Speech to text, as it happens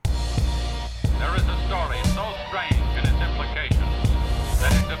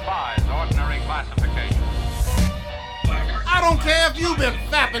care if you've been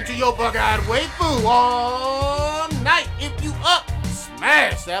fapping to your bug-eyed waifu all night. If you up,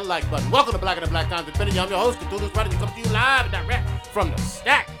 smash that like button. Welcome to Black and the Black Times Infinity. I'm your host, Cthulhu's Brother. Come to you live and direct from the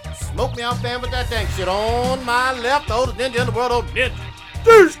stack. Smoke me out fan with that dang shit. On my left, the oldest ninja in the world, old ninja.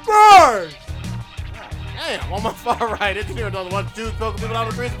 Destroy! Damn, on my far right, engineer on the 1 2 spoken people out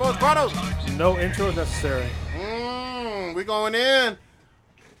of the green sports Cardos. No intro is necessary. We going in.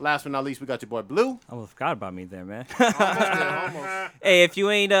 Last but not least, we got your boy Blue. I almost forgot about me there, man. Almost. Hey, if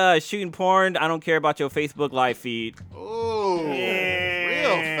you ain't shooting porn, I don't care about your Facebook live feed. Ooh,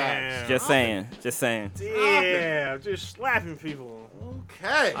 real facts. Just saying. Yeah, just slapping people.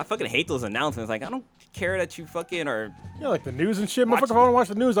 Okay. I fucking hate those announcements. Like, I don't care that you fucking are. Yeah, like the news and shit. Motherfucker, if I want to watch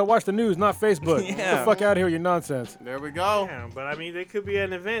the news, I watch the news, not Facebook. Yeah. Get the fuck out of here with your nonsense. There we go. Yeah, but I mean, they could be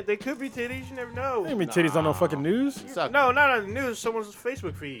an event. They could be titties. You never know. I ain't mean titties on no fucking news. Zuck. No, not on the news. Someone's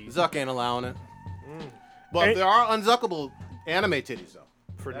Facebook feed. Zuck ain't allowing it. But there are unzuckable anime titties, though.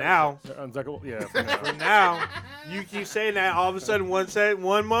 For now. They're unzuckable. Yeah. For now. For now. You keep saying that. All of a sudden,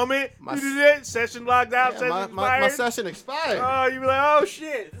 one moment, My- you did it. Session logged out. Yeah, Session my expired. session expired. Oh, you be like, oh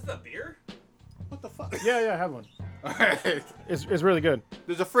shit. Is this a beer? What the fuck? Yeah, I have one. Alright. It's really good.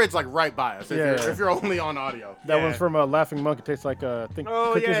 There's a fridge like right by us if you're only on audio. That Yeah. one's from Laughing Monk. It tastes like I think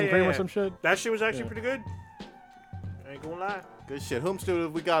Oh, cookies yeah, and yeah, cream or yeah. some shit. That shit was actually Yeah. pretty good. I ain't gonna lie. Good shit. Whom studio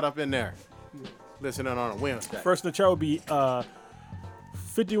we got up in there? Listening on a Wednesday. First in the chat will be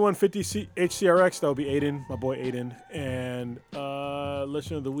 5150 HCRX. That will be Aiden, my boy Aiden. And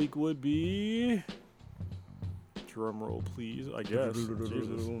listener of the week would be. Drum roll, please. I guess.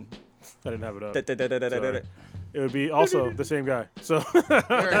 Jesus. I didn't have it up. Sorry. It would be also the same guy. So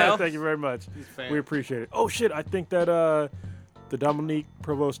thank you very much. fan. We appreciate it. Oh shit! I think that the Dominique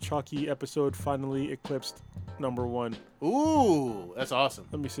Provost Chalky episode finally eclipsed #1. Ooh, that's awesome.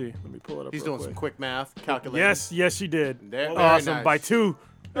 Let me see. Let me pull it up. He's real doing some quick. quick math, calculating. Yes, she did. Very Awesome nice. by 2.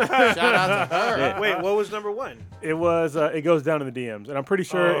 Shout out to her. Wait, what was number one? It was. It goes down in the DMs, and I'm pretty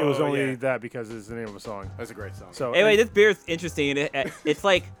sure it was Oh, only yeah. that because it's the name of a song. That's a great song. So Anyway, this beer is interesting. It's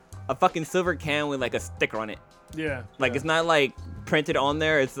like a fucking silver can with like a sticker on it. yeah, Like, yeah. it's not like printed on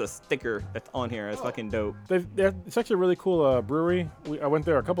there. It's a sticker that's on here. It's fucking dope. It's actually a really cool brewery. I went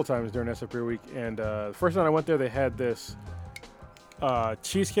there a couple times during SF Beer Week, and the first time I went there, they had this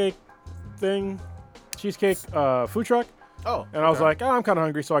cheesecake food truck. Oh, And I was like, I'm kind of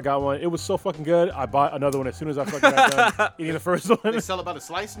hungry, so I got one. It was so fucking good. I bought another one as soon as I fucking got done eating the first one. they sell about a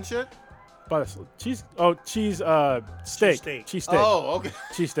slice and shit. Bought a cheese steak. Cheesesteak. Cheese steak. Oh, okay.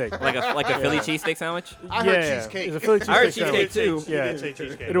 Cheese steak. Like a Philly cheesesteak sandwich. I heard cheesecake. It's a Philly I heard cheesesteak cheesecake sandwich. too. You Yeah. did say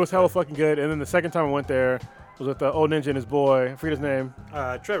cheesecake. It was hella fucking good. And then the second time I went there was with the old ninja and his boy. I forget his name.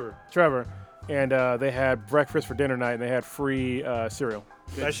 Trevor. Trevor. And they had breakfast for dinner night, and they had free cereal.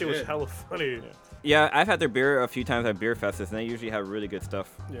 That shit was shit. hella funny. Yeah, I've had their beer a few times at Beer Festus, and they usually have really good stuff.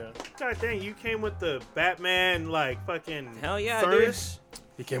 Yeah. God dang, you came with the Batman, like, fucking Hell yeah, furnace.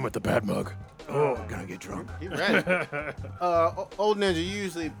 He came with the bad mug. Oh, gonna get drunk. He ready. Old Ninja, you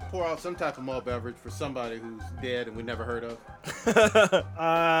usually pour out some type of malt beverage for somebody who's dead and we never heard of.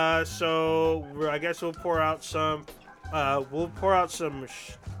 So I guess we'll pour out some.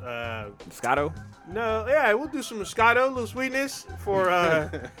 Moscato. No, yeah, we'll do some Moscato, a little sweetness for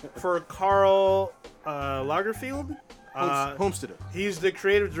Carl Lagerfeld. Homesteader. He's the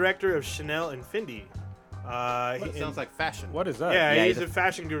creative director of Chanel and Fendi. That sounds like fashion. What is that? Yeah, Yeah, he's he's a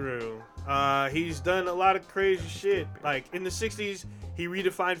fashion guru. He's done a lot of crazy shit. Like in the 60s, he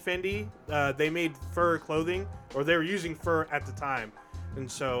redefined Fendi. They made fur clothing, or they were using fur at the time. And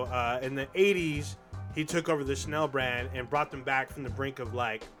so in the 80s, he took over the Chanel brand and brought them back from the brink of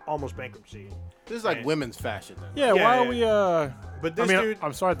like almost bankruptcy. This is like Right. women's fashion then. Yeah, Yeah, why are yeah. we But I this mean, dude,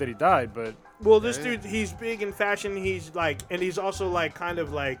 I'm sorry that he died, but well, this Yeah. dude, he's big in fashion. He's like, and he's also like kind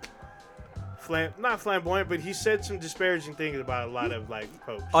of like, not flamboyant, but he said some disparaging things about a lot of like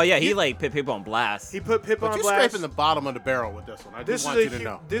popes. Oh yeah, he like put people on blast. He put Pip But on you're blast. scraping the bottom of the barrel with this one. I just want you to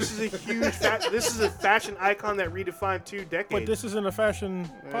know. This is a huge. This is a fashion icon that redefined 2 decades. but this isn't a fashion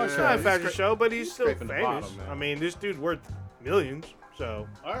podcast. It's not a he's fashion scra- show, but he's still scraping the famous. bottom, man. I mean, this dude's worth millions, so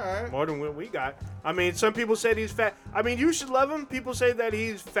All right. more than what we got. I mean, some people said he's fat. I mean, you should love him. People say that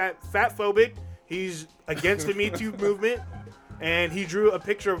he's fat phobic. He's against the Me Too movement, and he drew a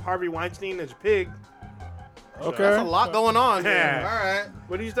picture of Harvey Weinstein as a pig. Okay. That's a lot going on here. Yeah. All right.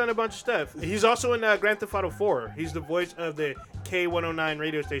 But he's done a bunch of stuff. He's also in Grand Theft Auto 4. He's the voice of the K109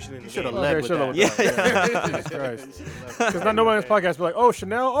 radio station in the Should have game. led Okay, with should've that. led Jesus Christ. Because not nobody on this podcast be like, oh,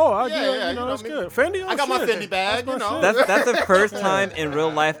 Chanel. Oh, I Yeah, you know, that's me. good. Fendi. Oh, I got my shit. Fendi bag, That's you my know. shit. That's the first time in real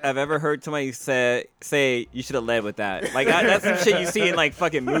life I've ever heard somebody say you should have led with that. Like that's some shit you see in like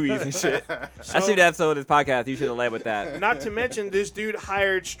fucking movies and shit. That's the episode of this podcast. You should have led with that. Not to mention, this dude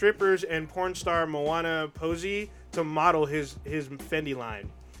hired strippers and porn star Moana Posey to model his Fendi line.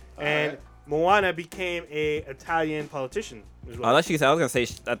 And Moana became a Italian politician as well. I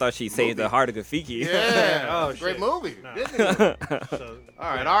thought she saved the heart of Gafiki. Yeah. Oh, Great shit. movie. No. Disney movie. So,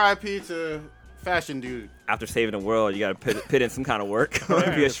 All right. R.I.P. to fashion dude. After saving the world, you gotta put in some kind of work.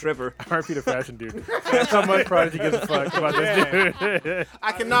 Be a stripper. R.I.P. the fashion dude. That's how much Prodigy gives a fuck about this dude.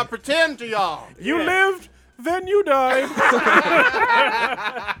 I cannot pretend to y'all. You lived, then you died.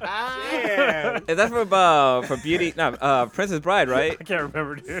 yeah. Is that for Beauty? No, Princess Bride, right? I can't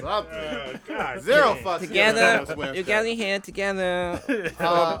remember, dude. Something. God, Zero damn. fucks. Together, given. you got your hand together for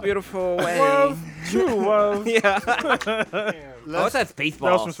a beautiful way. Love, true love. Yeah. Oh, what's that Spaceballs?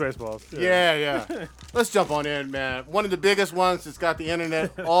 That was from Spaceballs. Yeah. Let's jump on in, man. One of the biggest ones that's got the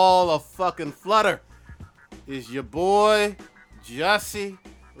internet all a fucking flutter is your boy Jussie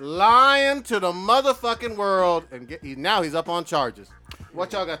lying to the motherfucking world, and now he's up on charges.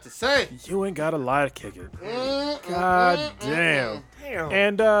 What y'all got to say? You ain't got to lie to kick it. God damn. Damn.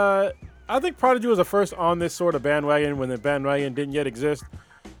 And I think Prodigy was the first on this sort of bandwagon when the bandwagon didn't yet exist.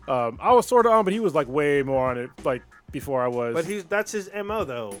 I was sort of on, but he was like way more on it, like before I was. But that's his MO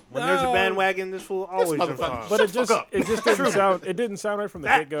though. When there's a bandwagon, this will always jump motherfucker- on. But it just didn't sound. It didn't sound right from the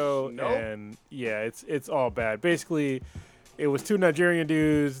That- get go. Nope. And yeah, it's all bad. Basically, it was two Nigerian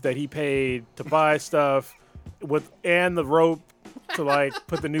dudes that he paid to buy stuff and the rope to like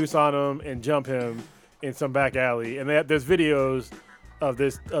put the noose on him and jump him in some back alley. And there's videos of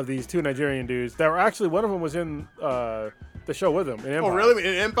these two Nigerian dudes that were actually, one of them was in the show with him in Empire. Oh, really?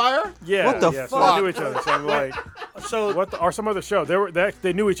 In Empire? Yeah. What the yeah, So fuck? they knew each other. So I'm like, So or some other show.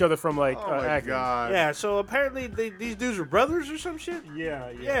 They knew each other from like Oh my acting. god. yeah, so apparently these dudes are brothers or some shit. Yeah.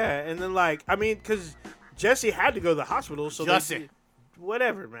 Yeah, and then like because Jesse had to go to the hospital, so Jussie.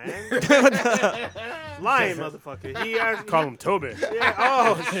 whatever, man. Lying motherfucker. Call him Toby. Yeah.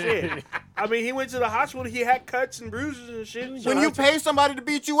 Oh shit. I mean, he went to the hospital. He had cuts and bruises and shit. So When you pay somebody to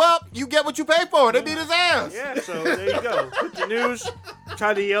beat you up, you get what you pay for. They beat his ass. yeah, so there you go. Put the news.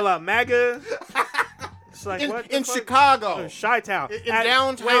 Try to yell out MAGA. It's like what the In fuck? Chicago. Chi-town. In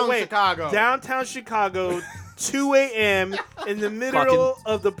downtown Chicago. Downtown Chicago, 2 a.m. in the middle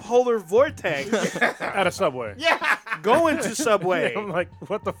of the polar vortex, At a Subway. Yeah. going to Subway. I'm like,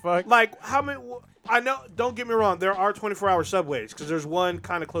 what the fuck? Like, how many? I know, don't get me wrong, there are 24-hour subways because there's one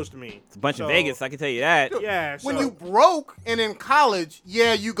kind of close to me. It's a bunch So, in Vegas, I can tell you that. Yeah. When so- you broke and in college,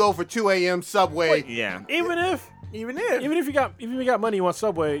 yeah, you go for 2 a.m. Subway. Yeah. even if even you got money, you want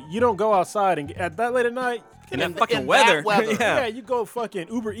Subway, you don't go outside and at that late at night. In that in fucking that weather. weather. Yeah, Yeah. you go fucking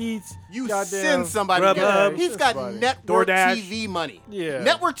Uber Eats. You goddamn, send somebody. Grubhub. to get it. He's Send got somebody. network DoorDash. TV money. Yeah.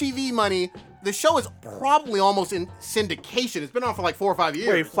 Network TV money. The show is probably almost in syndication. It's been on for like 4 or 5 years.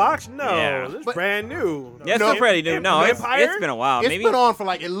 wait, Fox? No, Yeah. this is But- brand new. Yeah, it's No. still pretty new. No, it's Empire? been a while. It's Maybe been on for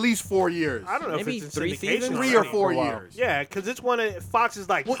like at least 4 years. I don't know Maybe if it's in 3 syndication seasons? 3 or already. 4 For a while. years. Yeah, because it's one of Fox's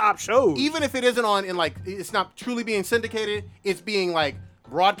like Well, top shows. Even if it isn't on in like, it's not truly being syndicated, it's being like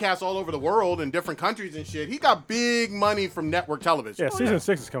broadcast all over the world in different countries and shit. He got big money from network television. Yeah, season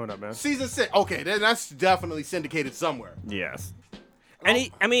 6 is coming up, man. Season 6. Okay, then that's definitely syndicated somewhere. Yes.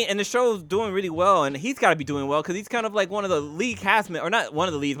 And and the show's doing really well, and he's got to be doing well because he's kind of like one of the lead castmen, or not one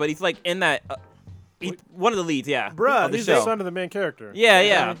of the leads, but he's like in that. He's one of the leads, yeah. Bruh, of the He's the show. son of the main character. Yeah,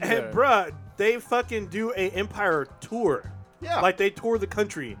 yeah. And bruh, they fucking do a Empire tour. Yeah. Like they tour the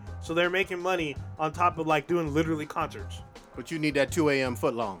country, so they're making money on top of like doing literally concerts. But you need that 2 a.m.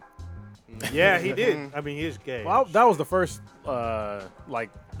 foot long. Yeah, he did. I mean, he is gay. Well, that was the first like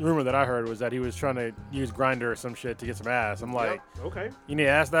rumor that I heard was that he was trying to use Grindr or some shit to get some ass. I'm like, Okay. you need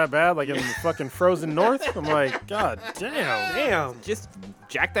ass that bad, like in the fucking frozen north? I'm like, god damn. Damn. Just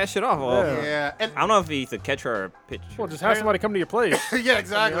jack that shit off. Yeah. Yeah. And I don't know if he's a catcher or a pitcher. Well, just have somebody come to your place. yeah,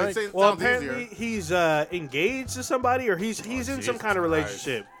 exactly. I mean, It Well, sounds apparently easier. he's engaged to somebody, or he's in some Jesus kind of Christ.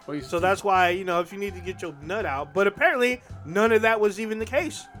 relationship. Well, he's- So that's why, if you need to get your nut out. But apparently, none of that was even the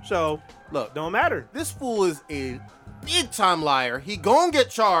case. So Look, don't matter. this fool is a big time liar. He gonna get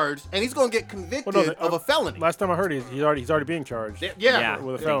charged and he's gonna get convicted Well, no, of a felony. Last time I heard, he's already being charged Yeah. Yeah.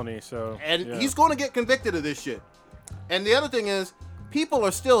 with a felony. So And yeah. he's gonna get convicted of this shit. And the other thing is, people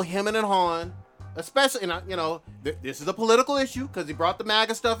are still hemming and hawing, especially, this is a political issue because he brought the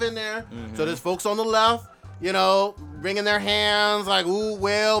MAGA stuff in there. So there's folks on the left you know, wringing their hands like, ooh,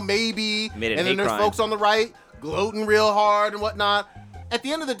 well, maybe. And then there's folks on the right gloating real hard and whatnot. At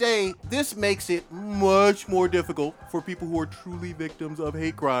the end of the day, this makes it much more difficult for people who are truly victims of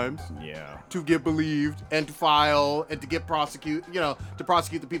hate crimes to get believed and to file and to get prosecute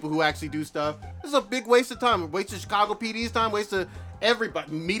the people who actually do stuff. This is a big waste of time. A waste of Chicago PD's time, waste of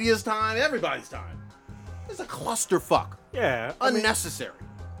everybody, media's time, everybody's time. It's a clusterfuck. Yeah. Unnecessary.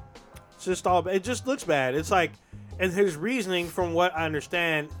 It just looks bad. It's like, and his reasoning, from what I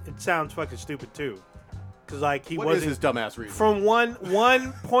understand, it sounds fucking stupid too. Because like he wasn't. What is his dumbass reason? From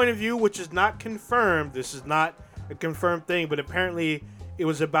one point of view, which is not confirmed. This is not a confirmed thing, but apparently it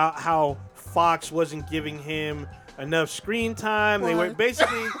was about how Fox wasn't giving him enough screen time. They were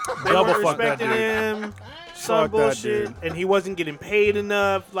basically Double weren't fuck that respecting dude. him. Some Fuck that bullshit, dude. and he wasn't getting paid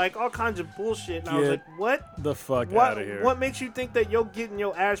enough. Like all kinds of bullshit. And I was Get like, what? the fuck What? out of here. What makes you think that you're getting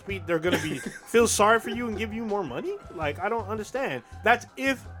your ass beat? They're gonna be feel sorry for you and give you more money? Like I don't understand. That's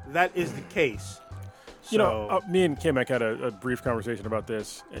if that is the case. You know, me and Kim had a brief conversation about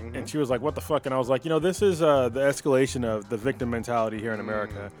this, and she was like, what the fuck? And I was like, this is the escalation of the victim mentality here in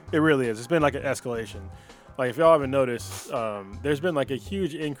America. It really is. It's been like an escalation. Like, if y'all haven't noticed, there's been like a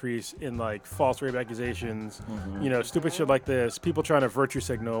huge increase in like false rape accusations, stupid shit like this, people trying to virtue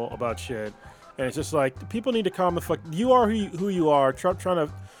signal about shit. And it's just like, people need to calm the fuck. You are who you are. Stop trying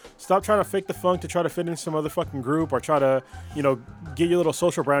to fake the funk to try to fit in some other fucking group or try to, get your little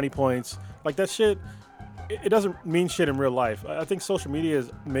social brownie points. Like that shit. It doesn't mean shit in real life. I think social media is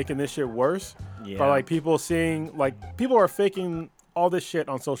making this shit worse by like people seeing, like people are faking all this shit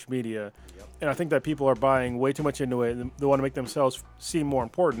on social media. And I think that people are buying way too much into it and they want to make themselves seem more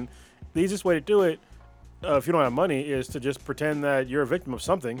important. The easiest way to do it, if you don't have money, is to just pretend that you're a victim of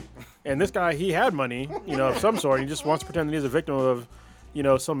something. And this guy, he had money, of some sort. He just wants to pretend that he's a victim of,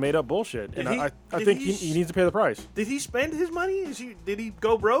 some made up bullshit. And I think he needs to pay the price. Did he spend his money? Did he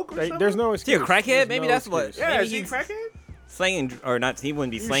go broke or something? There's no excuse. Is he a crackhead? Maybe that's what. Yeah, maybe is he he's crackhead? Slanging, or not, he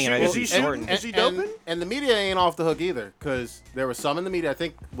wouldn't be slanging. sure? I guess Is he he's shooting? shorting. Is he doping? And the media ain't off the hook either, because there was some in the media, I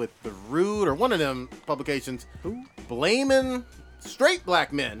think, with The Rude or one of them publications, blaming straight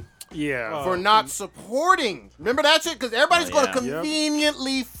black men Yeah. for not supporting. Remember that shit? Because everybody's going to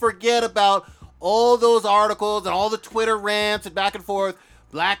conveniently forget about all those articles and all the Twitter rants and back and forth.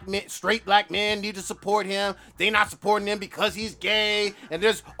 Straight black men need to support him. They not supporting him because he's gay, and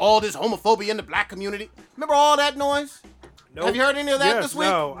there's all this homophobia in the black community. Remember all that noise? Nope. Have you heard any of that Yes. this week?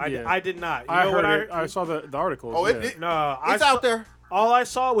 No, I did not. You I know heard what it. I saw the articles. Oh, yeah. No, it's out there. All I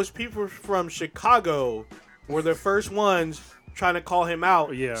saw was people from Chicago were the first ones trying to call him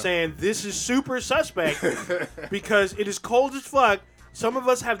out, saying this is super suspect because it is cold as fuck. Some of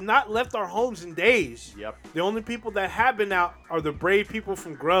us have not left our homes in days. Yep. The only people that have been out are the brave people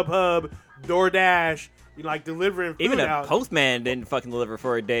from Grubhub, DoorDash, like delivering food Even a out. postman didn't fucking deliver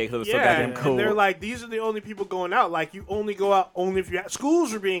for a day because it was so goddamn and cool. they're like, these are the only people going out. Like, you only go out only if you have...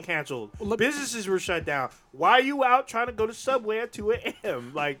 Schools were being canceled. Businesses were shut down. Why are you out trying to go to Subway at 2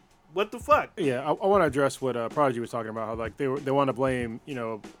 a.m.? Like, what the fuck? Yeah, I want to address what Prodigy was talking about. How like they want to blame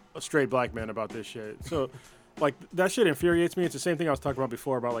a straight black man about this shit. So like that shit infuriates me. It's the same thing I was talking about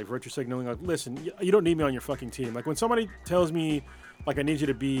before about like virtue signaling. Like, listen, you don't need me on your fucking team. Like when somebody tells me like I need you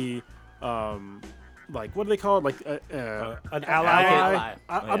to be like what do they call it? Like An ally?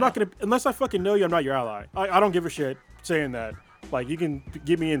 I'm not gonna unless I fucking know you. I'm not your ally. I don't give a shit saying that. Like you can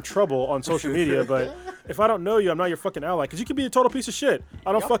get me in trouble on social media, but if I don't know you, I'm not your fucking ally. Because you could be a total piece of shit.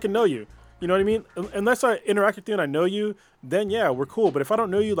 I don't fucking know you. You know what I mean? Unless I interact with you and I know you, then yeah, we're cool. But if I don't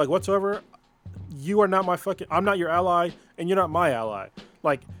know you like whatsoever, you are not my fucking. I'm not your ally, and you're not my ally.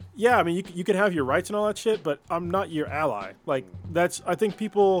 Like, yeah, I mean, you can have your rights and all that shit, but I'm not your ally. Like that's. I think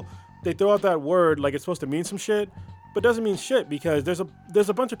people they throw out that word like it's supposed to mean some shit, but doesn't mean shit because there's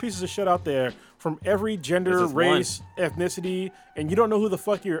a bunch of pieces of shit out there from every gender, race, ethnicity, and you don't know who the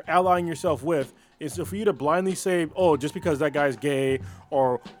fuck you're allying yourself with. Is for you to blindly say, oh, just because that guy's gay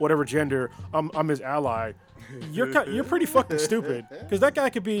or whatever gender, I'm his ally. You're pretty fucking stupid because that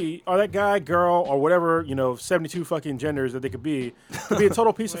guy could be, or that guy, girl, or whatever 72 fucking genders that they could be a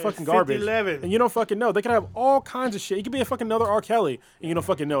total piece of fucking garbage, 50-11. and you don't fucking know. They could have all kinds of shit. You could be a fucking another R. Kelly, and you don't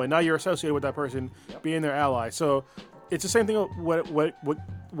fucking know, and now you're associated with that person being their ally. So it's the same thing.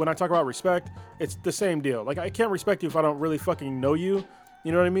 When I talk about respect, it's the same deal. Like I can't respect you if I don't really fucking know you.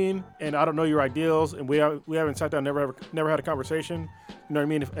 You know what I mean? And I don't know your ideals, and we haven't sat down, never had a conversation. You know what I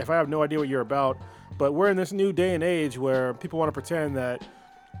mean? If I have no idea what you're about, but we're in this new day and age where people want to pretend that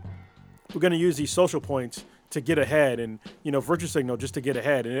we're going to use these social points to get ahead, and virtue signal just to get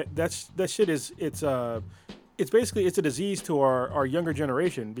ahead, and that shit is basically a disease to our younger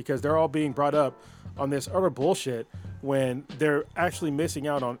generation because they're all being brought up on this utter bullshit when they're actually missing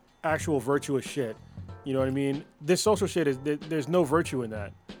out on actual virtuous shit. You know what I mean? This social shit there's no virtue in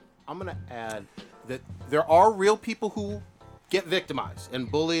that. I'm gonna add that there are real people who get victimized and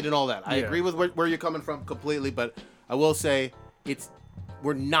bullied and all that. I agree with where you're coming from completely, but I will say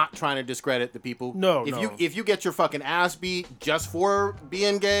we're not trying to discredit the people. No, if you get your fucking ass beat just for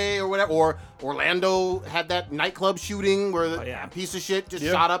being gay or whatever, or Orlando had that nightclub shooting where a piece of shit just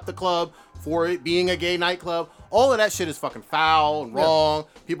shot up the club for it being a gay nightclub. All of that shit is fucking foul and wrong.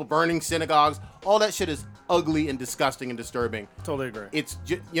 People burning synagogues. All that shit is ugly and disgusting and disturbing. Totally agree. It's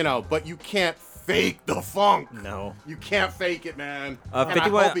but you can't fake the funk. No. You can't fake it, man. 51,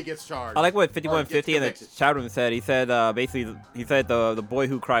 I hope he gets charged. I like what 5150 in the convicted. chat room said. He said the boy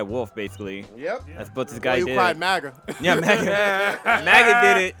who cried wolf, basically. Yep. That's what this guy Who did. cried MAGA. Yeah, MAGA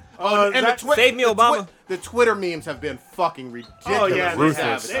did it. Save me, Obama. The Twitter memes have been fucking ridiculous. Oh, yeah,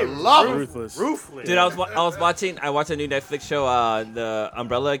 Ruthless. I love it. Ruthless. Ruthless. Dude, I watched a new Netflix show, the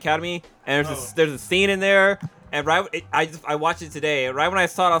Umbrella Academy, and there's a scene in there, and I watched it today, and right when I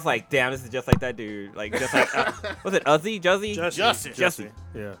saw it, I was like, damn, this is just like that dude. Like, just like, was it Jesse? Jussie.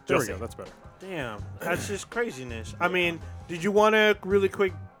 Yeah, there we go. That's better. Damn, that's just craziness. I mean, did you want to really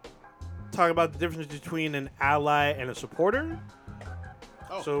quick talk about the difference between an ally and a supporter?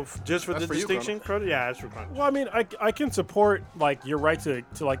 Oh, So just for that's the for you, distinction, yeah, that's for Crunch. Well, I mean, I can support like your right to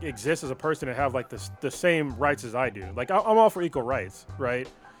like exist as a person and have like the same rights as I do. Like I'm all for equal rights, right?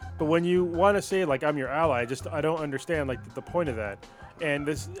 But when you want to say like I'm your ally, I don't understand like the point of that. And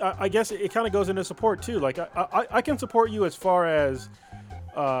this, I guess it kind of goes into support too. Like I can support you as far as,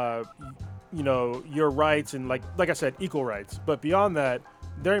 your rights and like I said, equal rights. But beyond that,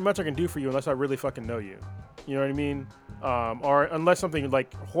 there ain't much I can do for you unless I really fucking know you. You know what I mean? Or unless something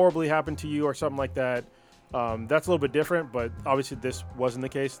like horribly happened to you or something like that. That's a little bit different, but obviously this wasn't the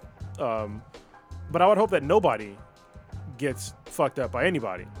case. But I would hope that nobody gets fucked up by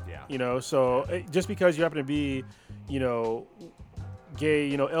anybody. Yeah. So just because you happen to be,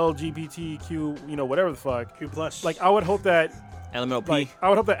 gay, LGBTQ, whatever the fuck. Q plus. Like I would hope that LMLP. I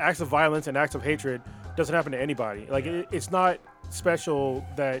would hope that acts of violence and acts of hatred doesn't happen to anybody. Like it's not special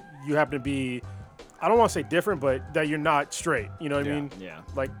that you happen to be, I don't want to say different, but that you're not straight. You know what I mean? Yeah.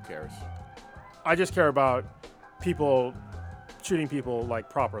 Like Who cares? I just care about people treating people like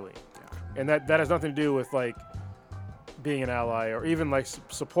properly, and that has nothing to do with like being an ally or even like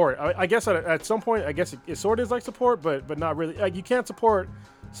support. I guess at some point, I guess it sort of is like support, but not really. Like you can't support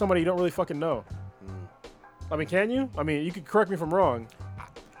somebody you don't really fucking know. I mean, can you? I mean, you could correct me if I'm wrong.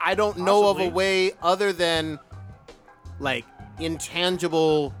 I don't know of Possibly. a way other than like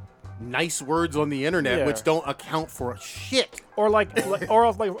intangible nice words on the internet, Yeah. which don't account for shit. Or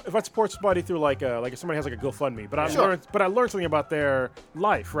if I support somebody through like if somebody has like a GoFundMe, but I Sure. learned something about their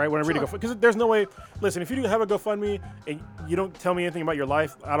life, right? When I read a Sure. GoFundMe, because there's no way. Listen, if you do have a GoFundMe and you don't tell me anything about your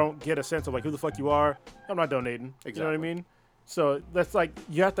life, I don't get a sense of like who the fuck you are. I'm not donating. You know what I Exactly. mean? So that's like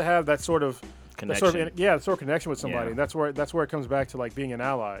you have to have that sort of Connection. that sort of connection with somebody. Yeah. That's where it comes back to like being an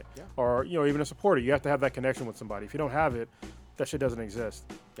ally, or even a supporter. You have to have that connection with somebody. If you don't have it, that shit doesn't exist.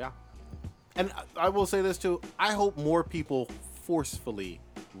 Yeah. And I will say this too. I hope more people forcefully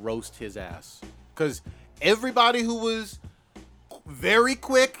roast his ass. Because everybody who was very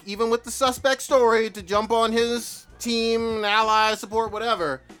quick, even with the suspect story, to jump on his team, ally, support,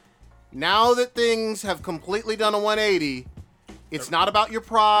 whatever, now that things have completely done a 180, it's not about your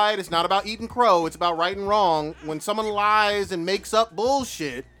pride. It's not about eating crow. It's about right and wrong. When someone lies and makes up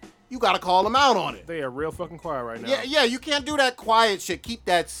bullshit, you got to call them out on it. They are real fucking quiet right now. Yeah, you can't do that quiet shit. Keep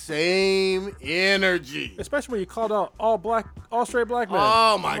that same energy. Especially when you called out all straight black men.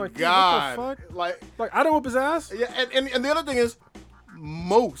 Oh I'm my like, dude, god! What the fuck? Like, Like I don't whoop his ass. yeah, and the other thing is,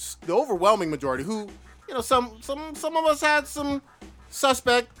 the overwhelming majority, who, some of us had some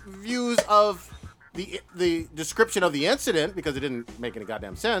suspect views of the description of the incident because it didn't make any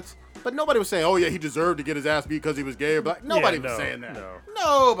goddamn sense. But nobody was saying, oh yeah, he deserved to get his ass beat because he was gay or black. Nobody was saying that. no.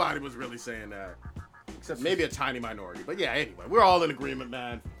 Nobody was really saying that. Except maybe a tiny minority. But yeah, anyway, we're all in agreement,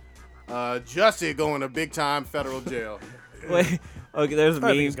 man. Jussie going to big time federal jail. Wait, okay, there's a I don't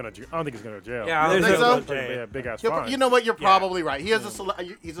think meme. he's gonna go to jail. Yeah, I There's don't a- think so. Yeah, big ass Yeah, fine. but you know what? You're probably right. He's a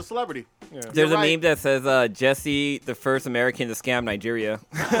celebrity. Yeah. There's You're a right. meme that says Jesse, the first American to scam Nigeria.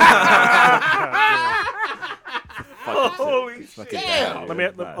 Holy shit. Fucking Damn.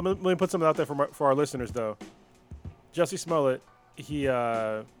 bad, Let me put something out there for our listeners though. Jussie Smollett, he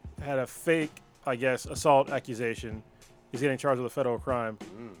had a fake, I guess, assault accusation. He's getting charged with a federal crime.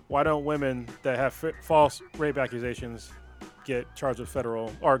 Why don't women that have false rape accusations get charged with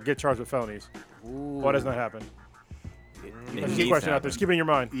felonies. Why doesn't that happen? That's a question out there. Just keep it in your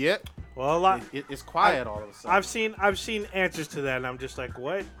mind. Yeah. Well, a lot. It's quiet all of a sudden. I've seen answers to that, and I'm just like,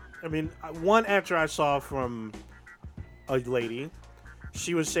 what? I mean, one answer I saw from a lady,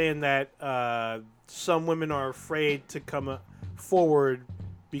 she was saying that some women are afraid to come forward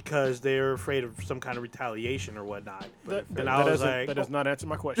because they're afraid of some kind of retaliation or whatnot. That does not answer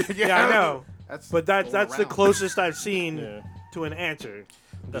my question. Yeah, I know. That's the around. closest I've seen to an answer.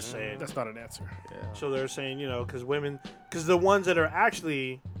 That's not an answer. Yeah. So they're saying, because the ones that are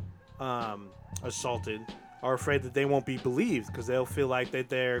actually assaulted are afraid that they won't be believed because they'll feel like that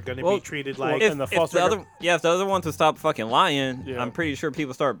they're going to be treated like. and the false record- if the other ones would stop fucking lying, Yeah. I'm pretty sure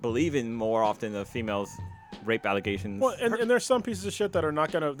people start believing more often the females' rape allegations. Well, and there's some pieces of shit that are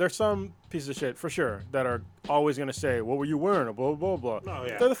not gonna. There's some pieces of shit for sure that are always gonna say, "What were you wearing?" or blah blah blah. Oh,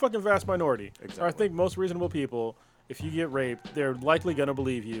 yeah. They're the fucking vast minority. Exactly. I think most reasonable people, if you get raped, they're likely gonna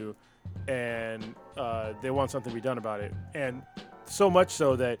believe you, and they want something to be done about it. And so much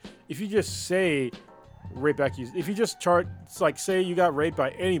so that if you just say rape accusation, if you just say you got raped by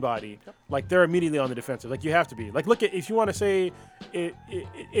anybody, like they're immediately on the defensive. Like you have to be. Like look at if you want to say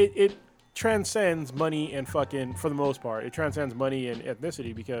it transcends money and fucking, for the most part, it transcends money and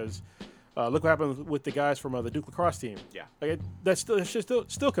ethnicity because look what happened with the guys from the Duke lacrosse team. Yeah. Like that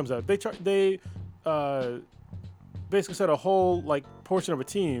still comes up. They basically said a whole like portion of a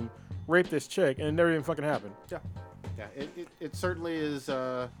team raped this chick and it never even fucking happened. Yeah. It certainly is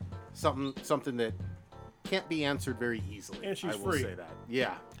something that can't be answered very easily. And she's I will free. say that.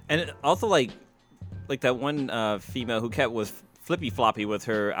 Yeah. And it also like that one female who was flippy floppy with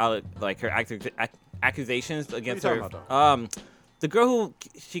her accusations against What are you her. talking The girl who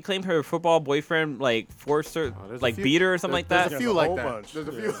she claimed her football boyfriend like forced her, there's a like few- beat her or something like that. There's a few There's a like whole that. bunch. There's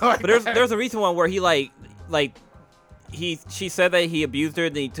a Yeah. few like But that. there's a recent one where she said that he abused her,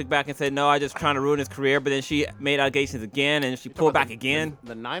 then he took back and said, no, I just trying to ruin his career, but then she made allegations again and she pulled back again.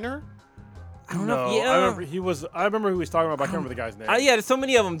 The Niner? I don't No, know. Yeah. I remember who he was talking about, but I can't remember the guy's name. Yeah, there's so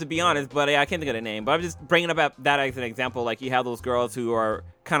many of them to be honest, but I can't think of the name. But I'm just bringing up that as an example. Like you have those girls who are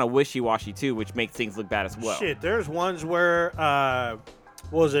kind of wishy-washy too, which makes things look bad as well. Shit, there's ones where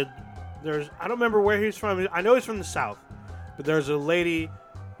what was it? I don't remember where he's from. I know he's from the South, but there's a lady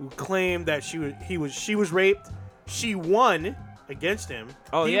who claimed that she was raped. She won against him.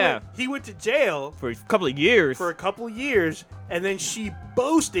 Oh, yeah. He went to jail For a couple of years. for a couple of years, and then she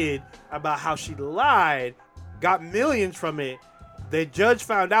boasted about how she lied, got millions from it. The judge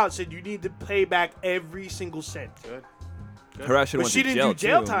found out, said you need to pay back every single cent. Good. Her ass should've But went she to didn't do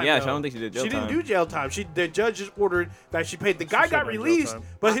jail too. time. Yeah, though. I don't think she did jail She time. didn't do jail time. The judge just ordered that she paid. The guy should've got done jail released, time.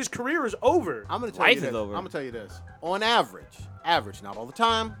 but his career is over. I'm gonna tell Life you is this. over. I'm gonna tell you this. On average, not all the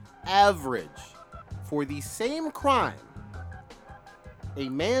time, average, for the same crime, a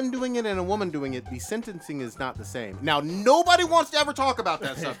man doing it and a woman doing it, the sentencing is not the same. Now, nobody wants to ever talk about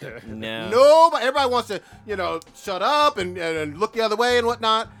that subject. No. Nobody. Everybody wants to, shut up and look the other way and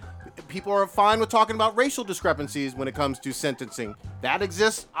whatnot. People are fine with talking about racial discrepancies when it comes to sentencing. That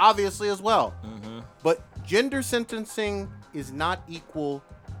exists, obviously, as well. Mm-hmm. But gender sentencing is not equal,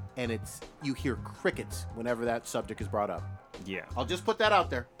 and you hear crickets whenever that subject is brought up. Yeah. I'll just put that out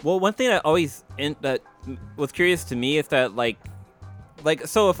there. Well, one thing that that was curious to me is that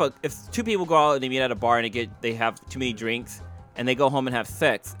so if two people go out and they meet at a bar and they have too many drinks and they go home and have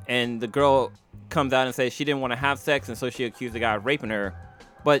sex and the girl comes out and says she didn't want to have sex and so she accused the guy of raping her,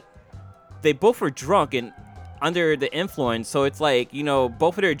 but they both were drunk and under the influence, so it's like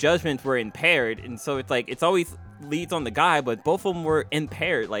both of their judgments were impaired, and so it's like it's always leads on the guy, but both of them were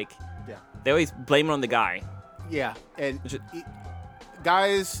impaired. Like Yeah. they always blame it on the guy. Yeah, and Is it-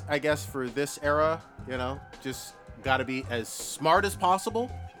 guys, I guess for this era, just got to be as smart as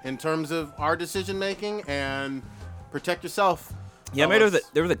possible in terms of our decision making and protect yourself. Yeah, I remember fellas.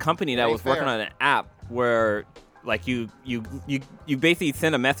 there was a company that Ain't was working fair. on an app where like you basically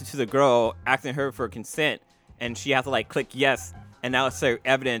send a message to the girl asking her for consent, and she has to like click yes, and now it's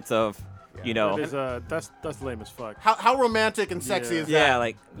evidence of That is, that's lame as fuck. How romantic and sexy Yeah. is that? yeah,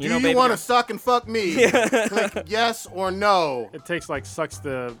 like Do baby you want girl- to suck and fuck me? Click yes or no. It takes sucks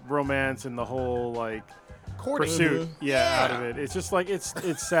the romance and the whole Courting. pursuit Yeah. out of it. It's just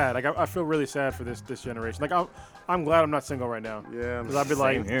it's sad. I feel really sad for this generation. I'm glad I'm not single right now. Yeah. Because I'd be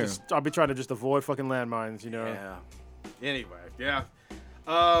Same here. I'll be trying to just avoid fucking landmines, Yeah. Anyway, yeah.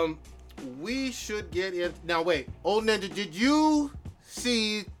 We should get in. Now, wait. Old Ninja, did you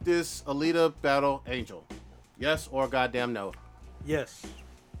see this Alita Battle Angel? Yes or goddamn no? Yes.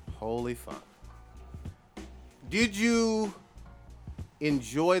 Holy fuck. Did you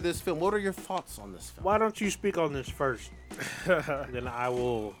enjoy this film. What are your thoughts on this film? Why don't you speak on this first? Then I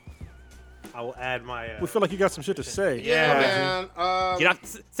will add my. We feel like you got some shit to say. Yeah, man. Get out,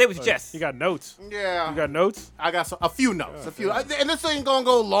 say it with your chest. You got notes. Yeah. You got notes? I got a few notes. And this ain't gonna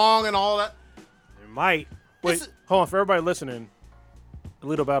go long and all that. It might. Wait, hold on. For everybody listening,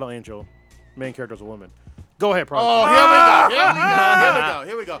 Alita Battle Angel, main character is a woman. Go ahead, Prodigy. Oh,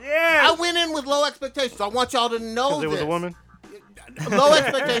 here we go. Yeah. I went in with low expectations. I want y'all to know Because this. it was a woman? Low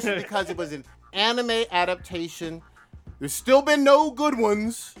expectations because it was an anime adaptation. There's still been no good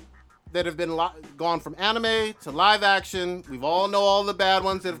ones that have been gone from anime to live action. We've all know all the bad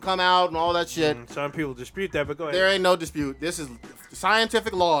ones that have come out and all that shit. Some people dispute that, but go ahead. There ain't no dispute. This is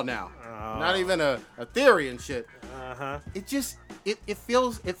scientific law now. Not even a theory and shit. It just it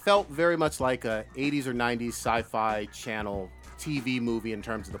felt very much like a 80s or 90s sci-fi channel TV movie in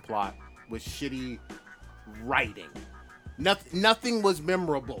terms of the plot with shitty writing. Nothing was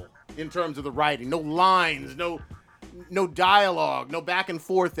memorable in terms of the writing. No lines, no dialogue, no back and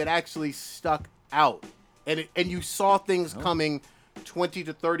forth that actually stuck out. And you saw things coming 20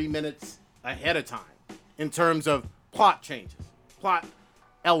 to 30 minutes ahead of time in terms of plot changes, plot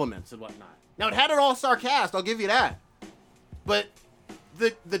elements and whatnot. Now it had an all-star cast, I'll give you that. But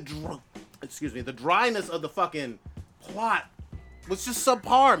the dryness of the fucking plot was just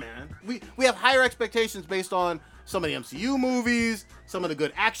subpar, man. We have higher expectations based on some of the MCU movies, some of the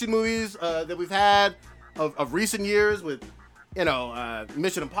good action movies that we've had of recent years with,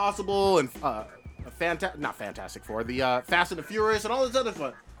 Mission Impossible and not Fantastic Four, the Fast and the Furious and all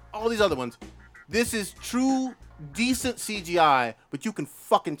these other ones. This is true, decent CGI, but you can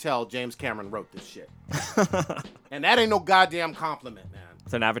fucking tell James Cameron wrote this shit. And that ain't no goddamn compliment, man.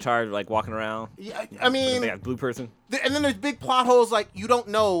 It's an avatar like walking around. Yeah, I mean, a blue person. And then there's big plot holes like you don't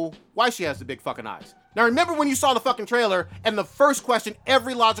know why she has the big fucking eyes. Now remember when you saw the fucking trailer and the first question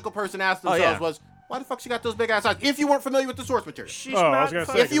every logical person asked themselves was, why the fuck she got those big ass eyes? If you weren't familiar with the source material. She's not.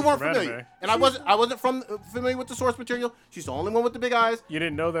 If you weren't familiar, and I wasn't familiar with the source material. She's the only one with the big eyes. You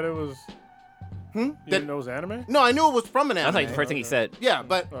didn't know that it was. You didn't know it was anime? No, I knew it was from an anime. That's like the first thing he said. Yeah,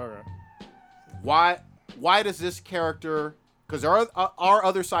 but Okay. why does this character? Because there are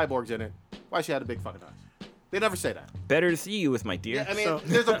other cyborgs in it. Why she had a big fucking eyes? They never say that. Better to see you with my dear. Yeah, I mean,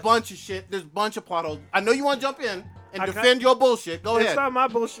 there's a bunch of shit. There's a bunch of plot holes. I know you want to jump in and defend your bullshit. Go ahead. It's not my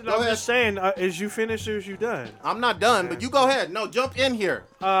bullshit. Go I'm ahead. just saying, is you finished or is you done? I'm not done, but you go ahead. No, jump in here.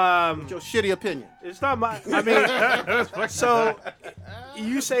 With your shitty opinion. It's not my. I mean, so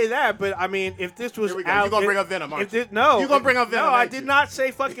you say that, but I mean, if this was Here we go. out, You gonna bring up Venom, aren't you? No, You gonna bring up Venom, No, I ain't did you? not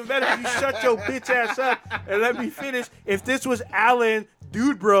say fucking Venom. You shut your bitch ass up and let me finish. If this was Alan,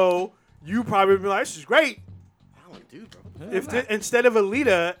 dude, bro, you probably would be like, this is great. Alan, dude, bro. Instead of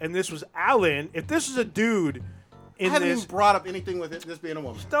Alita and this was Alan, if this was a dude I in haven't this, even brought up anything with this being a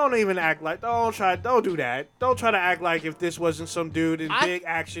woman. don't even act like. Don't do that. Don't try to act like if this wasn't some dude in big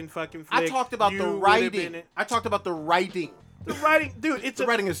action fucking flick. I talked about the you would've writing. been it. I talked about the writing. The writing, dude. The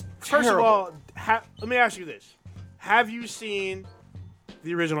writing is First terrible. of all, let me ask you this: have you seen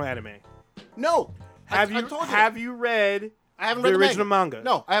the original anime? No. I told you Have you read? I haven't the read original manga?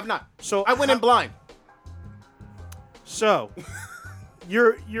 No, I have not. So I went in blind. So,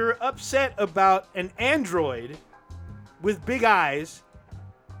 you're upset about an android with big eyes,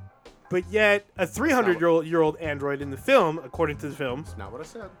 but yet a 300-year-old android in the film, according to the film. That's not what I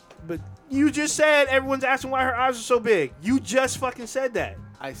said. But you just said everyone's asking why her eyes are so big. You just fucking said that.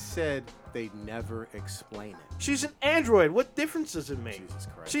 I said they never explain it. She's an android. What difference does it make? Jesus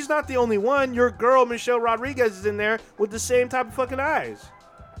Christ. She's not the only one. Your girl, Michelle Rodriguez, is in there with the same type of fucking eyes.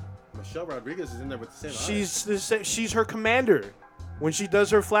 Michelle Rodriguez is in there with the same eyes. She's her commander. When she does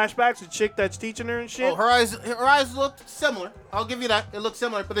her flashbacks, the chick that's teaching her and shit. Oh, her eyes looked similar. I'll give you that. It looks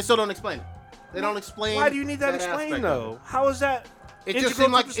similar, but they still don't explain it. They don't explain. Why do you need that aspect explained of though? How is that? It just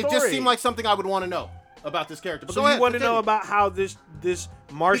seemed like something I would want to know about this character. But So go you ahead, want to know continue. about how this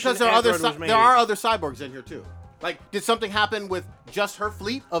Martian because there are android was made? there are other cyborgs in here too. Like, did something happen with just her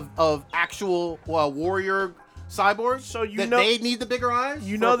fleet of actual warrior cyborgs? So you that know- they need the bigger eyes.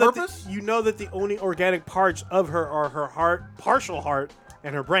 You for know a that purpose? you know that the only organic parts of her are her heart, partial heart,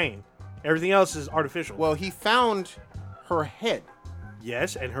 and her brain. Everything else is artificial. Well, he found her head,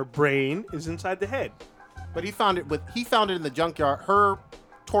 yes, and her brain is inside the head. but he found it in the junkyard. Her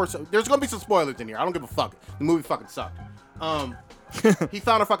torso. There's gonna be some spoilers in here. I don't give a fuck. The movie fucking sucked. He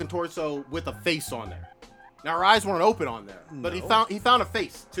found her fucking torso with a face on there. Now her eyes weren't open on there, but he found a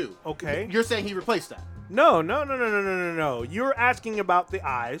face too. Okay. You're saying he replaced that? No. You're asking about the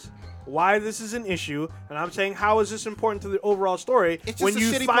eyes. why this is an issue, and I'm saying how is this important to the overall story. It's just a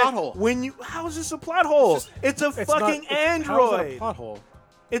shitty plot hole. How is this a plot hole? It's a fucking android. How's that a plot hole?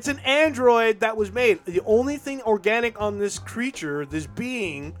 It's an android that was made. The only thing organic on this creature, this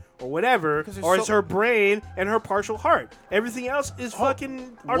being, or whatever, is her brain and her partial heart. Everything else is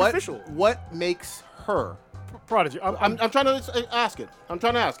fucking artificial. What makes her? Prodigy. I'm trying to ask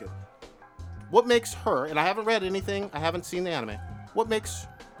it. What makes her, and I haven't read anything, I haven't seen the anime, what makes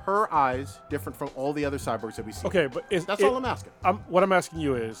her eyes different from all the other cyborgs that we see? Okay, but that's all I'm asking. What I'm asking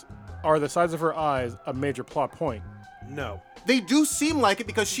you is, are the size of her eyes a major plot point? No. They do seem like it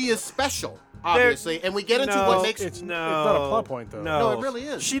because she is special, obviously, and we get into what makes it's not a plot point though. No, it really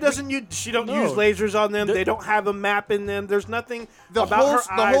is. She don't use lasers on them. They don't have a map in them. There's nothing about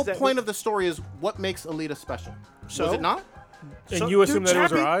her eyes. The whole point of the story is what makes Alita special. So? Was it not? And you assume that it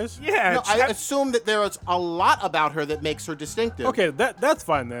was her eyes? Yeah. No, I assume that there is a lot about her that makes her distinctive. Okay, that's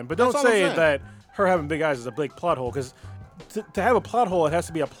fine then. But don't That's all I'm say saying. that her having big eyes is a big plot hole, because to have a plot hole, it has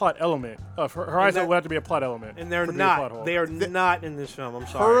to be a plot element. Her eyes would have to be a plot element. And they're for it to be a plot not. hole. They are not in this film. I'm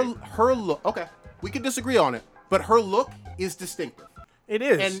sorry. Her look. Okay, we can disagree on it, but her look is distinctive. It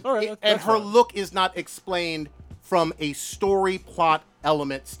is. And All right, that's her fine. look is not explained from a story plot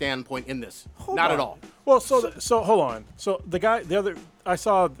element standpoint in this. Not at all. Well, so hold on. So I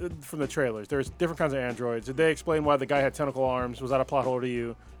saw from the trailers, there's different kinds of androids. Did they explain why the guy had tentacle arms? Was that a plot hole to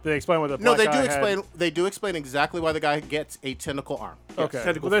you? Did they explain what the No, black they guy do had? explain. They do explain exactly why the guy gets a tentacle arm. Okay.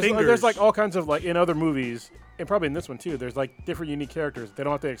 Tentacle Well, fingers. there's like all kinds of, like, in other movies, and probably in this one too, there's like different unique characters. They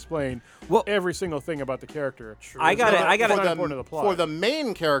don't have to explain every single thing about the character. I got it. It's not important to the plot. For the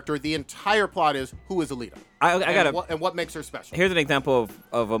main character, the entire plot is who is Alita. I got it. And what makes her special. Here's an example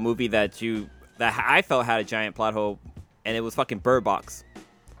of a movie that I felt had a giant plot hole, and it was fucking Bird Box.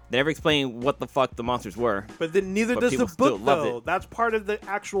 They never explained what the fuck the monsters were. But then neither But does the people still book, loved though. it. That's part of the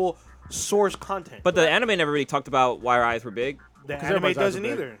actual source content. But the anime never really talked about why her eyes were big. the 'Cause anime everybody's eyes are doesn't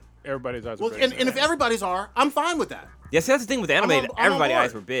big. either. Everybody's eyes are Well, big. and if everybody's are, I'm fine with that. Yes, that's the thing with the anime. I'm on Everybody's board.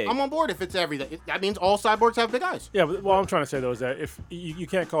 eyes were big. I'm on board if it's everything. That means all cyborgs have big eyes. Yeah, but what I'm trying to say though is that if you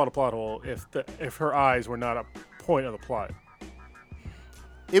can't call it a plot hole if her eyes were not a point of the plot.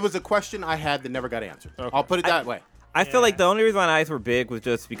 It was a question I had that never got answered. Okay. I'll put it that way. I feel like the only reason why my eyes were big was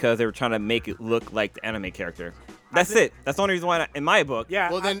just because they were trying to make it look like the anime character. That's it. That's the only reason why, in my book.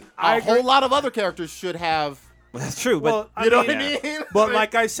 Yeah. Well, then I a agree. whole lot of other characters should have. Well, that's true. Well, But You know mean, what I mean? But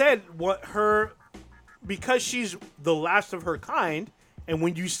like I said, because she's the last of her kind, and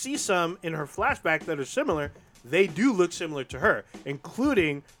when you see some in her flashback that are similar, they do look similar to her,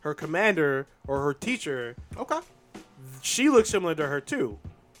 including her commander or her teacher. Okay. She looks similar to her too.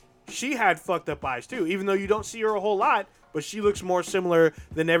 She had fucked up eyes too, even though you don't see her a whole lot, but she looks more similar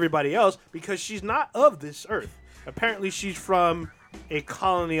than everybody else because she's not of this earth. Apparently she's from a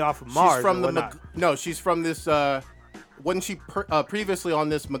colony off of Mars. She's from or whatnot. no, she's from this. Wasn't she previously on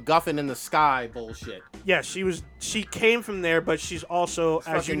this MacGuffin in the sky bullshit? Yeah, she came from there, but she's also,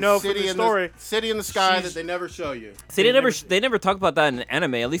 as you Fucking know from the story, city in the sky she's- that they never show you. see, they never talk about that in the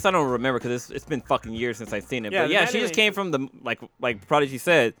anime. At least I don't remember because it's been fucking years since I've seen it. Yeah, But the yeah, she anime- just came from the like Prodigy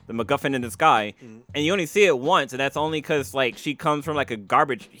said, the MacGuffin in the sky, and you only see it once, and that's only because like she comes from like a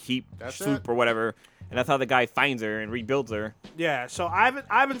garbage heap That's soup it. or whatever, and that's how the guy finds her and rebuilds her. yeah. So I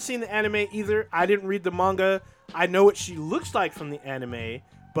haven't seen the anime either. I didn't read the manga. I know what she looks like from the anime,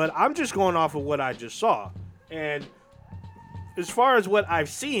 but I'm just going off of what I just saw. And as far as what I've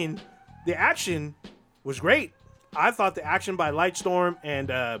seen, the action was great. I thought the action by Lightstorm and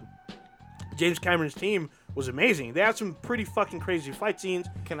James Cameron's team was amazing. They had some pretty fucking crazy fight scenes.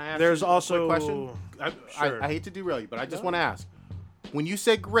 Can I ask There's you also a quick question? Sure. I hate to derail you, but I just want to ask. When you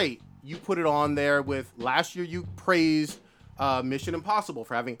say great, you put it on there with last year you praised Mission Impossible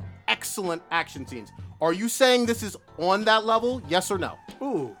for having excellent action scenes. Are you saying this is on that level? Yes or no?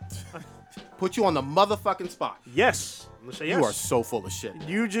 Ooh, Put you on the motherfucking spot. yes. I'm gonna say yes. You are so full of shit.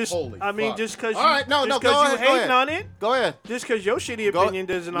 You just, Holy I mean, fuck. just because All right, no, you go ahead, go hating ahead. on it, Go ahead. just because your shitty Go- opinion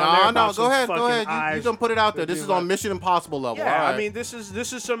doesn't on there No, about go ahead, some go fucking ahead. You eyes can put it out there. that This do is on like- Mission Impossible level. Yeah, All right. I mean, this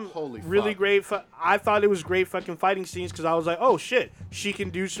is some Holy really fuck. great. I thought it was great fucking fighting scenes because I was like, oh shit, she can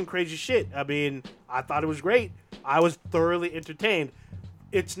do some crazy shit. I mean, I thought it was great. I was thoroughly entertained.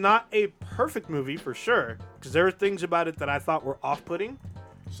 It's not a perfect movie for sure because there were things about it that I thought were off-putting,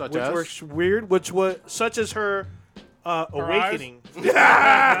 Such which as were weird, which was such as her awakening. shitty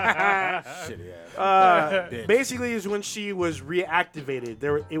ass. Bitch. Basically, is when she was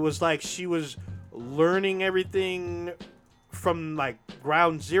reactivated. It was like she was learning everything from like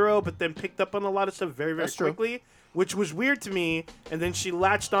ground zero, but then picked up on a lot of stuff very, very That's true. quickly, which was weird to me. And then she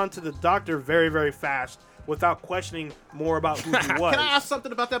latched onto the doctor very, very fast, without questioning more about who he was. Can I ask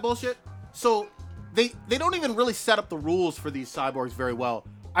something about that bullshit? So they don't even really set up the rules for these cyborgs very well.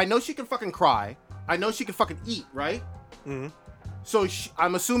 I know she can fucking cry. I know she can fucking eat, right? Mm-hmm. So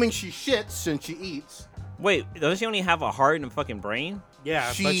I'm assuming she shits since she eats. Wait, doesn't she only have a heart and a fucking brain?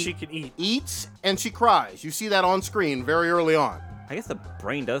 Yeah, but she can eat. Eats and she cries. You see that on screen very early on. I guess the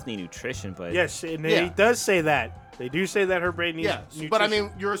brain does need nutrition, but Yes, and Yeah. it does say that. They do say that her brain needs Yes, nutrition. but I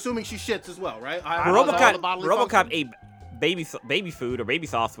mean, you're assuming she shits as well, right? RoboCop ate baby food or baby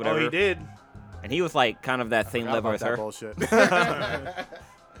sauce, whatever. Oh, he did. And he was like kind of that same level as her. Bullshit.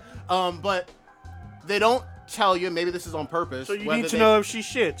 But they don't tell you. Maybe this is on purpose. So you need to know if she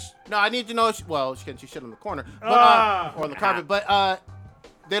shits. No, I need to know. She shit on the corner, but, or on the carpet. But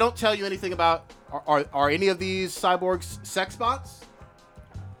they don't tell you anything about are any of these cyborgs sex bots?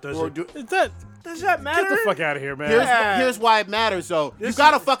 Does that matter? Get the fuck out of here, man. Here's why it matters, though. You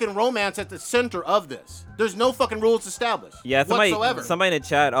got a fucking romance at the center of this. There's no fucking rules established. Yeah, whatsoever. somebody in the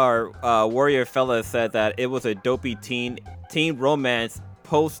chat, our Warrior Fella, said that it was a dopey teen romance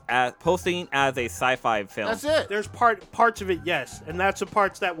posting as a sci-fi film. That's it. There's parts of it, yes, and that's the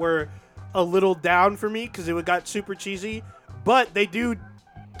parts that were a little down for me because it got super cheesy. But they do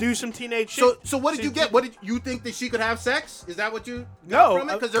some teenage shit. So what did you get? What did you think that she could have sex? Is that what you No, got from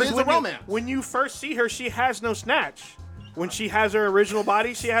it? Because there is a romance. When you first see her, she has no snatch. When she has her original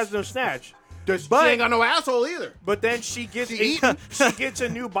body, she has no snatch. She ain't got no asshole either. But then she gets a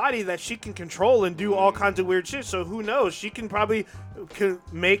new body that she can control and do all kinds of weird shit. So who knows? She can probably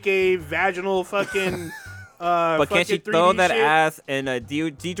make a vaginal fucking. But can't she throw that ass in a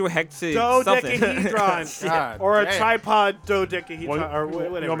dodecahedron God, or a damn. tripod dodecahedron or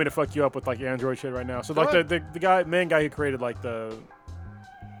whatever? You want me to fuck you up with like Android shit right now? So like the main guy who created like the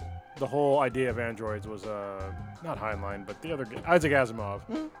whole idea of androids was not Heinlein, but the other guy, Isaac Asimov,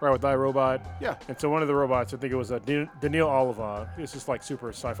 right, with iRobot. Yeah. And so one of the robots, I think it was Daniil Oliva. It's just like super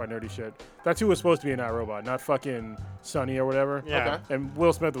sci-fi nerdy shit. That's who was supposed to be in iRobot, not fucking Sonny or whatever. Yeah. Okay. And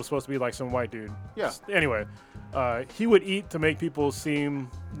Will Smith was supposed to be like some white dude. Yeah. Anyway, he would eat to make people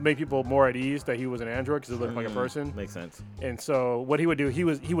more at ease that he was an android because he looked like a person. Makes sense. And so what he would do, he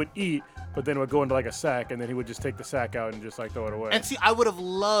would eat, but then it would go into like a sack, and then he would just take the sack out and just like throw it away. And see, I would have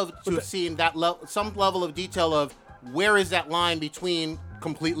loved to have seen that some level of detail of where is that line between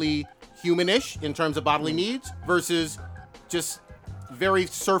completely humanish in terms of bodily needs versus just very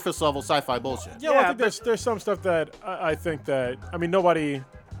surface level sci-fi bullshit. Yeah, well, I think there's some stuff that I think that, I mean, nobody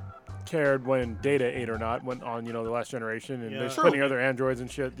cared when Data ate or not went on, The Last Generation, and there's plenty of other androids and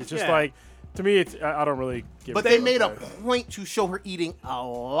shit. It's just like, to me, I don't really give But a they fuck made a about it. point to show her eating a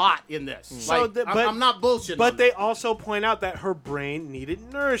lot in this. So Like, I'm not bullshitting. But on they that. also point out that her brain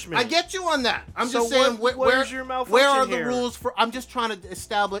needed nourishment. I get you on that. I'm So just saying, where's your malfunction where are the here? rules for? I'm just trying to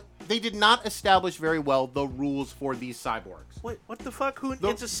establish. They did not establish very well the rules for these cyborgs. What the fuck?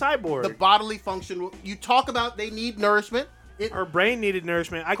 It's a cyborg. The bodily function. You talk about they need nourishment. Her brain needed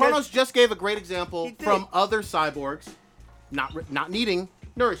nourishment. Kronos just gave a great example He did. from other cyborgs, not needing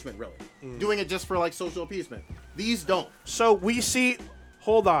nourishment really, doing it just for like social appeasement. These don't. So we see.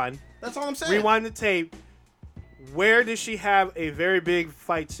 Hold on. That's all I'm saying. Rewind the tape. Where does she have a very big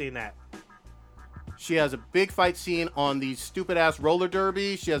fight scene at? She has a big fight scene on the stupid ass roller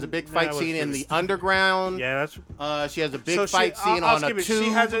derby. She has a big fight was scene in pretty the underground. Yeah, that's. She has a big So fight scene I'll on a skip it.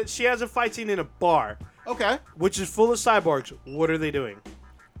 tube. She has a fight scene in a bar, Okay. which is full of cyborgs. What are they doing?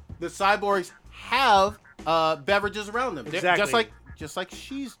 The cyborgs have beverages around them. They're Exactly. Just like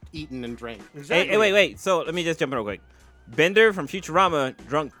she's eaten and drank. Hey, wait. So let me just jump in real quick. Bender from Futurama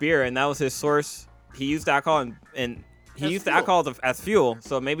drunk beer, and that was his source. He used alcohol and he As used fuel. the alcohol as fuel.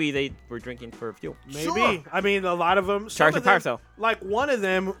 So maybe they were drinking for fuel. Maybe. Sure. I mean, a lot of them. Charge your power cell. Like one of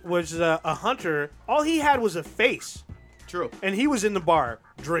them was a hunter. All he had was a face, True. and he was in the bar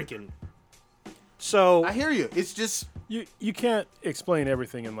drinking. So I hear you. It's just You can't explain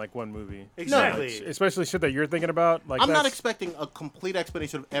everything in like one movie. exactly. Especially shit that you're thinking about. Like I'm not that's- expecting a complete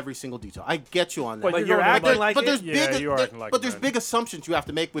explanation of every single detail. I get you on that. But But you're you're going acting like- like but it. there's Yeah, big, you are acting like but there's that. big assumptions you have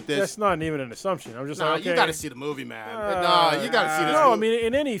to make with this. That's not even an assumption. I'm just Nah, like, okay. you got to see the movie, man. No, you got to see this. No, I movie. mean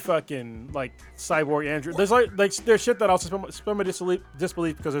in any fucking like cyborg android, there's like there's shit that I'll suspend my disbelief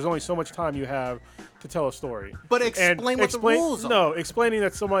because there's only so much time you have to tell a story. But explain what the rules are. No, explaining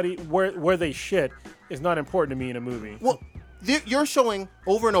that somebody where they shit is not important to me in a movie. Well, you're showing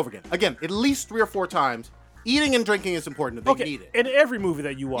over and over again, at least 3 or 4 times, eating and drinking is important. They need it. In every movie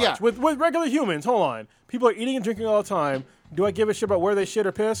that you watch, Yeah. with regular humans, hold on, people are eating and drinking all the time. Do I give a shit about where they shit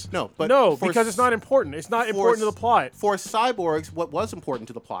or piss? No, but no, for because it's not important. It's not important to the plot. For cyborgs, what was important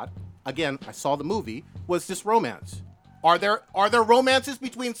to the plot, again, I saw the movie, was this romance. Are there romances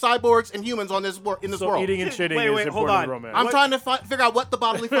between cyborgs and humans on this in this So world? eating and shitting Wait, is hold important on. in romance. I'm trying to figure out what the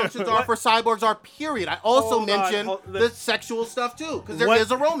bodily functions are for cyborgs are, period. I also Hold on, mentioned the sexual stuff, too, because there What-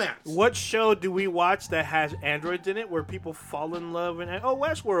 is a romance. What show do we watch that has androids in it where people fall in love and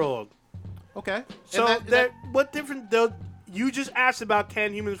Westworld? Okay. So And what different? You just asked about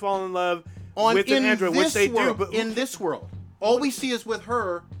can humans fall in love on with an in android, this which they world, do. But in this world, all we see is with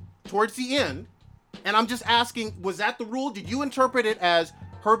her towards the end, and I'm just asking, was that the rule? Did you interpret it as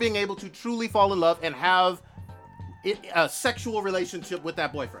her being able to truly fall in love and have a sexual relationship with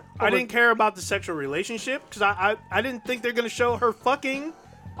that boyfriend? I didn't care about the sexual relationship because I didn't think they're gonna show her fucking.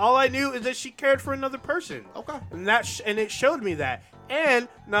 All I knew is that she cared for another person. Okay. And and it showed me that. And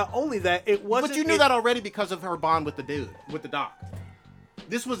not only that, it wasn't. But you knew that already because of her bond with the dude, with the doc.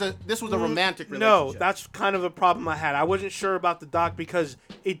 This was a romantic relationship. No, that's kind of a problem I had. I wasn't sure about the doc because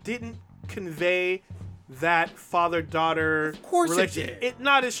it didn't convey that father-daughter Of course it relationship. did.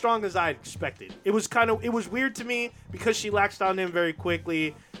 Not as strong as I expected. It was weird to me because she latched on him very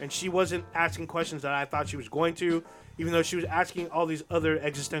quickly and she wasn't asking questions that I thought she was going to, even though she was asking all these other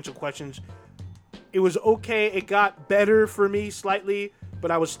existential questions. It was okay. It got better for me slightly, but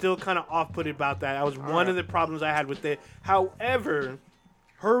I was still kind of off-put about that. That was one of the problems I had with it. However,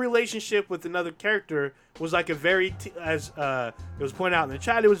 her relationship with another character was like a very, as it was pointed out in the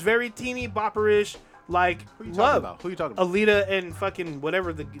chat, it was very teeny bopperish, like Who you talking love. about? Who you talking about? Alita and fucking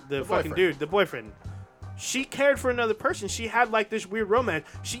whatever the fucking boyfriend. dude, the boyfriend. She cared for another person. She had like this weird romance.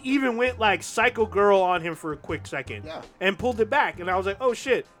 She even went like psycho girl on him for a quick second, Yeah. and pulled it back. And I was like, oh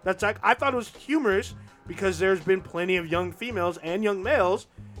shit, that's like I thought it was humorous because there's been plenty of young females and young males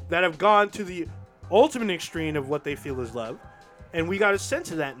that have gone to the ultimate extreme of what they feel is love, and we got a sense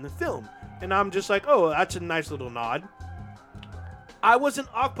of that in the film. And I'm just like, oh, that's a nice little nod. I wasn't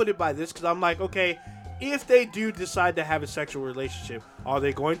off-putted by this because I'm like, okay, if they do decide to have a sexual relationship, are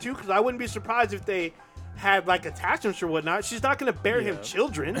they going to? Because I wouldn't be surprised if they had like attachments or whatnot. She's not going to bear him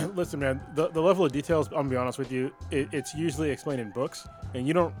children. Listen, man, the level of details, I'm going to be honest with you, it's usually explained in books, and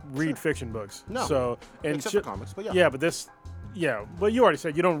you don't read fiction books. No. So, and Except for comics, but yeah. Yeah, but you already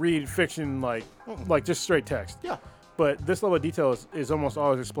said you don't read fiction like just straight text. Yeah. But this level of detail is almost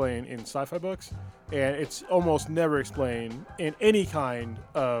always explained in sci-fi books, and it's almost never explained in any kind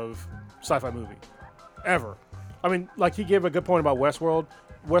of sci-fi movie, ever. I mean, like he gave a good point about Westworld.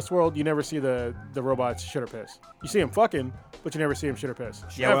 Westworld, you never see the robots shit or piss. You see them fucking, but you never see them shit or piss.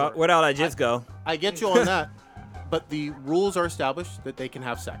 Yeah, Ever. where'd all that jizz go? I get you on that, but the rules are established that they can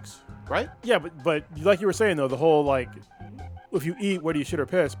have sex, right? Yeah, but like you were saying though, the whole like, if you eat, where do you shit or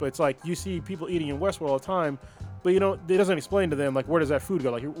piss? But it's like you see people eating in Westworld all the time, but it doesn't explain to them like where does that food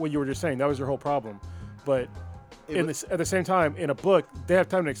go? Like what you were just saying, that was your whole problem. But at the same time, in a book, they have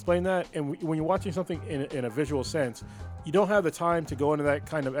time to explain that, and when you're watching something in a visual sense, you don't have the time to go into that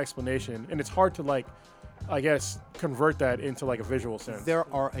kind of explanation, and it's hard to like, I guess, convert that into like a visual sense.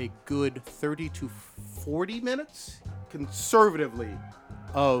 There are a good 30 to 40 minutes, conservatively,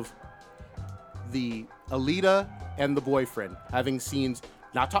 of the Alita and the boyfriend having scenes.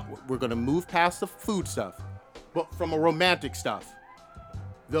 We're gonna move past the food stuff, but from a romantic stuff.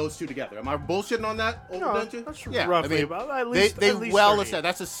 Those two together. Am I bullshitting on that? That's roughly about at least. They at least well 30. said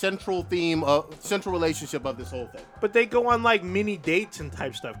that's a central relationship of this whole thing. But they go on like mini dates and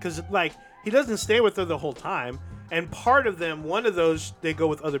type stuff because like he doesn't stay with her the whole time, and part of them, one of those, they go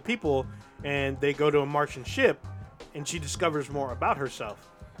with other people and they go to a Martian ship, and she discovers more about herself.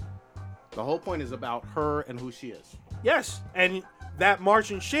 The whole point is about her and who she is. Yes, and that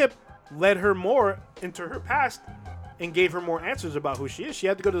Martian ship led her more into her past and gave her more answers about who she is. She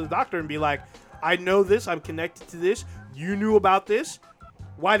had to go to the doctor and be like, I know this, I'm connected to this, you knew about this,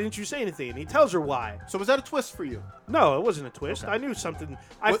 why didn't you say anything? And he tells her why. So was that a twist for you? No, it wasn't a twist. Okay. I knew something.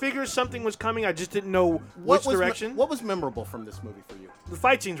 I What- figured something was coming, I just didn't know What which was direction. what was memorable from this movie for you? The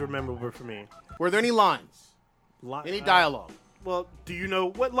fight scenes were memorable for me. Were there any lines? Li- Any uh, dialogue? Well, do you know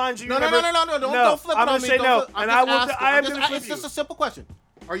what lines do you No, remember? don't flip it I'm on gonna me. say Don't no, flip- I'm and just I will. asking. I am I'm going just- to flip It's you. just a simple question.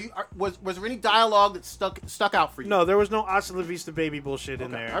 Was there any dialogue that stuck out for you? No, there was no Hasta La Vista baby bullshit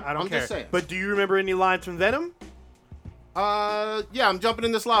in Okay, there. I don't I'm care. just saying. But do you remember any lines from Venom? Yeah, I'm jumping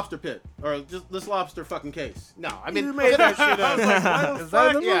in this lobster pit or just this lobster fucking case. No, I mean, You made that shit up. Why the Is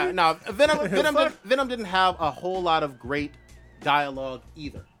that fuck? the yeah, no. Fuck. Venom didn't have a whole lot of great dialogue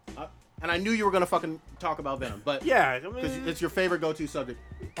either. And I knew you were gonna fucking talk about Venom, but Yeah, I because mean, it's your favorite go-to subject.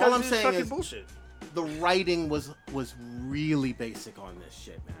 'cause All I'm it's saying fucking is bullshit. the writing was really basic on this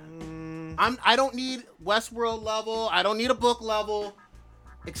shit, Mm. man. I don't need Westworld level. I don't need a book level.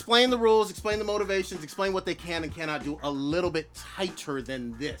 Explain the rules, explain the motivations, explain what they can and cannot do a little bit tighter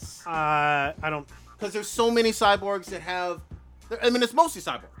than this. I don't. Because there's so many cyborgs that have. I mean, it's mostly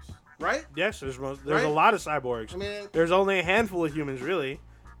cyborgs, right? Yes, there's Right? a lot of cyborgs. I mean, There's only a handful of humans really,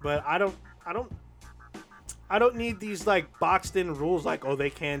 but I don't need these like boxed in rules like, oh, they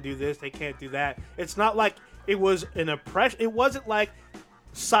can't do this, they can't do that. It's not like it was an oppression. It wasn't like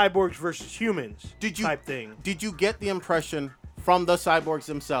cyborgs versus humans type thing. Did you get the impression from the cyborgs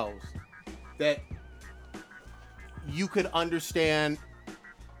themselves that you could understand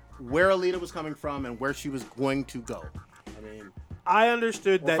where Alita was coming from and where she was going to go? I mean, I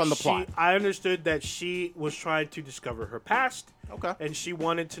understood that from the plot. I understood that she was trying to discover her past. Okay. And she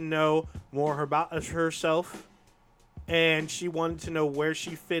wanted to know more about herself, and she wanted to know where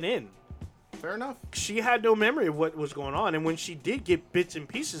she fit in. fair enough. She had no memory of what was going on, and when she did get bits and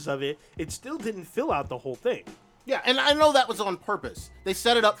pieces of it, it still didn't fill out the whole thing. Yeah, and I know that was on purpose. They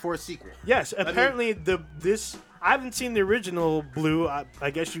set it up for a sequel. Yes, apparently I haven't seen the original Blue. I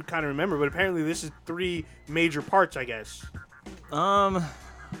guess you kind of remember, but apparently this is 3 major parts. I guess.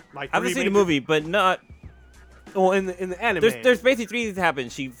 Like I haven't seen the movie, but not. Well, in the anime, There's basically 3 things that happen.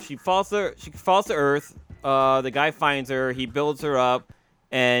 She falls to Earth. The guy finds her. He builds her up,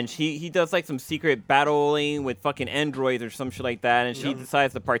 and he does like some secret battling with fucking androids or some shit like that. And she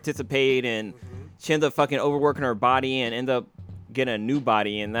decides to participate, and she ends up fucking overworking her body and ends up getting a new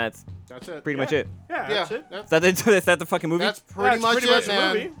body, and that's it. pretty much it. Yeah, Yeah, that's it. Is that the fucking movie? That's pretty much pretty much it, the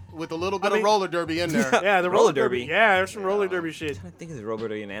man. movie. With a little bit I mean- of roller derby in there. Yeah, the Roller derby. Yeah, there's some roller derby shit. I think it's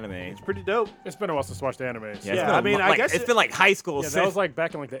Robert in anime. It's pretty dope. It's been a while since I watched the anime. So. Yeah, Yeah, I mean, I guess it's been like high school. Yeah, since, that was like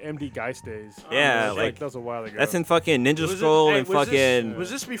back in like the MD Geist days. Yeah, That was, like- that was a while ago. that's in fucking Ninja Was it- Scroll hey, and was fucking. This, was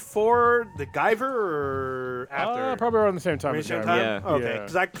this before the Guyver or after? Probably around the same time. Around the as same Guyver. time? Yeah. Okay, Yeah.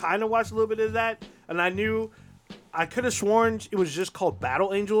 because I kind of watched a little bit of that, and I could have sworn it was just called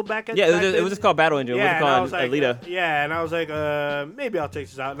Battle Angel back at. Yeah, back it was just called Battle Angel. It Yeah, and I wasn't was called like, Alita. yeah, and I was like, maybe I'll check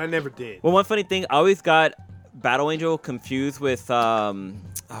this out, and I never did. Well, one funny thing, I always got Battle Angel confused with oh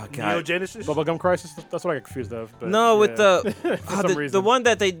Neo god, Genesis. Bubblegum Crisis. That's what I get confused of. But, no, with yeah. the For some the reason. one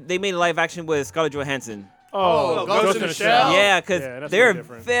that they made live action with Scarlett Johansson. Oh, Ghost in the Shell. Yeah, because Yeah, that's they're really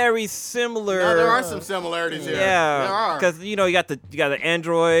different. very similar. No, there are some similarities here. There Yeah, are. because you got the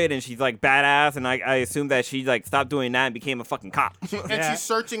android and she's like badass, and I assume that she like stopped doing that and became a fucking cop. And Yeah. she's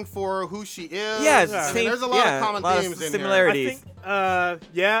searching for who she is. Yeah, it's I the mean, same- there's a lot yeah, of common a lot of themes in similarities. I think,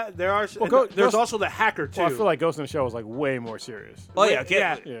 yeah, there are. Well, there's Ghost- also the hacker too. Well, I feel like Ghost in the Shell was like way more serious. Oh yeah,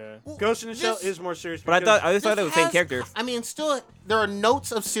 yeah. Yeah. Ghost in the Shell This- is more serious. But I because- always thought This it was the same has- characters. I mean, still, there are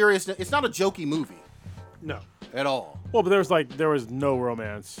notes of seriousness. It's not a jokey movie no. at all. Well, but there was no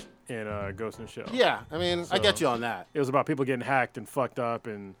romance in Ghost in the Shell. Yeah, I mean, I get you on that. It was about people getting hacked and fucked up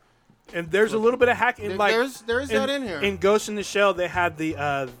and. And there's a little bit of hacking. Like There's that in here. In Ghost in the Shell, they had the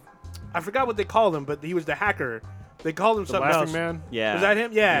I forgot what they called him, but he was the hacker. They called him The something Laughing else. Man. Yeah, Was that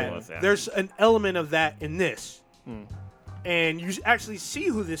him? Yeah. It was, yeah. There's an element of that in this, and you actually see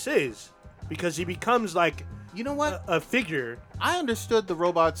who this is because he becomes like You know what? a figure. I understood the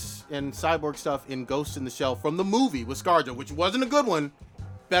robots and cyborg stuff in Ghost in the Shell from the movie with ScarJo, which wasn't a good one,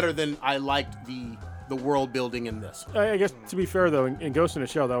 better than I liked the world building in this one. I guess to be fair though, in Ghost in the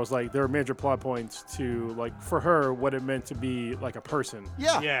Shell, that was like there were major plot points to like for her what it meant to be like a person.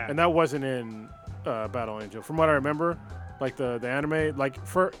 Yeah. Yeah. And that wasn't in Battle Angel. From what I remember, like the anime, like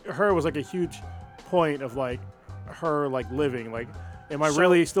for her it was like a huge point of like her like living. Like, am I So-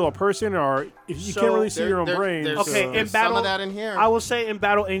 really still a person, or if you So can't really see your own There- brain? there's- Okay, in there's Battle- some of that in here. I will say in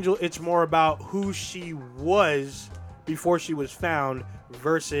Battle Angel, it's more about who she was before she was found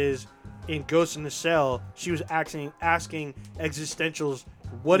versus in Ghost in the Shell, she was asking existentials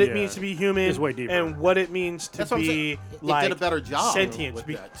what it Yeah. means to be human It's way deeper. and what it means to That's what I'm be saying. It like did a better job sentient. with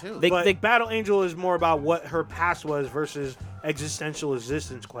Be- that too. They- but Battle Angel is more about what her past was versus existential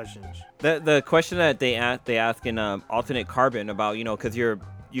existence questions. The question that they ask in alternate carbon about because you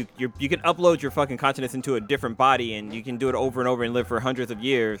can upload your fucking consciousness into a different body and you can do it over and over and live for hundreds of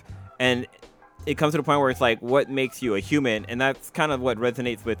years, and it comes to the point where it's like what makes you a human, and that's kind of what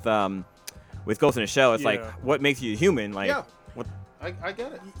resonates with Ghost in the Shell. It's like Yeah. what makes you human, like Yeah. what I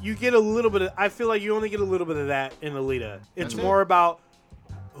get it. You get a little bit of. I feel like you only get a little bit of that in Alita. It's That's it. more about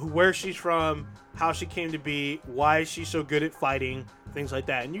where she's from, how she came to be, why she's so good at fighting, things like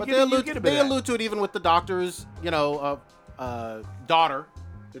that. And you But get, they you allude, get a bit they of that. allude to it even with the doctor's, daughter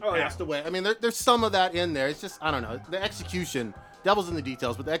that Oh, yeah. passed away. I mean, there's some of that in there. It's just, I don't know. The execution, devil's in the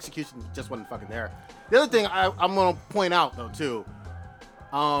details, but the execution just wasn't fucking there. The other thing I'm going to point out, though, too,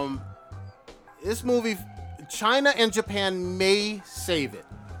 this movie, China and Japan may save it.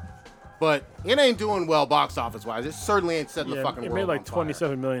 but it ain't doing well box office wise. It certainly ain't setting the fucking it world made like on fire.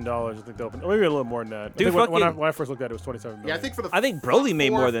 $27 million. I think they opened, or maybe a little more than that. Dude, I think when fucking- I first looked at it, it was $27 million. Yeah, I think Broly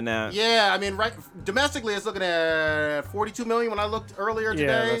made more than that. Yeah, I mean, right domestically, it's looking at 42 million when I looked earlier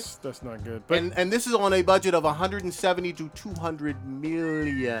today. Yeah, that's not good. But And this is on a budget of 170 to 200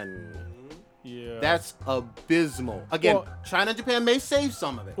 million. yeah, That's abysmal. Again, Well- China and Japan may save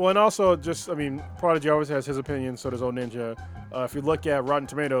some of it. well, and also just I mean, Prodigy always has his opinion. So does Old Ninja. If you look at Rotten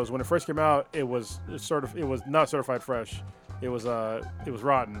Tomatoes, when it first came out, it was not certified fresh. It was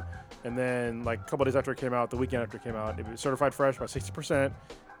rotten. And then like a couple days after it came out, the weekend after it came out, it was certified fresh by 60%,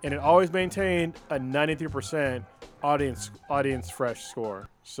 and it always maintained a 93% audience fresh score.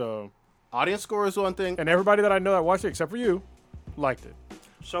 So, Audience score is one thing. and everybody that I know that watched it, except for you, liked it.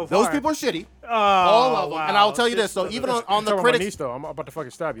 So Those far. people are shitty. Oh, All of them. wow. And I'll tell you this, though, even on the Talking about critics, niece, though, I'm about to fucking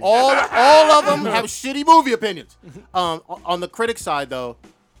stab you. all of them have shitty movie opinions. On the critic side, though,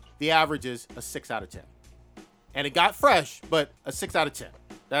 the average is a 6 out of 10. And it got fresh, but a 6 out of 10.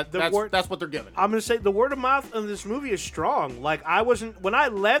 That's what they're giving. I'm gonna say the word of mouth on this movie is strong. Like when I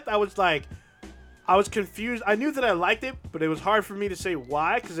left, I was confused. I knew that I liked it, but it was hard for me to say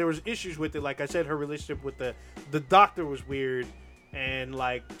why because there was issues with it. Like I said, her relationship with the doctor was weird, and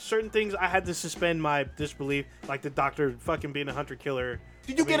like certain things I had to suspend my disbelief. Like the doctor fucking being a hunter killer.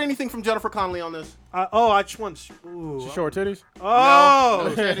 Did you get anything from Jennifer Connelly on this? I just want. Ooh. She showed her titties. Oh, No,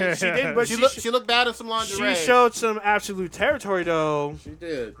 she didn't. she did, but She looked bad in some lingerie. she showed some absolute territory though. She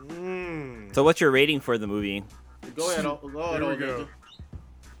did. So what's your rating for the movie? Go ahead. Go ahead. Here we Old go. Ninja.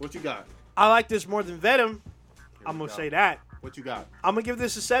 What you got? I like this more than Venom. I'm we gonna go. say that. What you got? I'm gonna give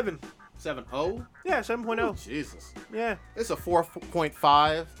this a 7. 7.0? Yeah, 7.0. Jesus. Yeah. It's a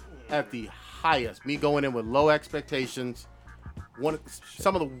 4.5 at the highest. Me going in with low expectations.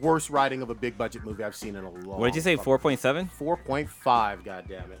 Some of the worst writing of a big budget movie I've seen in a long. What did you say? 4.7? 4.5. God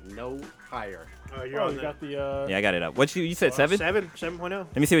damn it. No higher. You're Oh, on you the got the. Yeah, I got it up. What you said 7? 7.0.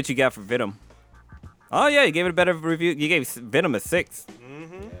 Let me see what you got for Venom. Oh yeah, you gave it a better review. You gave Venom a 6.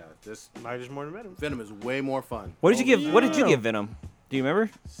 Yeah, this Mine is more than Venom. Venom is way more fun. What did you give? What did you yeah. give Venom? Do you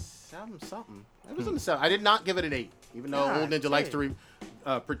remember? Something. It was in the 7. I did not give it an 8, even though God Old Ninja likes dang.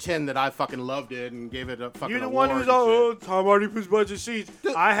 to pretend that I fucking loved it and gave it a fucking You're the award one who's and all, shit. oh, Tom Hardy puts bunch of seats.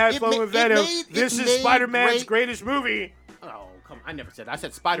 Dude, I had it fun ma- with it Venom. made- This it is made Spider-Man's great- greatest movie. Oh, come on. I never said that. I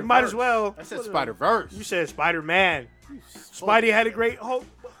said Spider-Verse. You might as well. I said Spider-Verse. You said Spider-Man. Spidey had a great. Hold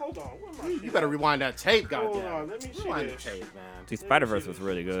on. What am I You better rewind that tape, Hold goddamn. on, let me see Rewind this. the tape, man. Dude, Spider-Verse was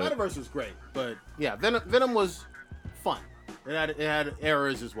really good. Spider-Verse was great, but yeah, Venom was fun. It had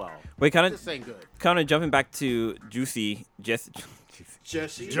errors as well. Wait, kind This ain't good. of jumping back to Juicy Jesse.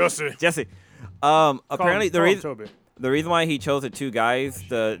 Jesse. Jesse. Apparently Call him the Toby. reason why he chose the two guys,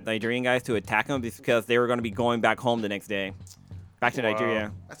 the Nigerian guys, to attack him is because they were going to be going back home the next day, back to Wow.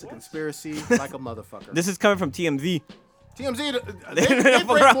 Nigeria. That's a conspiracy like a motherfucker. This is coming from TMZ. TMZ, they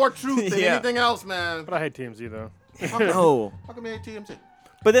break more truth than Yeah. anything else, man. But I hate TMZ though, No, How come you hate TMZ?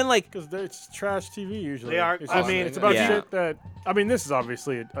 but then like because it's trash TV usually. They are- It's I just- mean, it's about yeah. shit that. I mean, this is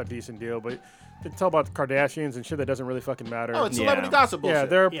obviously a decent deal, but they tell about the Kardashians and shit that doesn't really fucking matter. Oh, it's Yeah. celebrity gossip bullshit. yeah,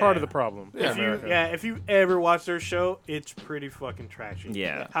 they're a part Yeah. of the problem. Yeah. If you ever watch their show, it's pretty fucking trashy.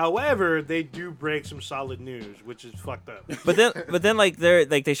 Yeah. However, they do break some solid news, which is fucked up. But then, like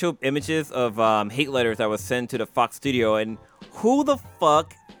they show images of hate letters that was sent to the Fox studio, and who the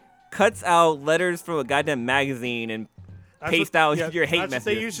fuck cuts out letters from a goddamn magazine and paste out your hate That's what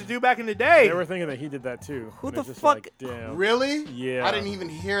they messages? used to do back in the day. They were thinking that he did that too. Who and the it's just fuck- Like, damn. Really? Yeah. I didn't even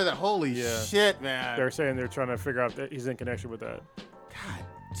hear that. Holy Yeah. shit, man. They're saying they're trying to figure out that he's in connection with that. God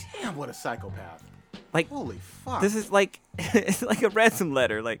damn, what a psychopath. Like Holy fuck. this is like it's like a ransom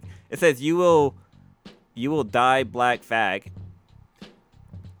letter. Like it says you will die, black fag.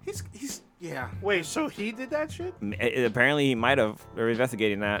 He's yeah. Wait, so he did that shit? Apparently he might have. They're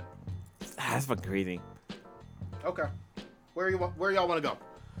investigating that. That's fucking crazy. Okay. Where y'all want to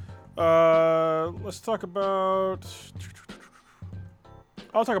go? Let's talk about.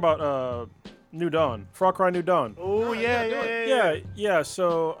 I'll talk about New Dawn, Far Cry New Dawn. Oh, yeah, yeah, do it. yeah, Yeah.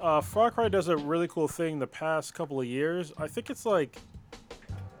 So Far Cry does a really cool thing the past couple of years. I think it's like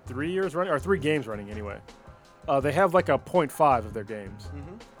 3 years running, or 3 games running anyway. They have like a 0.5 of their games.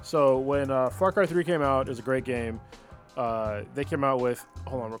 So when Far Cry 3 came out, it was a great game. They came out with.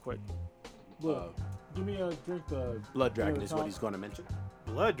 Hold on, real quick. Look, give me a drink. Blood Dragon is what he's going to mention.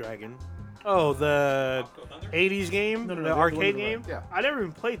 Blood Dragon. Oh, the Thunder? 80s game? No, the the arcade one to the game? right. Yeah. I never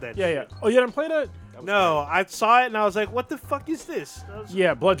even played that Yeah, shit. yeah. Oh, you didn't play that? No, I saw it and I was like, what the fuck is this? I was-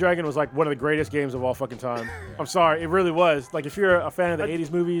 Yeah, Blood Dragon was like one of the greatest games of all fucking time. I'm sorry, it really was. Like, if you're a fan of the 80s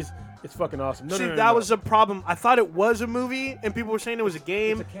movies, it's fucking awesome. No, See, no, no, that no. was a problem. I thought it was a movie, and people were saying it was a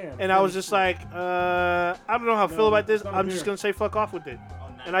game, It's a can. and I was just like, I don't know how I feel about this. it's not I'm a just beer. gonna say fuck off with it,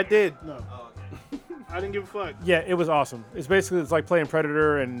 and I did. No. Oh, okay. I didn't give a fuck. Yeah, it was awesome. It's like playing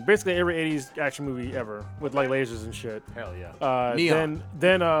Predator and basically every 80s action movie ever with like lasers and shit. Hell yeah. Neon.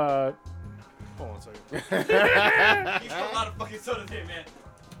 Then hold on a second. You put a lot of fucking soda in, man.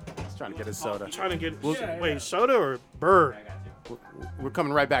 He's trying to get his soda. I'm trying to get Yeah, wait, yeah. soda or bird? I got you. We're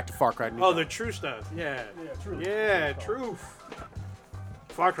coming right back to Far Cry. Oh, the true stuff. Yeah. Yeah, truth.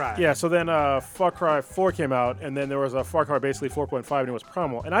 Far Cry. Yeah, so then Far Cry 4 came out, and then there was a Far Cry basically 4.5, and it was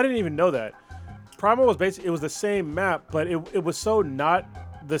Primal. And I didn't even know that. Primal was basically, it was the same map, but it was so not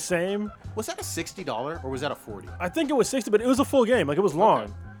the same. Was that a $60 or was that a $40? I think it was 60, but it was a full game. Like, it was long.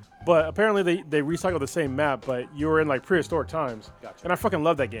 Okay. But apparently they recycled the same map, but you were in like prehistoric times. Gotcha. And I fucking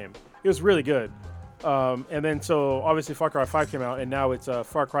love that game. It was really good. And then so obviously Far Cry 5 came out, and now it's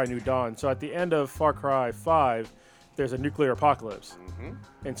Far Cry New Dawn. So at the end of Far Cry 5, there's a nuclear apocalypse.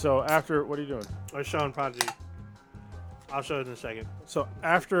 And so after, what are you doing? I was showing Prodigy. I'll show it in a second. So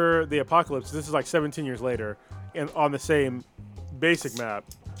after the apocalypse, this is like 17 years later, and on the same basic map,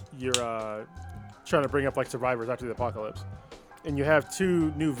 you're trying to bring up like survivors after the apocalypse. And you have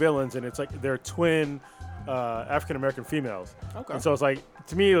two new villains, and it's like they're twin African American females. Okay. And so it's like,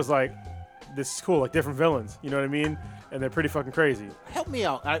 to me, it was like, this is cool, like different villains. You know what I mean? And they're pretty fucking crazy. Help me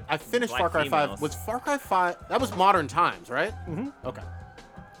out. I finished Black Far Cry 5. females. Was Far Cry 5? That was modern times, right? Mm-hmm. Okay.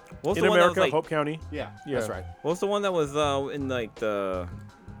 What was In the one that was America, like? Hope County. Yeah, Yeah. that's right. What was the one that was in like the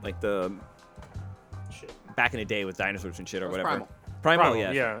Shit. back in the day with dinosaurs and shit or That was whatever? Primal. Primal,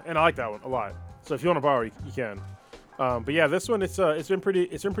 yeah. Yeah, and I like that one a lot. So if you want to borrow, you can. But yeah, this one it's been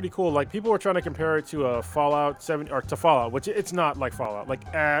pretty cool. Like, people were trying to compare it to Fallout 7 or to Fallout, which it's not like Fallout, like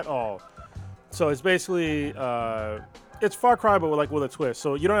at all. So it's basically it's Far Cry, but with a twist.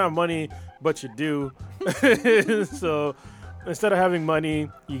 So you don't have money, but you do. So instead of having money,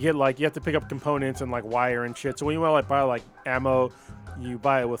 you get like, you have to pick up components and like wire and shit. So when you want to like buy like ammo, you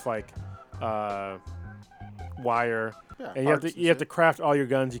buy it with like wire. Yeah, And you have parts to shit. craft all your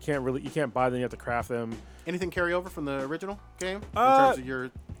guns. You can't buy them. You have to craft them. Anything carry over from the original game in Uh, terms of your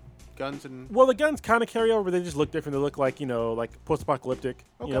guns and? Well, the guns kind of carry over. But they just look different. They look like, like post-apocalyptic.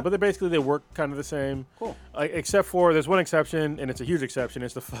 Okay. But they work kind of the same. Cool. Except for there's one exception, and it's a huge exception.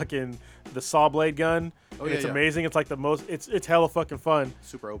 It's the saw blade gun. Oh, And yeah, it's yeah. amazing. It's like the most. It's hella fucking fun.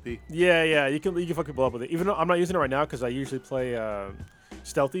 Super OP. Yeah. You can fucking blow up with it. Even though I'm not using it right now because I usually play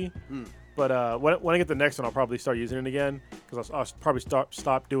stealthy. But when I get the next one, I'll probably start using it again because I'll probably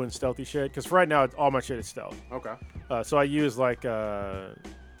stop doing stealthy shit. Because for right now, all my shit is stealth. Okay. So I use like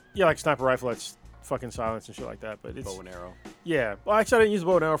like sniper rifle that's fucking silence and shit like that. But it's Bow and arrow. yeah. Well, actually, I didn't use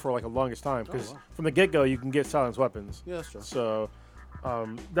bow and arrow for like the longest time because wow. from the get go you can get silenced weapons. Yeah, that's true. So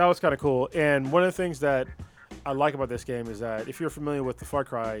that was kind of cool. And one of the things that I like about this game is that if you're familiar with the Far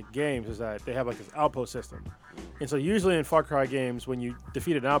Cry games, is that they have like this outpost system. And so usually in Far Cry games, when you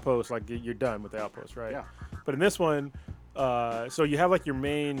defeat an outpost, like you're done with the outpost, right? Yeah. But in this one, so you have like your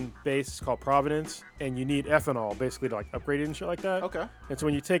main base is called Providence, and you need ethanol basically to like upgrade it and shit like that. Okay. And so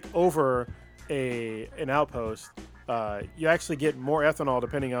when you take over an outpost, you actually get more ethanol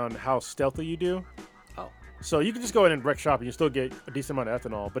depending on how stealthy you do. Oh. So you can just go in and wreck shop and you still get a decent amount of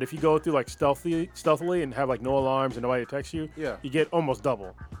ethanol. But if you go through like stealthily and have like no alarms and nobody attacks you, Yeah. you get almost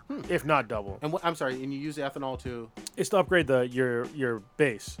double, if not double. And I'm sorry. And you use the ethanol to? It's to upgrade your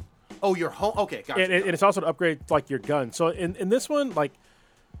base. Oh, your home. Okay, gotcha. And it's also to upgrade like your gun. So in this one, like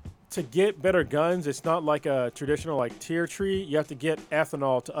to get better guns, it's not like a traditional like tier tree. You have to get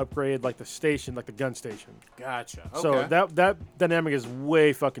ethanol to upgrade like the station, like the gun station. Gotcha. Okay. So that dynamic is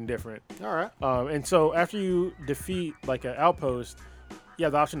way fucking different. All right. And so after you defeat like an outpost, you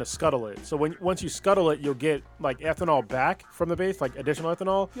have the option to scuttle it. So once you scuttle it, you'll get like ethanol back from the base, like additional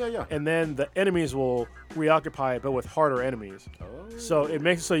ethanol. Yeah. And then the enemies will reoccupy it, but with harder enemies. Oh. So it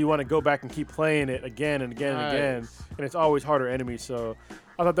makes it so you want to go back and keep playing it again and again and again, Nice. and it's always harder enemies. So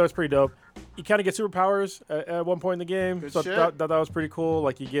I thought that was pretty dope. You kind of get superpowers at one point in the game, Good so shit. that was pretty cool.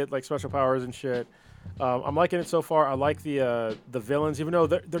 Like you get like special powers and shit. I'm liking it so far. I like the villains, even though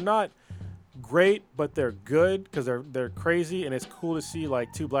they're not great, but they're good because they're crazy, and it's cool to see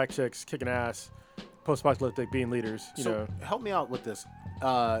like two black chicks kicking ass, post-apocalyptic, being leaders. You know. Help me out with this.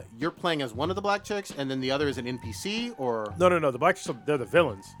 You're playing as one of the black chicks, and then the other is an NPC, or? No. The black chicks, they're the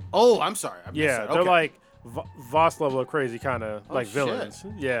villains. Oh, I'm sorry. I missed Yeah, that. they're Okay. like Voss level of crazy kind of like shit. villains.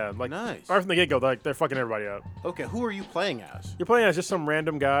 Yeah, like Nice. right from the get go, like they're fucking everybody up. Okay, who are you playing as? You're playing as just some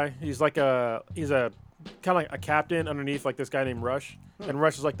random guy. He's a kind of like a captain underneath like this guy named Rush, and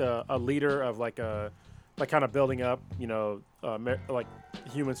Rush is like a leader of like kind of building up, like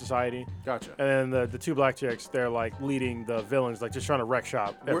human society. Gotcha. And then the two black chicks, they're like leading the villains, like just trying to wreck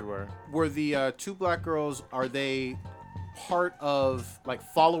shop everywhere. Were the two black girls, are they part of, like,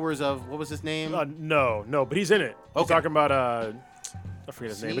 followers of, what was his name? No, but he's in it. He's Okay. talking about I forget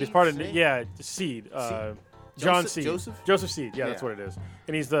his name, but he's part of Seed. John Seed. Joseph Seed. Yeah, that's Yeah. what it is.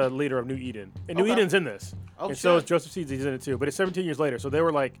 And he's the leader of New Eden. And New Okay. Eden's in this. Oh, and so is shit. Joseph Seed. He's in it too. But it's 17 years later, so they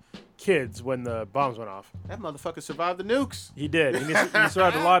were like kids when the bombs went off. That motherfucker survived the nukes. He did. And he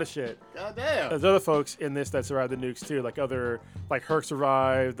survived a lot of shit. God damn. There's other folks in this that survived the nukes too, like Herc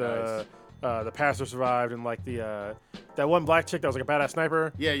survived, the pastor survived, and like that one black chick that was like a badass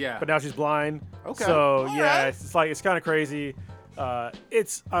sniper. Yeah. But now she's blind. Okay. So All yeah, right. it's kind of crazy.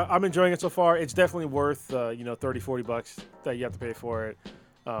 I'm enjoying it so far. It's definitely worth $30-$40 that you have to pay for it.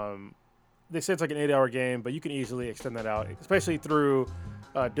 They say it's like an 8-hour game, but you can easily extend that out, especially through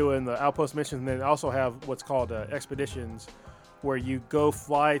doing the outpost missions. And then also have what's called expeditions, where you go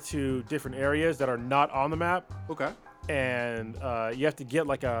fly to different areas that are not on the map, Okay. and you have to get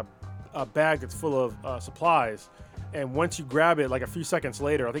like a bag that's full of supplies. And once you grab it, like a few seconds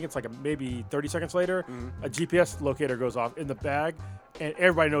later, I think it's like maybe 30 seconds later, a GPS locator goes off in the bag, and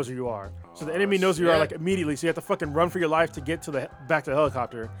everybody knows who you are. So the enemy knows who you are shit. like immediately. So you have to fucking run for your life to get to back to the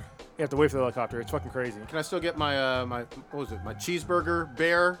helicopter. You have to wait for the helicopter. It's fucking crazy. Can I still get my my cheeseburger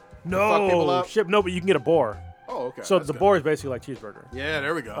bear? to fuck people No, up? ship. No, but you can get a boar. Oh, okay. So that's the good. boar is basically like cheeseburger. Yeah,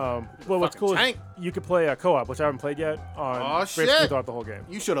 there we go. Well, what's Fucking cool tank. is you can play a co-op, which I haven't played yet, on Aw, basically shit. throughout the whole game.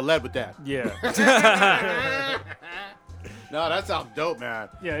 You should have led with that. Yeah. No, that sounds dope, man.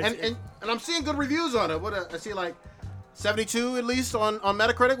 Yeah, and I'm seeing good reviews on it. I see like 72 at least on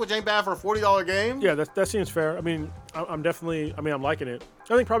Metacritic, which ain't bad for a $40 game. Yeah, that seems fair. I mean, I'm definitely. I mean, I'm liking it.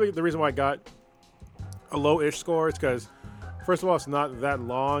 I think probably the reason why I got a low-ish score is because, first of all, it's not that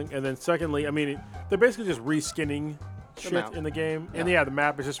long, and then secondly, I mean, they're basically just reskinning shit map. in the game, and Yeah. the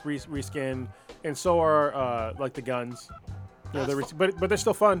map is just reskinned, and so are like the guns. But they're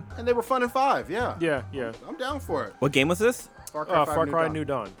still fun. And they were fun in 5. Yeah. Yeah. I'm down for it. What game was this? Far Cry 5 Far Cry New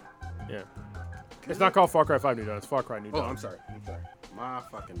Dawn. Yeah. It's not called Far Cry 5 New Dawn. It's Far Cry New Oh, Dawn. I'm sorry. My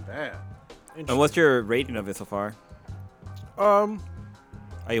fucking bad. And what's your rating of it so far? Oh,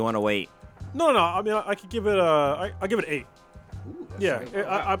 you want to wait? No. I mean, I could give it I give it 8. Ooh, that's Yeah,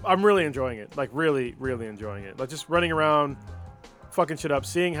 right. I'm really enjoying it. Like really enjoying it. Like just running around, fucking shit up,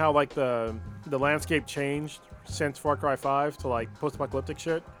 seeing how like the landscape changed since Far Cry 5 to like post-apocalyptic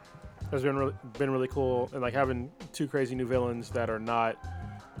shit has been really cool. And like having two crazy new villains that are not.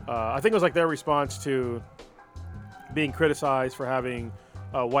 I think it was like their response to being criticized for having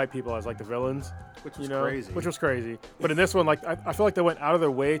white people as like the villains. Which was crazy. Which was crazy. But in this one, like I feel like they went out of their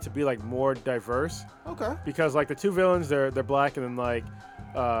way to be like more diverse. Okay. Because like the two villains, they're black, and then like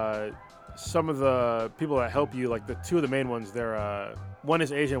some of the people that help you, like the two of the main ones, they're one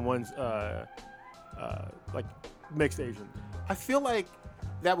is Asian, one's like mixed Asian. I feel like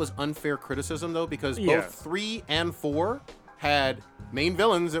that was unfair criticism though, because Yeah. both 3 and 4 had main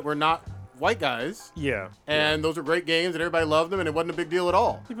villains that were not white guys, Yeah. and those were great games, and everybody loved them, and it wasn't a big deal at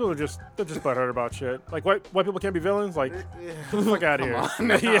all. People are just butthurt about shit. Like white people can't be villains. Like get the fuck out of here. on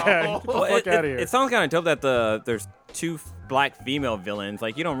now. Yeah, get the fuck out of here. It sounds kind of dope that there's two black female villains.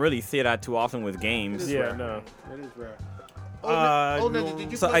 Like you don't really see that too often with games. Yeah, rare. no. It is rare. you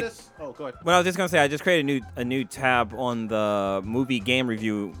Did you So play I- this? Oh, go ahead. Well, I was just gonna say I just created a new tab on the movie game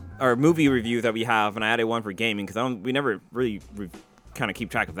review or movie reviews that we have, and I added one for gaming because we never really kind of keep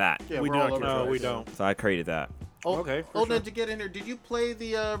track of that. Yeah, we we're do all not over keep the track. place. we don't. So I created that. Oh, Okay, for Old sure. Ninja, get in here. Did you play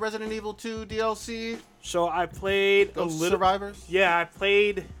the Resident Evil 2 DLC? So I played Ghost a little. Survivors? Yeah, I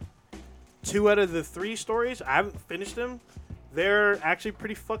played 2 out of the 3 stories. I haven't finished them. They're actually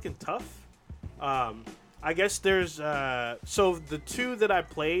pretty fucking tough. I guess there's so the 2 that I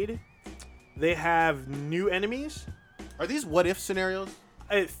played, they have new enemies. Are these what if scenarios?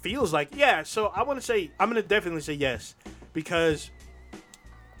 It feels like, yeah. So I'm gonna definitely say yes, because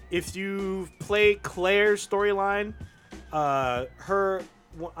if you play Claire's storyline, I'm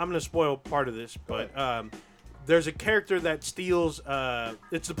gonna spoil part of this, but there's a character that steals.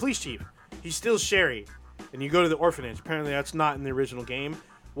 It's the police chief. He steals Sherry, and you go to the orphanage. Apparently, that's not in the original game.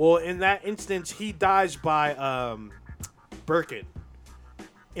 Well, in that instance, he dies by Birkin.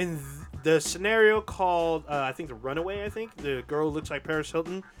 In the scenario called, I think, The Runaway, the girl who looks like Paris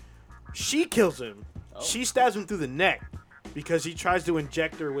Hilton, she kills him. She stabs him through the neck because he tries to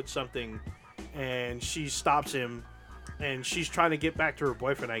inject her with something, and she stops him, and she's trying to get back to her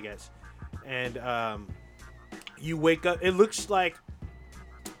boyfriend, I guess. And you wake up. It looks like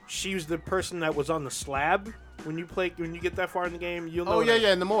she was the person that was on the slab when you get that far in the game. You'll know. Oh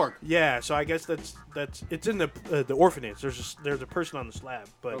yeah, in the morgue. Yeah, so I guess that's it's in the orphanage. There's a person on the slab,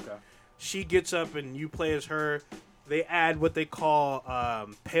 but Okay. she gets up and you play as her. They add what they call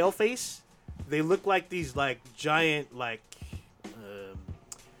pale face. They look like these like giant like.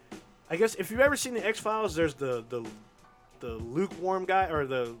 I guess if you've ever seen the X-Files, there's the lukewarm guy or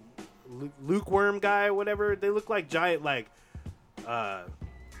the lukewarm guy, or whatever. They look like giant like.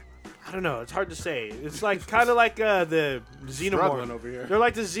 I don't know. It's hard to say. It's like kind of like the Struggling xenomorph. over here. They're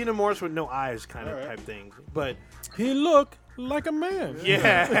like the xenomorphs with no eyes, kind of type things. But He looked like a man.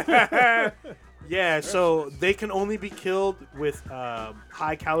 yeah, yeah. So they can only be killed with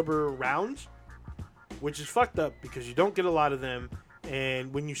high caliber rounds, which is fucked up because you don't get a lot of them.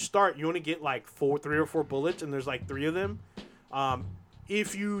 And when you start, you only get like 3 or 4 bullets, and there's like 3 of them.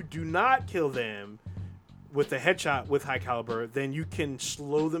 If you do not kill them with a headshot with high caliber, then you can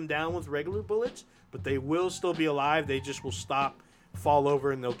slow them down with regular bullets, but they will still be alive. They just will stop, fall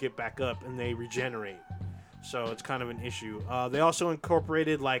over, and they'll get back up, and they regenerate. So it's kind of an issue. They also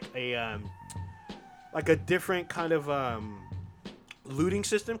incorporated like a different kind of looting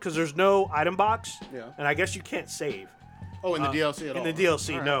system because there's no item box, and I guess you can't save. Oh, in the DLC at all? In the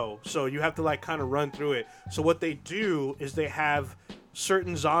DLC, All right. no. So you have to like kind of run through it. So what they do is they have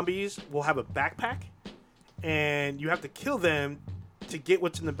certain zombies will have a backpack, and you have to kill them to get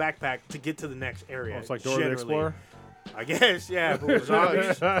what's in the backpack to get to the next area. It's like Dora the Explorer. I guess, yeah. But with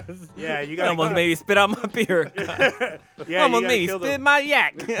zombies, yeah, you got Almost made me spit out my beer. yeah, Almost you made me gotta kill spit them. my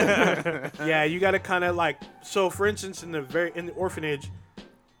yak. Yeah, you got to kind of like. So, for instance, in the orphanage,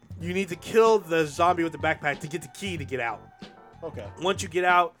 you need to kill the zombie with the backpack to get the key to get out. Okay. Once you get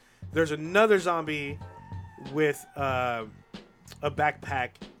out, there's another zombie with a backpack.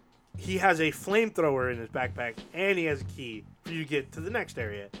 He has a flamethrower in his backpack, and he has a key for you to get to the next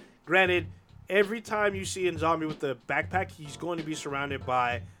area. Granted, every time you see a zombie with the backpack, he's going to be surrounded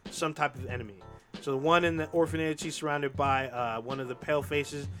by some type of enemy. So the one in the orphanage, he's surrounded by one of the pale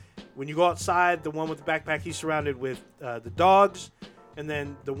faces. When you go outside, the one with the backpack, he's surrounded with the dogs. And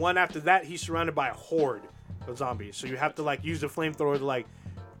then the one after that, he's surrounded by a horde of zombies. So you have to like use the flamethrower to like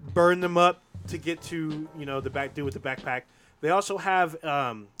burn them up to get to the dude with the backpack. They also have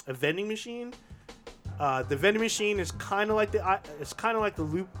a vending machine. The vending machine is kind of like the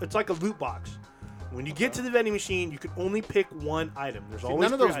loot. It's like a loot box. When you get to the vending machine, you can only pick one item. There's always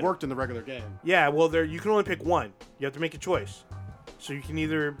none of those 3 worked in the regular game. Yeah, well, you can only pick one. You have to make a choice. So you can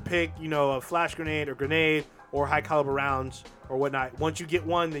either pick, a flash grenade or high caliber rounds or whatnot. Once you get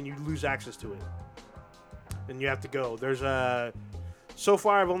one, then you lose access to it. Then you have to go. So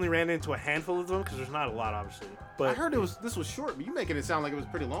far I've only ran into a handful of them because there's not a lot, obviously. But I heard this was short, but you making it sound like it was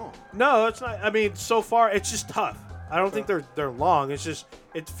pretty long. no, it's not. I mean, so far it's just tough. I don't think they're long. It's just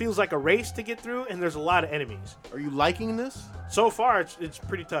it feels like a race to get through, and there's a lot of enemies. Are you liking this? So far, it's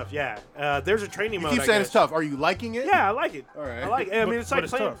pretty tough. Yeah, there's a training You mode. keep I saying guess. it's tough. Are you liking it? Yeah, I like it. All right. I like it. I mean, it's like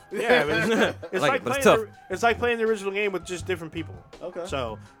it's playing. tough. Yeah, but it's like like it, but it's playing. tough. It's like playing the original game with just different people. Okay.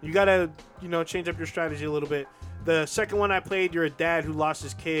 So you gotta, change up your strategy a little bit. The second one I played, you're a dad who lost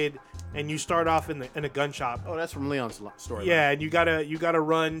his kid, and you start off in a gun shop. Oh, that's from Leon's story. Yeah, and you gotta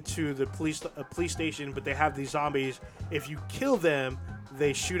run to the police station, but they have these zombies. If you kill them,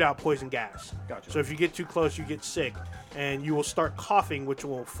 they shoot out poison gas. Gotcha. So if you get too close, you get sick, and you will start coughing, which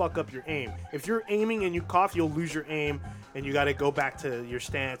will fuck up your aim. If you're aiming and you cough, you'll lose your aim, and you gotta go back to your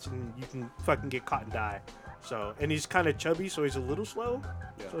stance, and you can fucking get caught and die. So, and he's kind of chubby, so he's a little slow.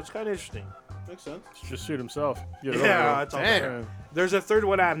 Yeah. So it's kind of interesting. Makes sense. Just shoot himself. Get it Yeah, over with. that's all. Damn. Yeah. There's a third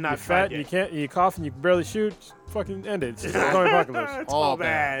one I have not You're tried fat, yet. you can't, you cough, and you can barely shoot. Just fucking end it. It's just a zombie apocalypse. It's all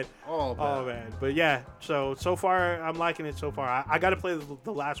bad. All bad. Oh man, but yeah. So far I'm liking it. So far, I got to play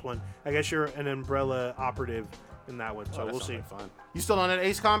the last one. I guess you're an Umbrella operative in that one, so Oh, that we'll sounds see. like fun. You still on that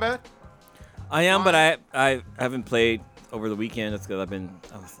Ace Combat? I am, but I haven't played over the weekend. That's because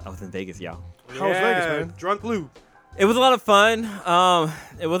I was in Vegas, y'all. How was Vegas, man? Drunk Lou. It was a lot of fun.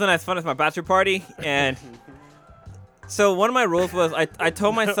 It wasn't as fun as my bachelor party, and so one of my rules was I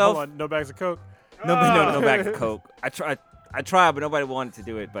told myself Hold on, no bags of coke. no bags of coke. I tried, but nobody wanted to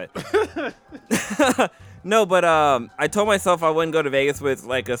do it. But no, but I told myself I wouldn't go to Vegas with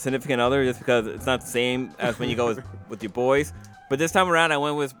like a significant other just because it's not the same as when you go with your boys. But this time around, I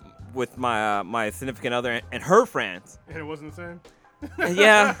went with my my significant other and her friends. And it wasn't the same? And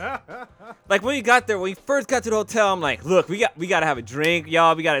yeah, like when we first got to the hotel, I'm like, look, we got to have a drink,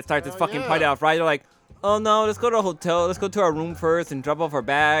 y'all. We got to start this Oh, fucking yeah. party off right. They're like, oh no, let's go to a hotel. Let's go to our room first and drop off our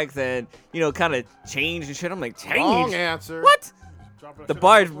bags and, kind of change and shit. I'm like, change? Wrong answer. What? The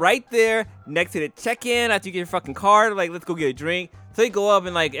bar is right there next to the check-in after you get your fucking card. Like, let's go get a drink. So you go up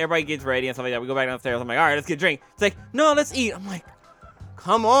and, like, everybody gets ready and stuff like that. We go back downstairs. I'm like, all right, let's get a drink. It's like, no, let's eat. I'm like,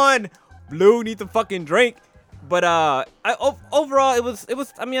 come on. Blue needs a fucking drink. But overall, it was.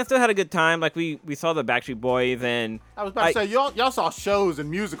 I mean, I still had a good time. Like we saw the Backstreet Boys, and I was about to say y'all saw shows and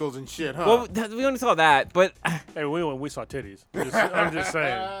musicals and shit, huh? well, we only saw that. But hey, we saw titties. I'm just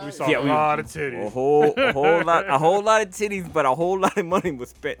saying, we saw a lot of titties. A whole lot of titties, but a whole lot of money was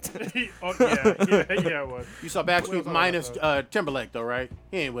spent. Oh, yeah, it was. You saw Backstreet minus Timberlake though, right?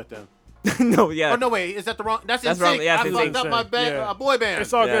 He ain't with them. No, yeah. Oh no, wait, is that the wrong? That's wrong. NSYNC. Yeah, I fucked up my boy band.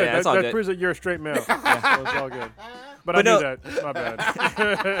 It's all good. Yeah, it's all that good. proves that you're a straight male. So it's all good. But I no, knew that. My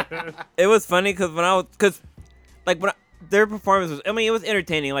bad. It was funny because their performance was. I mean, it was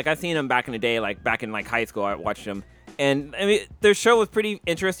entertaining. Like I've seen them back in the day, like back in like high school. I watched them, and I mean their show was pretty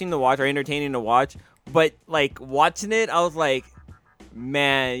interesting to watch or entertaining to watch. But like watching it, I was like,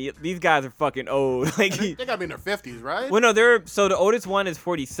 man, these guys are fucking old. Like They gotta be in their 50s, right? well, no, the oldest one is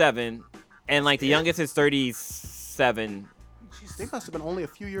 47, and like the youngest is 37. Jeez, they must have been only a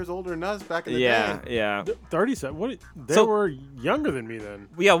few years older than us back in the Yeah, day. yeah. 37. What? They So- were younger than me then.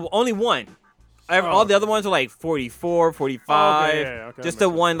 Yeah, only one. All the other ones are like 44, 45. Okay, Just that the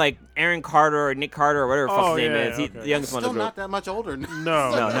makes one like Aaron Carter or Nick Carter or whatever the fuck his name is. okay. The youngest one Still of the group. not that much older.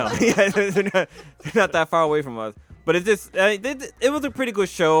 No. No. Yeah, they're not that far away from us. But it's just, it was a pretty good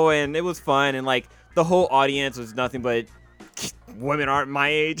show and it was fun. And like the whole audience was nothing but women aren't my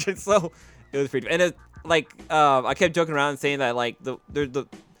age. And so it was pretty, and it's like, I kept joking around and saying that like the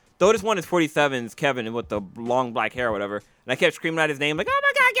oldest one is 47's Kevin with the long black hair or whatever. And I kept screaming out his name like, oh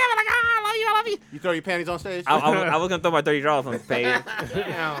my God, Kevin, like, I love you. You throw your panties on stage? I was gonna throw my $30 on the page.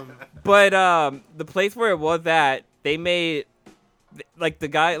 Damn. But the place where it was at, they made like the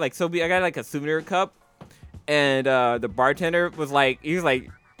guy like I got like a souvenir cup, and the bartender was like,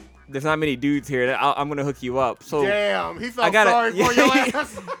 there's not many dudes here. I'm gonna hook you up. So Damn, he felt I got sorry for your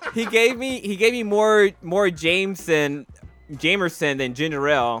ass. he gave me more Jameson than ginger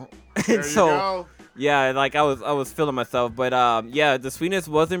ale. There And you so go. yeah, like I was feeling myself. But yeah, the sweetness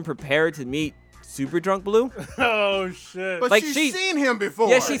wasn't prepared to meet super drunk Blue. Oh shit. But like, she's seen him before.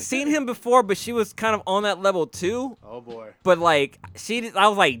 Yeah, she's seen him before, but she was kind of on that level too. Oh boy. But like I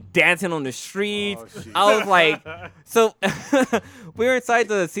was like dancing on the streets. Oh, shit. I was like, so we were inside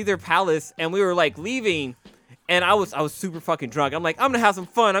the Caesar Palace and we were like leaving, and I was super fucking drunk. I'm like, I'm gonna have some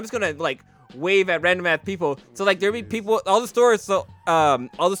fun. I'm just gonna like wave at random ass people. So like there'd be people, all the stores are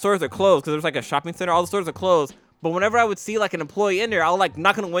closed because there's like a shopping center. All the stores are closed. But whenever I would see like an employee in there, I would like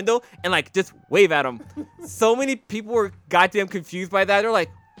knock on the window and like just wave at them. So many people were goddamn confused by that. They're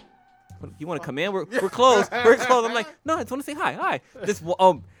like, "You want to come in? We're closed. We're closed." I'm like, "No, I just want to say hi."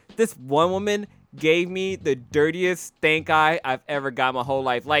 This one woman gave me the dirtiest stank eye I've ever got my whole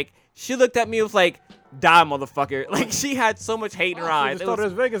life. Like she looked at me and was like, "Die, motherfucker!" Like she had so much hate in her You eyes. just thought it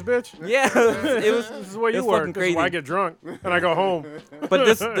was Vegas, bitch. Yeah, it was. This is where it you was work. fucking This is where I crazy. get drunk and I go home. But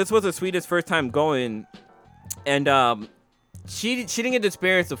this was the sweetest first time going, and she didn't get to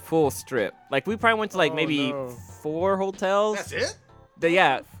experience the full strip. Like we probably went to like Oh, maybe no. 4 hotels. That's it?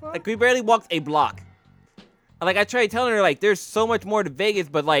 Yeah, like we barely walked a block. Like I tried telling her like there's so much more to Vegas,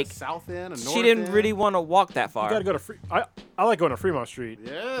 but like South End and North she didn't End? really want to walk that You far. gotta go to I like going to Fremont Street.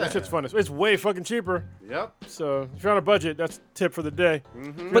 Yeah. That shit's fun. It's way fucking cheaper. Yep. So if you're on a budget, that's a tip for the day.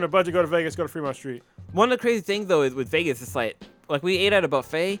 If you're on a budget, go to Vegas, go to Fremont Street. One of the crazy things though is with Vegas, it's like we ate at a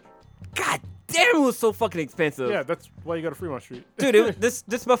buffet. God damn, it was so fucking expensive. Yeah, that's why you go to Fremont Street. Dude, this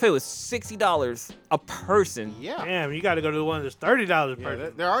buffet was $60 a person. Yeah. Damn, you got to go to the one that's $30 Yeah, per.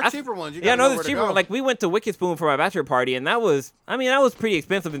 there are That's- cheaper ones. You Yeah, gotta no, know there's where to cheaper. go. Like we went to Wicked Spoon for my bachelor party, and that was pretty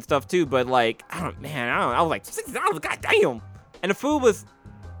expensive and stuff too. But like, I was like $60. God damn. And the food was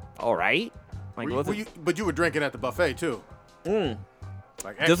all right. Like, but you were drinking at the buffet too.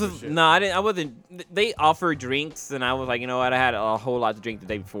 Like extra This was shit. no, I wasn't. They offered drinks, and I was like, you know what? I had a whole lot to drink the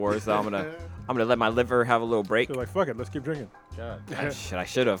day before, so I'm gonna let my liver have a little break. So like, fuck it, let's keep drinking. God. I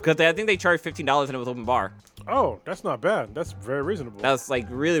should have, because I think they charged $15 and it was open bar. Oh, that's not bad. That's very reasonable. That was like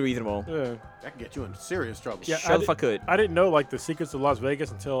really reasonable. Yeah. That can get you in serious trouble. Yeah, Shut if I could. I didn't know like the secrets of Las Vegas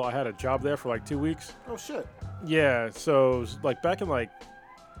until I had a job there for like 2 weeks. Oh shit. Yeah, so it was, like back in like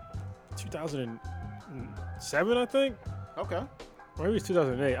 2007, I think. Okay. Or maybe it's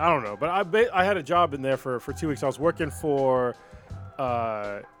 2008. I don't know. But I had a job in there for 2 weeks. I was working for,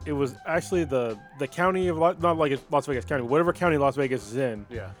 it was actually the county of, not like it's Las Vegas County, whatever county Las Vegas is in.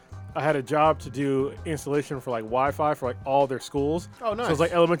 Yeah. I had a job to do installation for like Wi-Fi for like all their schools. Oh, nice. So it's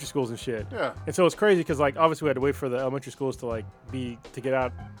like elementary schools and shit. Yeah. And so it's crazy because like obviously we had to wait for the elementary schools to like to get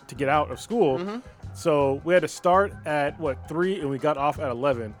out of school. Mm-hmm. So we had to start at 3 and we got off at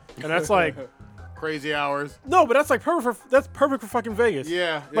 11. And that's like Crazy hours. no, but that's like perfect for fucking Vegas.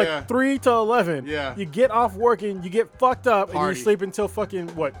 Yeah, Like yeah. 3 to 11. Yeah. You get off working, you get fucked up, and Party. you sleep until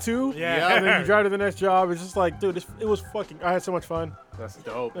fucking 2? Yeah. And then you drive to the next job. It's just like, dude, it was fucking. I had so much fun. That's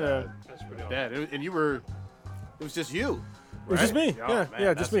dope. Yeah. That's pretty That and you were. It was just you. It was just me. Oh, Yeah, man, yeah,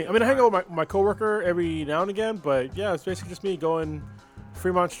 that's just me. I mean, I hang out with my coworker every now and again, but yeah, it's basically just me going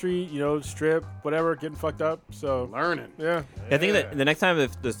Fremont Street, Strip, whatever, getting fucked up. So Learning. yeah, I think that the next time,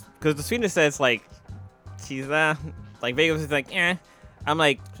 because the sweetness says like, she's like Vegas is like, I'm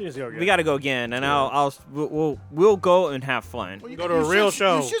like, she needs to go again. we gotta go again, and we'll go and have fun. Well, Go to a real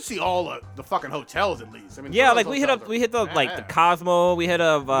show. You should see all the fucking hotels at least. I mean, Yeah, some of like those we hit hotels the are like the badass. Cosmo. We hit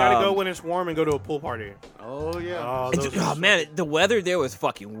up. You gotta go when it's warm and go to a pool party. Oh yeah. Oh, And those oh are man, the weather there was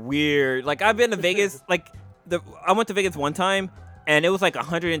fucking weird. Like I've been to Vegas, I went to Vegas one time, and it was like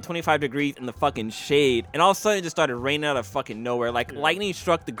 125 degrees in the fucking shade, and all of a sudden it just started raining out of fucking nowhere. Like lightning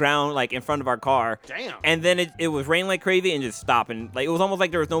struck the ground like in front of our car. Damn. And then it was raining like crazy and just stopped, and like it was almost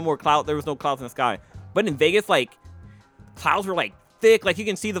like there was no more cloud. There was no clouds in the sky. But in Vegas, like clouds were like thick. Like you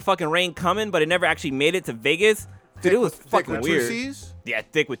can see the fucking rain coming, but it never actually made it to Vegas. Dude, it was fucking with weird. 2 C's? Yeah,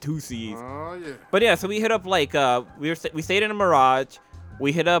 thick with 2 C's. Oh yeah. But yeah, so we hit up like we stayed in a Mirage.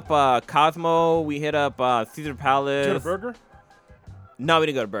 We hit up Cosmo. We hit up Caesar Palace. Did you get a burger? No, we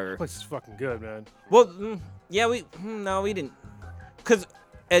didn't go to Burger. Place is fucking good, man. Well, yeah, we didn't. Cause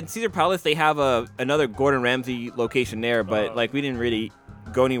at Caesar Palace they have another Gordon Ramsay location there, but like we didn't really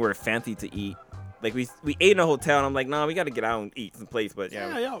go anywhere fancy to eat. Like we ate in a hotel, and I'm like, nah, we got to get out and eat someplace. But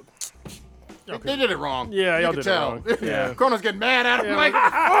yeah, y'all. They did it wrong. Yeah, you y'all could did it tell. wrong. Yeah. Kronos getting mad at him. Yeah. Like,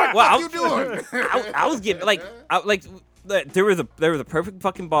 what Well, you doing? I was getting there was a perfect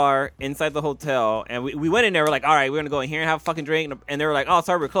fucking bar inside the hotel, and we went in there. We're like, all right, we're gonna go in here and have a fucking drink, and they were like, oh,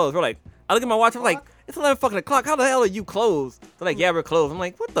 sorry, we're closed. We're like, I look at my watch, I'm like, it's 11 fucking o'clock. How the hell are you closed? They're like, yeah, we're closed. I'm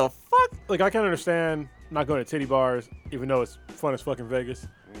like, what the fuck? Like I can understand not going to titty bars, even though it's fun as fucking Vegas.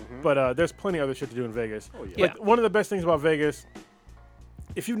 But there's plenty of other shit to do in Vegas. Oh yeah. Like one of the best things about Vegas,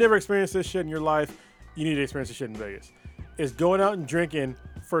 if you've never experienced this shit in your life, you need to experience this shit in Vegas. Is going out and drinking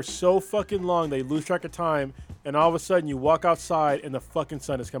for so fucking long they lose track of time, and all of a sudden you walk outside and the fucking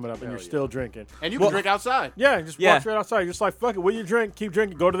sun is coming up and you're still drinking. And you can drink outside. Yeah, just Yeah. walk right outside. You're just like, fuck it, what do you drink? Keep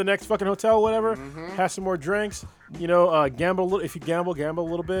drinking. Go to the next fucking hotel, whatever. Have some more drinks. Gamble a little. If you gamble a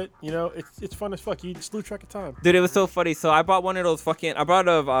little bit. It's fun as fuck. You just lose track of time. Dude, it was so funny. So I bought one of those fucking. I brought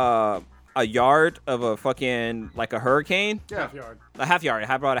a yard of a fucking like a hurricane. Yeah. Yard. A half yard.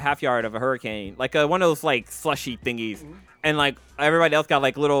 I brought a half yard of a hurricane, like one of those like slushy thingies, and like everybody else got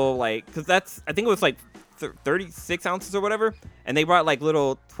like little like, cause I think it was like 36 ounces or whatever, and they brought like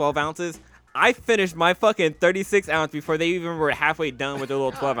little 12 ounces. I finished my fucking 36 ounce before they even were halfway done with their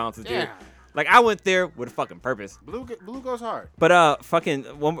little 12 ounces, dude. Yeah. Like I went there with a fucking purpose. Blue goes hard. But fucking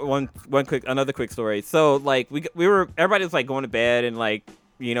another quick story. So like we were everybody was like going to bed, and like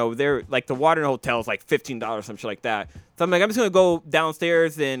they're like the water in the hotel is like $15, some shit like that. So I'm like, I'm just gonna go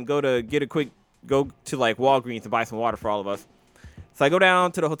downstairs and go to like Walgreens to buy some water for all of us. So I go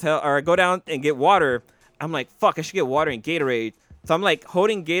down to the hotel, or I go down and get water. I'm like, fuck, I should get water and Gatorade. So I'm like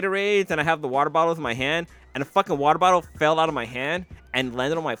holding Gatorades, and I have the water bottles in my hand, and a fucking water bottle fell out of my hand and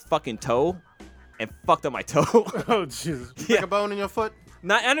landed on my fucking toe and fucked up my toe. Oh Jesus. Break a bone in your foot.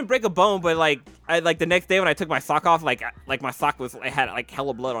 I didn't break a bone, but like the next day when I took my sock off, like my sock had like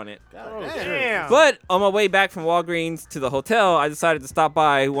hella blood on it. God Damn. But on my way back from Walgreens to the hotel, I decided to stop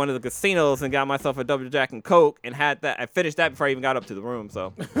by one of the casinos and got myself a double Jack and Coke, and had that. I finished that before I even got up to the room.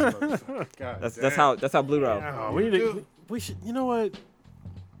 So God. that's how Blue roll. Oh, we need to. We should. You know what?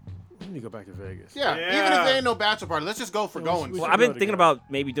 We need to go back to Vegas. Yeah. Yeah. Even if there ain't no bachelor party, let's just go for going. we Well, should I've been go thinking together.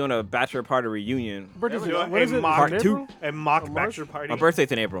 about maybe doing a bachelor party reunion. What is we go. it? What is A it? mock- In Part April? A mock March? bachelor party. My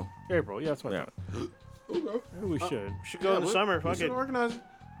birthday's in April. April. Yeah, that's what Yeah. I thought. Maybe we should. Should go in the summer. We Fuck should it. organize it.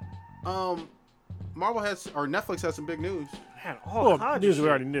 Marvel has, or Netflix has some big news. Man, all Well, kinds of news we shit.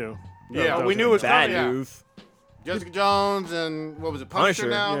 already knew. Yeah, That we knew it was Bad coming. yeah. news. Jessica Jones and what was it? Punisher Punisher,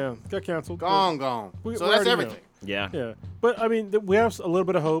 now. Yeah, got canceled. Gone. We- So we that's already everything. Yeah. Yeah, but I mean, we have a little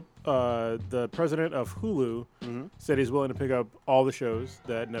bit of hope. The president of Hulu said he's willing to pick up all the shows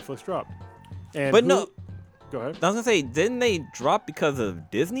that Netflix dropped. And But no, go ahead. I was gonna say, didn't they drop because of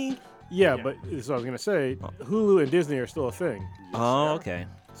Disney? Yeah, but that's what I was gonna say. Hulu and Disney are still a thing. Oh, okay.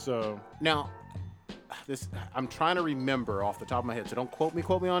 So Now, I'm trying to remember off the top of my head, so don't quote me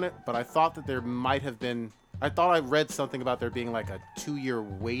on it. But I thought that there might have been I thought I read something about there being like a 2-year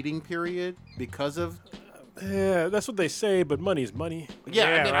waiting period because of. Yeah, that's what they say, but money's money. Yeah,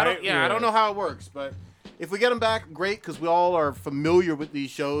 I mean, right? I don't know how it works, but if we get them back, great, because we all are familiar with these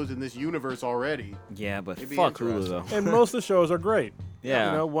shows in this universe already. Yeah, but It'd be fuck Hulu interesting. though. And most of the shows are great.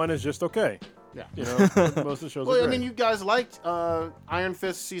 Yeah. You know, one is just okay. Yeah. You know, most of the shows are Well, great. I mean, you guys liked Iron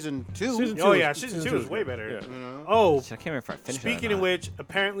Fist season 2. Season Oh two yeah, is- season season 2 two is way good. better. Yeah. You know? Oh, I can't remember if I finished it or speaking of not. which,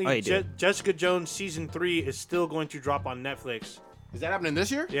 apparently Oh, you did. Jessica Jones season 3 is still going to drop on Netflix. Is that happening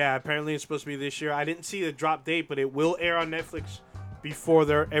this year? Yeah, apparently it's supposed to be this year. I didn't see the drop date, but it will air on Netflix before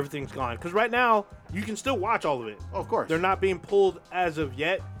everything's gone. Because right now, you can still watch all of it. Oh, of course. They're not being pulled as of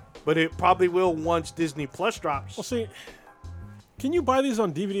yet, but it probably will once Disney Plus drops. Well, see, can you buy these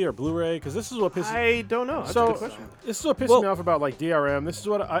on DVD or Blu-ray? Because this is what pisses. I don't know. That's a So good question. this is what pisses Well- me off about like DRM. This is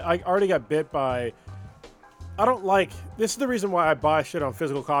what I already got bit by. I don't like. This is the reason why I buy shit on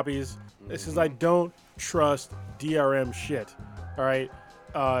physical copies. This is I don't trust DRM shit. All right.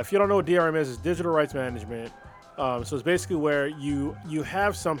 If you don't know what DRM is, it's digital rights management. So it's basically where you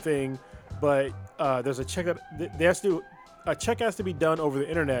have something, but there's a check that a check has to be done over the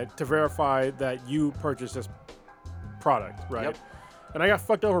internet to verify that you purchased this product, right? Yep. And I got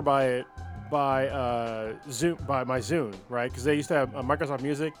fucked over by it by my Zune, right? Because they used to have Microsoft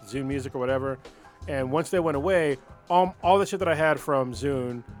Music, Zune Music, or whatever. And once they went away, all the shit that I had from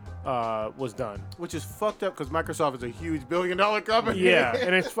Zune was done. Which is fucked up because Microsoft is a huge billion-dollar company. Yeah,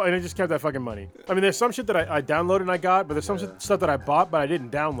 and it just kept that fucking money. I mean, there's some shit that I downloaded and I got, but there's some stuff that I bought but I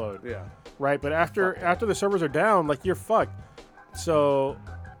didn't download. Yeah. Right, but after the servers are down, like you're fucked. So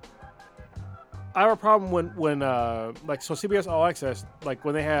I have a problem when CBS All Access, like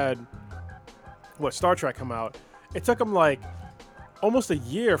when they had Star Trek come out, it took them like almost a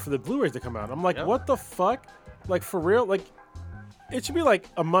year for the Blu-rays to come out. I'm like, Yep. what the fuck? Like for real? Like it should be like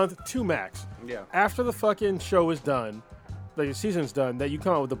a month, 2 max. Yeah. After the fucking show is done, like the season's done, that you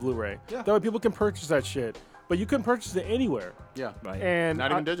come out with the Blu-ray. Yeah. That way people can purchase that shit. But you couldn't purchase it anywhere. Yeah. Right. And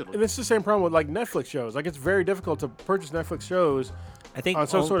Not even digitally. And this is the same problem with like Netflix shows. Like it's very difficult to purchase Netflix shows I think on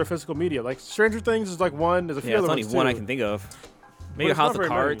some sort of physical media. Like Stranger Things is like one. There's a few Yeah, it's other only ones one I too. can think of. Maybe it's House not of very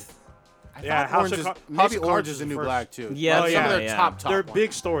Cards. I Yeah, thought House Orange of is, Car- maybe House of Orange Cards is is the the New first. Black too. Yeah, Like, some of their yeah. top They're ones.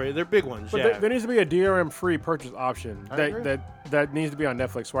 big story. They're big ones. But yeah. there needs to be a DRM-free purchase option I agree. that needs to be on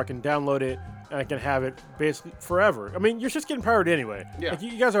Netflix, where I can download it and I can have it basically forever. I mean, you're just getting pirated anyway. Yeah. Like,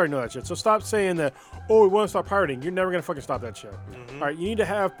 you guys already know that shit. So stop saying that. Oh, we want to stop pirating. You're never gonna fucking stop that shit. Mm-hmm. All right, you need to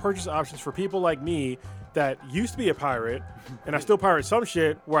have purchase options for people like me that used to be a pirate, and I still pirate some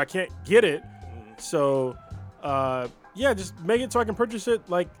shit where I can't get it. So, yeah, just make it so I can purchase it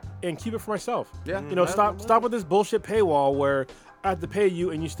and keep it for myself. Yeah. You know, stop with this bullshit paywall where I have to pay you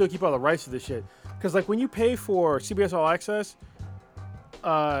and you still keep all the rights to this shit. Because like when you pay for CBS All Access,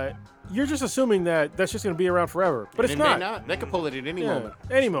 you're just assuming that that's just going to be around forever, but it's It not. may not. They could pull it at any Yeah, moment.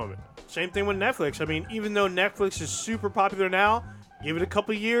 any moment. Same thing with Netflix. I mean, even though Netflix is super popular now, give it a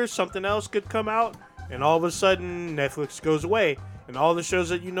couple years, something else could come out, and all of a sudden Netflix goes away, and all the shows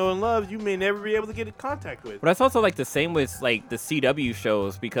that you know and love, you may never be able to get in contact with. But that's also like the same with like the CW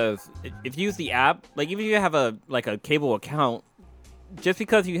shows, because if you use the app, like even if you have a cable account, just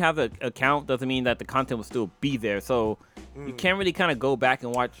because you have an account doesn't mean that the content will still be there. So you can't really kind of go back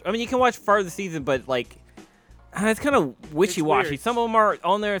and watch. I mean, you can watch further season, but like it's kind of wishy-washy. weird. Some of them are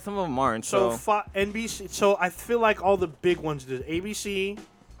on there, some of them aren't. So So NBC. So I feel like all the big ones do. ABC,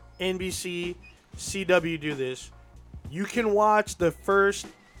 NBC, CW do this. You can watch the first,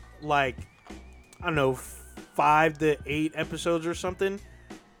 like, I don't know, 5 to 8 episodes or something,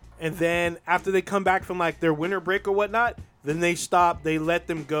 and then after they come back from like their winter break or whatnot, then they stop. They let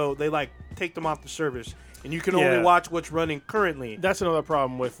them go. They like take them off the service, and you can Yeah. only watch what's running currently. That's another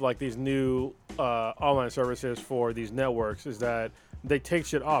problem with like these new online services for these networks is that they take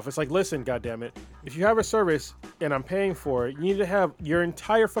shit off. It's like, listen, goddammit, if you have a service and I'm paying for it, you need to have your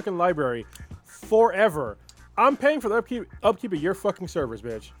entire fucking library forever. I'm paying for the upkeep of your fucking servers,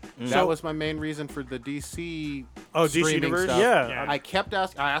 bitch. That was my main reason for the DC Oh, DC streaming Universe? stuff. Yeah. I kept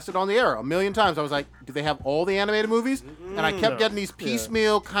asking. I asked it on the air a million times. I was like, "Do they have all the animated movies?" And I kept getting these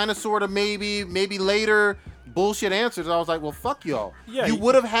piecemeal, kind of, sort of, maybe later bullshit answers. I was like, "Well, fuck y'all. Yeah, you you-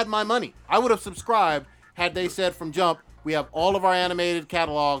 would have had my money. I would have subscribed had they said from jump, we have all of our animated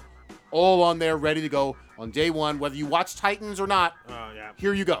catalog, all on there, ready to go on day one. Whether you watch Titans or not, Oh yeah.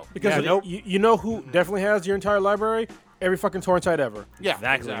 here you go." Because Yeah, nope. you know who definitely has your entire library? Every fucking torrent site ever. Yeah,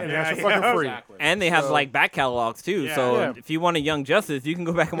 Exactly. And Yeah, that's for yeah. fucking free. Exactly. and they have So- like back catalogs too. Yeah. So Yeah. if you want a Young Justice, you can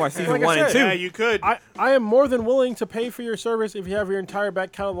go back and watch season Like I 1 and said, 2. Yeah, you could. I am more than willing to pay for your service if you have your entire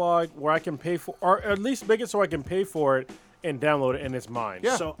back catalog where I can pay for, or at least make it so I can pay for it and download it, and it's mine.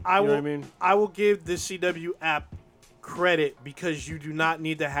 Yeah. So You know what I mean? I will give the CW app credit because you do not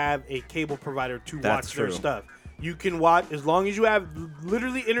need to have a cable provider to That's watch their true. stuff. You can watch as long as you have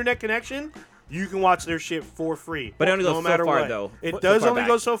literally internet connection. You can watch their shit for free. But it only goes no so matter far, what. though. It So does far only back.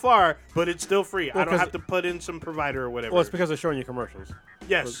 go so far, but it's still free. I don't 'cause- have to put in some provider or whatever. Well, it's because they're showing you commercials.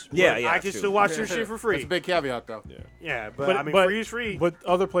 yes, Yeah, but yeah, I that's can true. still watch their shit for That's free. a big caveat, though. Yeah, but I mean, free is free. But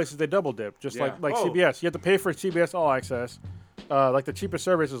other places they double dip, just Yeah. like Oh. CBS. You have to pay for CBS All Access. Like the cheapest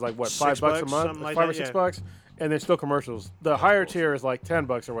service is like what, $5 a $6, month, something like $5 or that, $6, and there's still commercials. The higher tier is like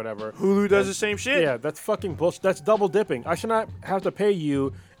 $10 or whatever. Hulu does the same shit. Yeah, that's fucking bullshit. That's double dipping. I should not have to pay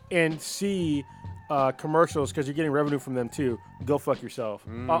you and see commercials because you're getting revenue from them too. Go fuck yourself.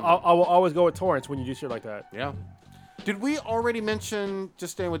 I will always go with torrents when you do shit like that. Yeah. Did we already mention,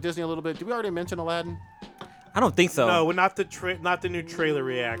 just staying with Disney a little bit, did we already mention Aladdin? I don't think so. No, not the new trailer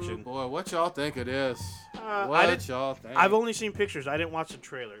reaction. Boy, what y'all think it is? I What didn't- y'all think? I've only seen pictures. I didn't watch the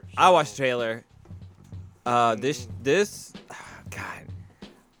trailer. I watched the trailer. This God.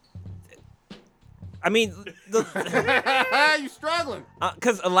 I mean, you struggling?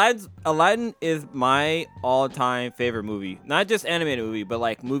 because Aladdin is my all-time favorite movie. Not just animated movie, but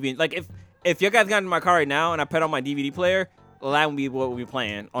like movie. Like if you guys got in my car right now and I put on my DVD player, Aladdin would be what we'll be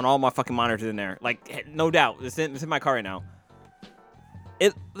playing on all my fucking monitors in there. Like no doubt, it's in my car right now.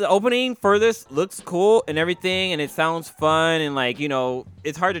 The opening for this looks cool and everything, and it sounds fun, and like, you know,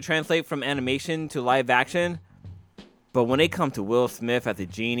 it's hard to translate from animation to live action. But when they come to Will Smith as a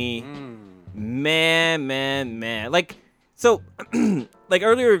genie, man, like, so, like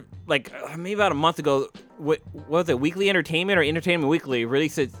earlier, like maybe about a month ago, what was it, Weekly Entertainment or Entertainment Weekly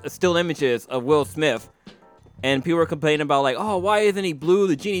released still images of Will Smith, and people were complaining about like, oh, why isn't he blue?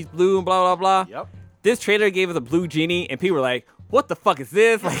 The genie's blue and blah blah blah. Yep. This trailer gave us a blue genie, and people were like, what the fuck is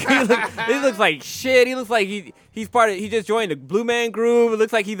this? Like, he looks like shit. He looks like he just joined the Blue Man Group. It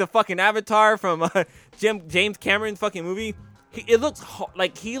looks like he's a fucking avatar from James Cameron's fucking movie. He looks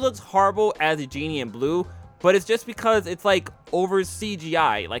horrible as a genie in blue, but it's just because it's like over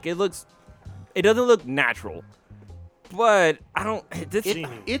CGI. Like it doesn't look natural. But I don't.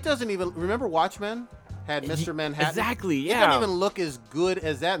 It doesn't even, remember Watchmen had Mr. Manhattan? Exactly, It yeah. doesn't even look as good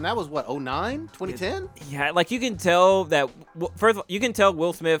as that, and that was what, 2009, 2010? Yeah, like you can tell that. First of all, you can tell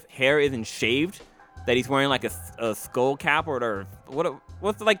Will Smith's hair isn't shaved. That he's wearing like a skull cap or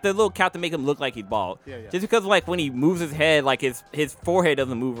what's like the little cap to make him look like he's bald. Yeah. Just because like when he moves his head, like his forehead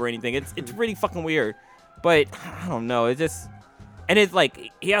doesn't move or anything. It's really fucking weird. But I don't know. It's just, and it's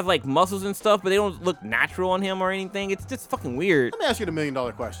like he has like muscles and stuff, but they don't look natural on him or anything. It's just fucking weird. Let me ask you the $1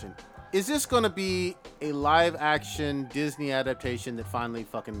 million question. Is this going to be a live action Disney adaptation that finally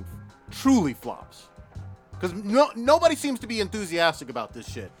fucking truly flops? Because nobody seems to be enthusiastic about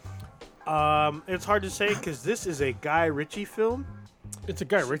this shit. It's hard to say because this is a Guy Ritchie film. It's a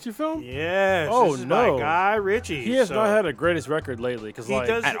Guy Ritchie film? Yes. Oh, this is by no. Guy Ritchie. He has so not had a greatest record lately. Because he like,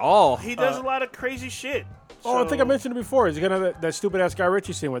 does At all. He does a lot of crazy shit. I think I So- mentioned it before. He's gonna have that stupid ass Guy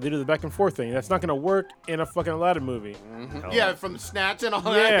Ritchie scene where they do the back and forth thing. That's not gonna work in a fucking Aladdin movie. Yeah, from the Snatch and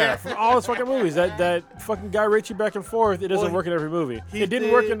all Yeah, that. from all his fucking movies, that fucking Guy Ritchie back and forth, it doesn't Well, work in every movie. he It didn't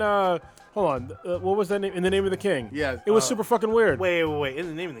did- work in hold on, what was that name? In the Name of the King. Yeah, it was super fucking weird. Wait. In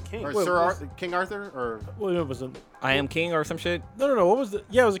the Name of the King. Or Wait, Sir what's- King Arthur? Or Well, it wasn't. I Am King or some shit. No. What was the?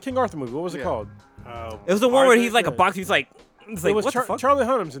 Yeah, it was a King Arthur movie. What was it Yeah. called? It was the one where he's like a yeah. box. He's like, it's like it was what the fuck? Charlie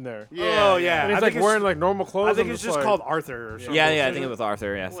Hunnam's in there. Oh, yeah. And I he's like think wearing it's- like normal clothes. I think I'm it's just like- called Arthur or something. Yeah, I think it was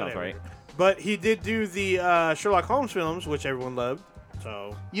Arthur. Yeah, sounds Whatever. right. But he did do the Sherlock Holmes films, which everyone loved.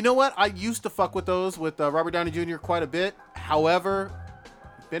 So you know what? I used to fuck with those with Robert Downey Jr. quite a bit. However,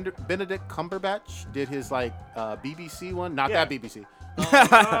 Benedict Cumberbatch did his like BBC one, not Yeah. that BBC.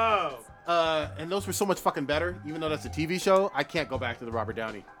 oh. And those were so much fucking better. Even though that's a TV show, I can't go back to the Robert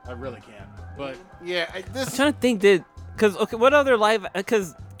Downey. I really can't. But yeah, I'm this trying to think. What other live?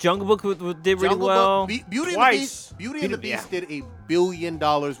 Because Jungle Book did really Jungle well. Book, Beauty and the Twice. Beast. Beauty and the Yeah. Beast did $1 billion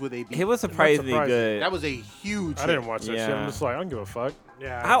with a beat. It was surprisingly surprising. good. That was a huge. I didn't watch that shit. Yeah. I'm just like, I don't give a fuck.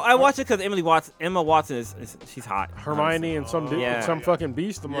 Yeah. I watched it because Emma Watson is she's hot. Hermione and some dude, Yeah. and some fucking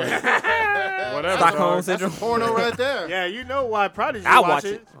beast. I'm like, whatever. Stockholm dog. syndrome. porno right there. Yeah, you know why Prodigy I'll watch watch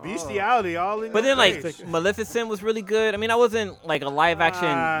it. Bestiality all in But your then like face. Maleficent was really good. I mean, I wasn't like a live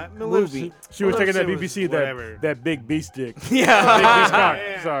action movie. She was taking that Maleficent BBC, was whatever. that big beast dick. Yeah. Big beast cock.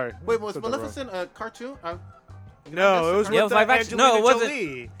 Yeah. Sorry. Wait, was Said that wrong. Maleficent a cartoon? No, it was Yeah, with it was live action. No, it Angelina wasn't.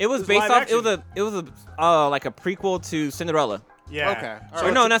 Jolie. It was based live off. action. It was a like a prequel to Cinderella. Yeah. Okay. All Or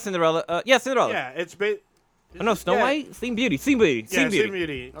right. no, not Cinderella. Yeah, Cinderella. Yeah, it's based. Oh, no, Snow yeah. White. Sleeping Beauty. Sleeping Beauty. Yeah, Sleeping Beauty.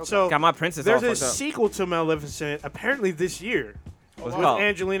 Sleeping Beauty. So Got my princess there's all a fucked up. sequel to Maleficent apparently this year. What's it With called?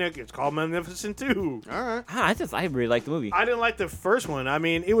 Angelina, it's called Magnificent 2. All right. I really like the movie. I didn't like the first one. I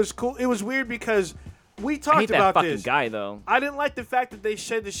mean, it was cool. It was weird because we I talked hate that about fucking this. guy though. I didn't like the fact that they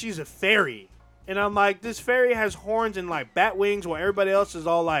said that she's a fairy. And I'm like, this fairy has horns and like bat wings while everybody else is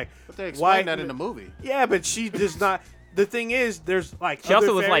all like But they explained white. that in the movie. Yeah, but she does not. The thing is, there's like She other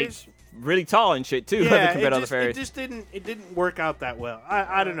also was fairies. like really tall and shit too. Yeah, compared to other it fairies. just didn't work out that well.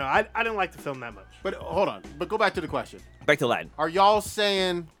 I don't know. I didn't like the film that much. But hold on. But go back to the question. Back to Aladdin. Are y'all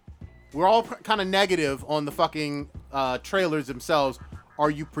saying we're all kind of negative on the fucking trailers themselves? Are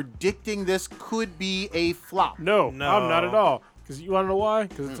you predicting this could be a flop? No, No. I'm not at all. Because you want to know why?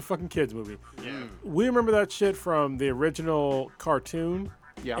 Because it's a fucking kids movie. Yeah. We remember that shit from the original cartoon.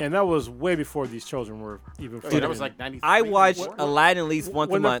 Yeah. And that was way before these children were even. Oh, yeah, fucking- that was like 93. I watch 94? Aladdin at least once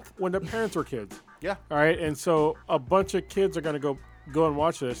a when month. when their parents were kids. Yeah. All right, and so a bunch of kids are gonna go and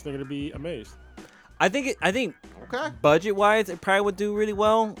watch this. They're gonna be amazed. I think Okay. budget wise, it probably would do really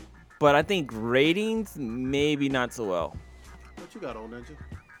well, but I think ratings maybe not so well. What you got, old ninja?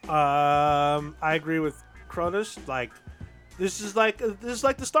 I agree with Cronus. Like, this is like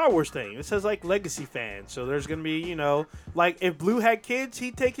the Star Wars thing. This has like legacy fans. So there's gonna be, like if Blue had kids,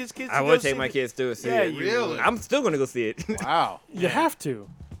 he'd take his kids. I to go would see take my it. kids to see Yeah, it. you Really? I'm still gonna go see it. Wow. You have to.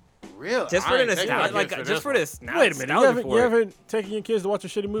 Really? just I for the ain't taking my nostalgia, kids like for just for one. this. Wait a minute. You haven't taken your kids to watch a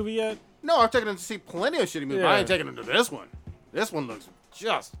shitty movie yet? No, I've taken them to see plenty of shitty movies. Yeah. I ain't taking them to this one. This one looks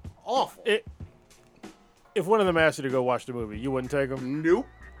just awful. If one of them asked you to go watch the movie, you wouldn't take them? Nope.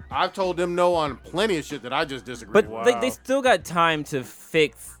 I've told them no on plenty of shit that I just disagree But with. they still got time to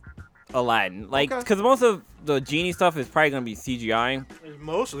fix Aladdin, like Okay. because most of the genie stuff is probably gonna be CGI, It's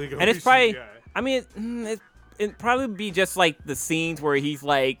mostly gonna and be it's probably. CGI. I mean, it'd probably be just like the scenes where he's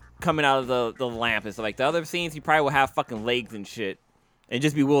like coming out of the lamp and stuff. Like the other scenes, he probably will have fucking legs and shit, and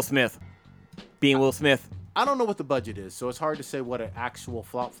just be Will Smith, being Will Smith. I don't know what the budget is, so it's hard to say what an actual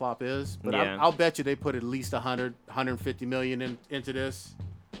flop is. But Yeah. I'll bet you they put at least 150 million into this.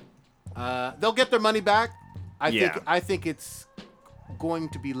 They'll get their money back. I think it's going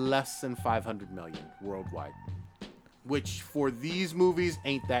to be less than 500 million worldwide, which for these movies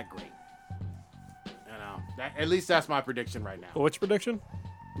ain't that great. At least that's my prediction right now. What's your prediction?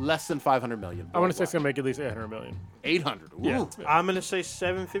 Less than 500 million. I want to say it's worldwide. gonna make at least 800 million. 800. Ooh. Yeah. I'm gonna say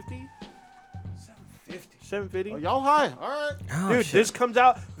 750. 750. Oh, y'all high. All right. Oh, Dude, shit.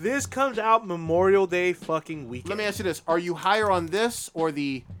 this comes out Memorial Day fucking weekend. Let me ask you this: are you higher on this or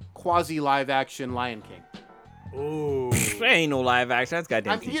the quasi live action Lion King? Ooh. There ain't no live action. That's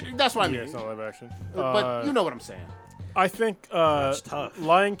goddamn. That's what I mean. Yeah, it's not live action. But you know what I'm saying. I think That's tough.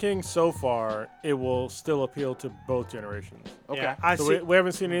 Lion King so far it will still appeal to both generations. Okay. Yeah, I So see. we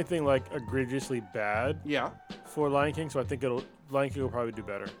haven't seen anything like egregiously bad Yeah. for Lion King, so I think Lion King will probably do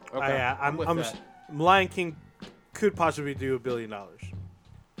better. Okay. I'm with that. Lion King could possibly do $1 billion.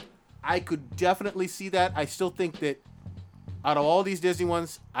 I could definitely see that. I still think that out of all these Disney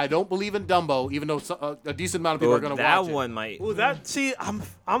ones, I don't believe in Dumbo, even though a decent amount of people Well, are going to that watch it. one might. Well,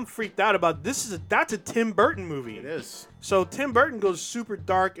 I'm freaked out about this. That's a Tim Burton movie. It is. So Tim Burton goes super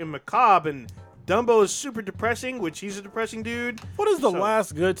dark and macabre, and Dumbo is super depressing, which he's a depressing dude. What is the So-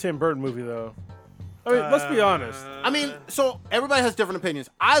 last good Tim Burton movie though? I mean, let's be honest. I mean, so everybody has different opinions.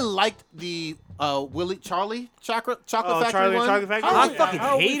 I liked the Charlie Chocolate Factory Charlie and one. Chocolate Factory? I Yeah. fucking How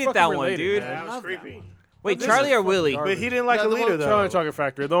are we hated fucking that one, related, dude. man? That was creepy. Wait, This Charlie is or Willie? fucking But he didn't like Yeah, the Alita one- though. Charlie and Chocolate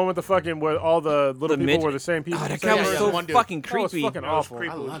Factory, the one with the fucking where all the little people midget- were the same people. Oh, that same guy was yeah, age. so the one dude. fucking That was creepy. fucking That was awful.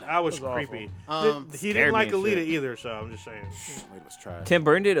 creepy. I love it. That was That was creepy. awful. He Scared didn't me like and Alita shit. either, so I'm just saying. Wait, let's try it. Tim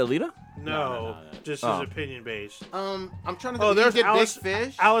Burton did Alita? No, just Oh. his opinion based. I'm trying to Oh, think. there's Did Alice.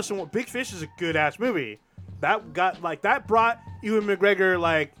 Big Fish. Big Fish is a good ass movie. That brought Ewan McGregor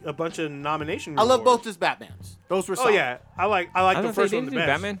like a bunch of nomination. I love awards. both his Batmans. Those were Oh solid. yeah, I like I the was gonna first say, one didn't the he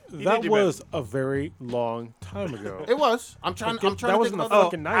do best. Batman? He did That do was a very long time ago. It was. I'm trying That to was think in the of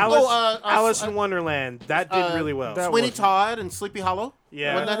fucking other- 90s. Alice in Wonderland. That did really well. that Sweeney was- Todd and Sleepy Hollow.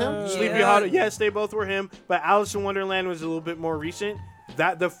 Yeah. Wasn't that him? Sleepy Yeah. Hollow. Yes, they both were him. But Alice in Wonderland was a little bit more recent.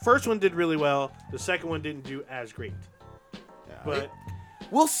 The first one did really well. The second one didn't do as great. But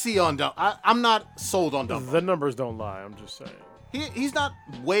We'll see on Dumbo. I'm not sold on Dumbo. The numbers don't lie. I'm just saying. He's not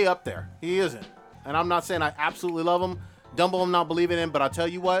way up there. He isn't. And I'm not saying I absolutely love him. Dumbo, I'm not believing in. But I'll tell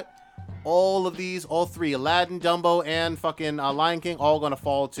you what. All of these, all three, Aladdin, Dumbo, and fucking Lion King, all going to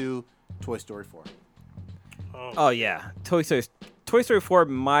fall to Toy Story 4. Oh yeah, Toy Story 4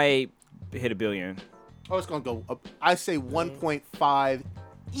 might hit $1 billion. Oh, it's going to go up. I say 1.5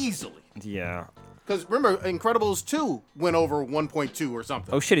 easily. Yeah. Because remember, Incredibles 2 went over 1.2 or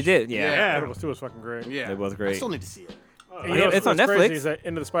something. Oh shit, it did. Yeah. Yeah. Incredibles 2 was fucking great. yeah. It was I great. still need to see it. And you know it's on what's crazy Netflix. is that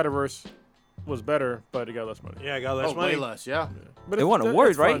Into the Spider-Verse was better, but it got less money. Yeah, I got less Oh, money. way less, yeah. But It won it's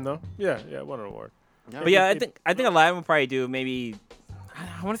awards, fun, right? Though. Yeah, it won an award. But yeah, I think Aladdin will probably do maybe.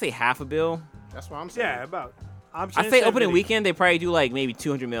 I want to say half a bill. That's what I'm saying. Yeah, about. I'm I saying say opening 70. weekend they probably do like maybe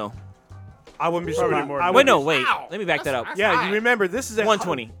 200 mil. I wouldn't be Probably surprised. more I than Wait, wouldn't no, be- wait. Wow. Let me back that up. That's Yeah, high. you remember this is at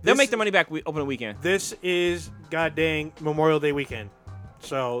 120. They'll this- make the money back opening weekend. This is goddamn Memorial Day weekend.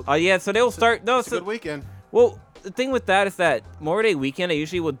 So Oh yeah, so they'll start. No, It's a so, good weekend. well, the thing with that is that Memorial Day weekend they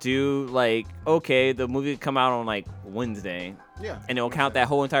usually will do like okay, the movie will come out on like Wednesday, Yeah. and they'll count that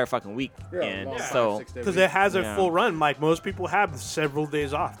whole entire fucking week. And long so 5-6 day because week. it has a Yeah. full run, like most people have several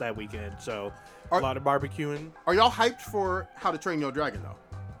days off that weekend. So a Are- lot of barbecuing. Are y'all hyped for How to Train Your Dragon though?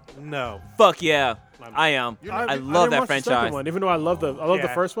 No, fuck yeah, I am. You're I not- love didn't that watch the second franchise. one, even though I love the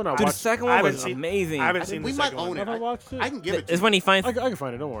Yeah. first one. I Dude, the watched. second I one haven't was seen- amazing. I haven't I seen think we the might second one. own it. Have I watched it? I can give it to It's you. when he finds. I can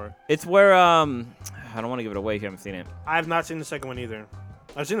find it. Don't worry. It's where I don't want to give it away if you haven't seen it. I have not seen the second one either.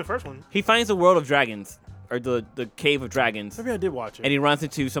 I've seen the first one. He finds the world of dragons, or the cave of dragons, Maybe I did watch it. and he runs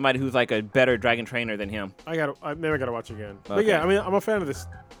into somebody who's like a better dragon trainer than him. Maybe I gotta watch it again. But Okay. yeah, I mean, I'm a fan of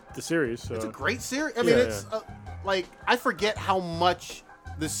the series. So It's a great series. I mean, Yeah, it's like I forget how much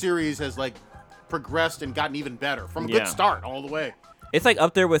the series has like progressed and gotten even better from a Yeah. good start all the way. It's like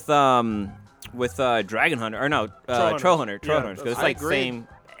up there with Dragon Hunter or no Troll Hunter, Yeah, because it's I like agree. same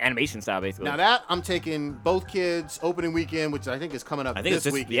animation style basically. Now that I'm taking both kids opening weekend, which I think is coming up I think this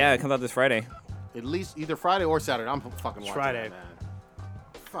it's weekend. yeah, it comes out this Friday. At least either Friday or Saturday. I'm fucking watching Friday. that, man.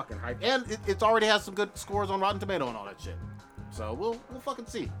 Fucking hype. And it already has some good scores on Rotten Tomato and all that shit. So we'll fucking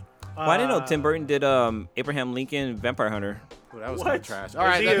see. Well, I didn't know Tim Burton did Abraham Lincoln Vampire Hunter. Ooh, that was What? kind of trash. All Is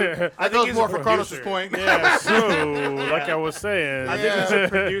right, he that, a- I that think goes he's more a for Kronos' producer. point. yeah. So like I was saying, I think he's a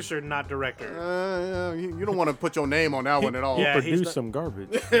producer, not director. You don't want to put your name on that one at all. Yeah, he's produce not- some garbage.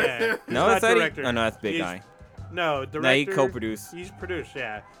 Yeah, he's No, not it's Eddie. director. Oh no, that's Big He's- Guy. No, director. No, he co-produced. He's produced.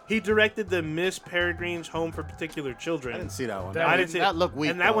 Yeah, he directed the Miss Peregrine's Home for Particular Children. I didn't see that one. That I didn't see that looked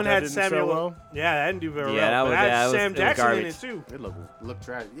weak. And that though. one That had didn't sell Samuel. well? Yeah, that didn't do very Yeah, well. that But was- it had yeah, it was- Sam it was Jackson in it garbage. too. It looked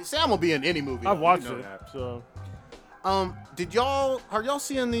trash. Sam will be in any movie. I've you watched know it. that. So Are y'all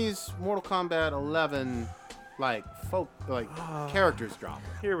seeing these Mortal Kombat 11 like characters drop?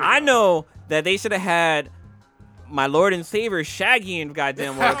 Here we I go. know that they should have had my Lord and Savior Shaggy in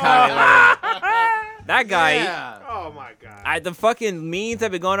goddamn Mortal Kombat. That guy. Yeah. Oh my god. The fucking memes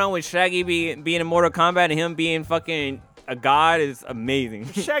that been going on with Shaggy being in Mortal Kombat and him being fucking a god is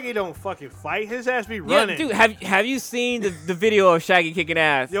amazing. Shaggy don't fucking fight. His ass be Yeah, running. dude, have you seen the video of Shaggy kicking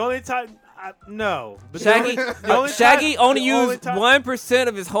ass? The only time, no. But Shaggy, the only Shaggy time- only the only used time- 1%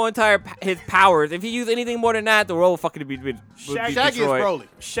 of his whole entire his powers. If he used anything more than that, the world would fucking be Shaggy Shaggy is destroyed. Broly.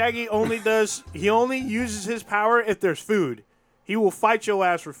 Shaggy he only uses his power if there's food. He will fight your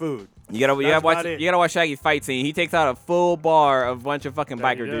ass for food. You gotta That's watch about it. you gotta watch Shaggy fight scene. He takes out a full bar of a bunch of fucking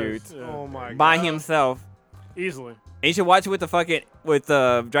that he biker does, dudes yeah. Oh my by god. himself. easily. And you should watch it with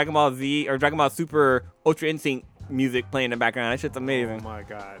Dragon Ball Z or Dragon Ball Super Ultra Instinct music playing in the background. That shit's Oh amazing. my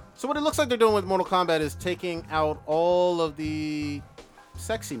god. So what it looks like they're doing with Mortal Kombat is taking out all of the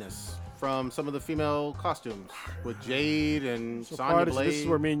sexiness from some of the female costumes with Jade and So Sonya part Blade. this is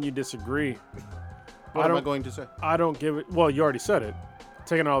where me and you disagree. What am I don't- going to say? I don't give it. Well, you already said it.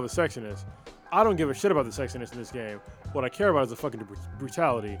 Taking all the sexiness. I don't give a shit about the sexiness in this game. What I care about is the fucking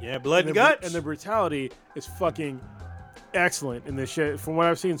brutality. Yeah, blood and the, guts. And the brutality is fucking excellent in this shit. From what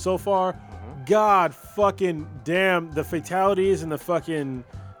I've seen so far, God fucking damn, the fatalities and the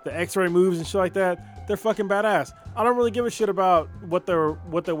X-ray moves and shit like that, they're fucking badass. I don't really give a shit about what they're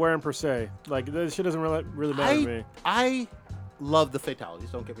wearing per se. Like that shit doesn't really matter to me. I love the fatalities.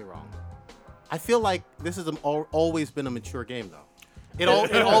 Don't get me wrong. I feel like this has always been a mature game, though. It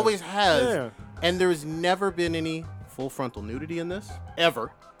always has, Yeah. and there's never been any full frontal nudity in this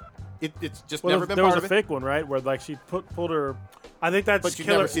ever. It's just Well, never been there was part a of it. fake one, right? Where like she pulled her. I think that's But you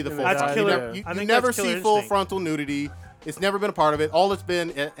killer. never see the full. That's frontal. killer. Yeah. You I think never that's Killer see full Instinct. frontal nudity. It's never been a part of it. All it's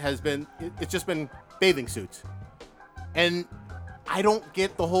just been bathing suits. And I don't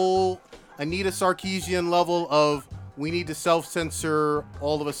get the whole Anita Sarkeesian level of we need to self-censor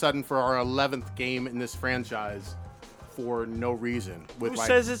all of a sudden for our 11th game in this franchise for no reason. With Who like,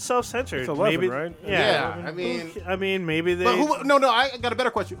 says it's self-centered? It's 11, maybe, right? Yeah, Yeah, I mean, maybe they. but who? No, I got a better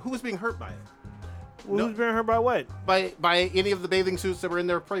question. Who was being hurt by it? Who's no. being hurt by what? By any of the bathing suits that were in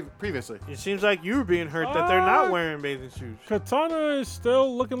there previously? It seems like you were being hurt that they're not wearing bathing suits. Katana is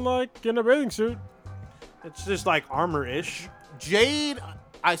still looking like in a bathing suit. It's just like armor-ish. Jade,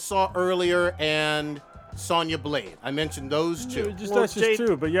 I saw earlier, and Sonya Blade. I mentioned those two. Just Well, that's Jade- just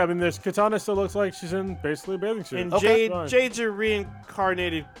two. But yeah, I mean, there's Katana still looks like she's in basically a bathing suit. And Okay. Jade's a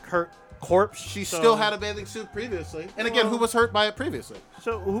reincarnated corpse. She so- still had a bathing suit previously. And again, who was hurt by it previously?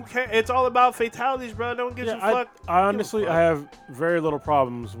 So who cares? It's all about fatalities, bro. Don't get Yeah, you fucked. I honestly, I have very little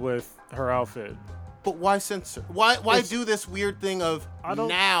problems with her outfit. But why censor? Why It's- do this weird thing of I don't-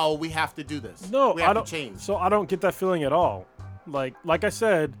 now we have to do this? No, we have I don't to change. So I don't get that feeling at all. Like I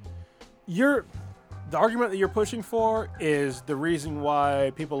said, the argument that you're pushing for is the reason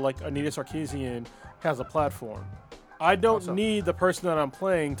why people like Anita Sarkeesian has a platform. I don't so? need the person that I'm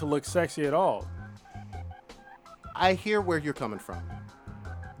playing to look sexy at all. I hear where you're coming from.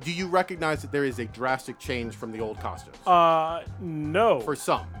 Do you recognize that there is a drastic change from the old costumes? No. For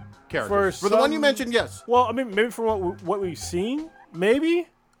some characters. For For the one some- you mentioned, yes. Well, I mean, maybe from what we've seen, maybe,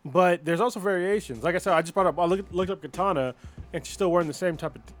 but there's also variations. Like I said, I just brought up. I looked up Katana, and she's still wearing the same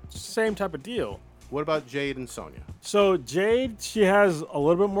type of deal. What about Jade and Sonya? So Jade, she has a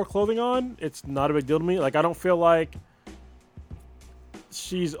little bit more clothing on. It's not a big deal to me. Like I don't feel like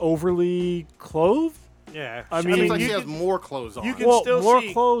she's overly clothed. Yeah. I It mean, seems like you she has can- more clothes on. you can- Well, still more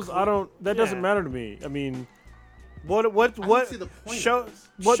see- clothes. I don't. That doesn't Yeah. matter to me. I mean, What? I don't see the point Show. of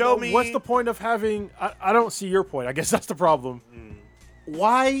this. Show me. What's the point of having? I don't see your point. I guess that's the problem.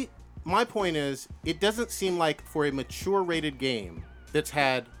 Why? My point is, it doesn't seem like for a mature rated game that's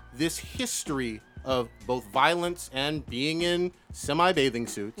had this history of both violence and being in semi-bathing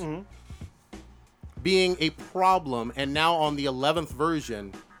suits being a problem, and now on the 11th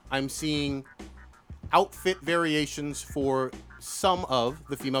version, I'm seeing outfit variations for some of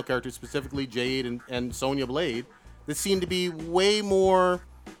the female characters, specifically Jade and Sonya Blade, that seem to be way more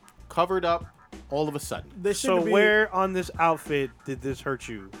covered up all of a sudden. They seem So to be, where on this outfit did this hurt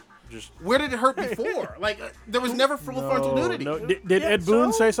you? Just Where did it hurt before? there was never full frontal nudity. No. Did Yeah, Ed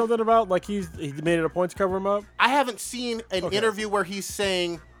Boon so? say something about like he made it a point to cover him up? I haven't seen an Okay. interview where he's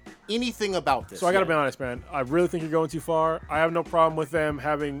saying anything about this. So I gotta yet. be honest, man. I really think you're going too far. I have no problem with them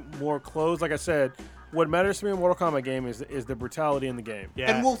having more clothes. Like I said, what matters to me in a Mortal Kombat game is the brutality in the game. yeah.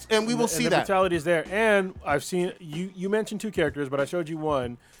 And we will And see the that. brutality is there. And I've seen you mentioned two characters, but I showed you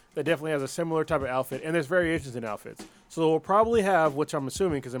one that definitely has a similar type of outfit, and there's variations in outfits. So we'll probably have, which I'm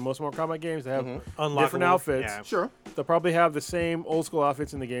assuming, because in most Mortal Kombat games they have different Unlockable, outfits. yeah. Sure. They'll probably have the same old school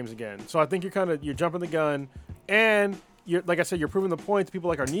outfits in the games again. So I think you're jumping the gun, and you're like I said, you're proving the point to people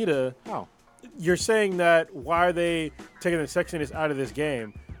like Arnita. Oh. You're saying that why are they taking the sexiness out of this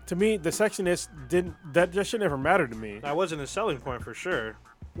game? To me, the sexiness just should never matter to me. That wasn't a selling point for sure.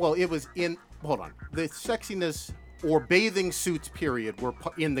 Well, it was in. Hold on. The sexiness or bathing suits period were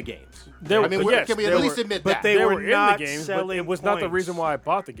in the games. They were- I mean, yes, can we they at least were- admit but that? they They were were in not the games, but selling it was not the points. reason why I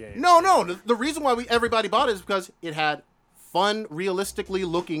bought the game. No. The reason why everybody bought it is because it had fun, realistically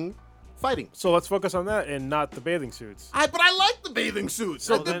looking fighting. So let's focus on that and not the bathing suits. But I like the bathing suits.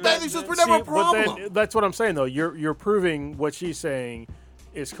 So the then bathing that- suits were See, never a but problem. then that's what I'm saying though. You're proving what she's saying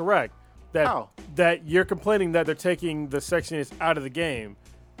is correct. That How? that you're complaining that they're taking the sexiness out of the game.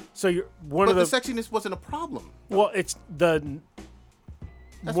 So you're one But of the sexiness wasn't a problem. well, it's the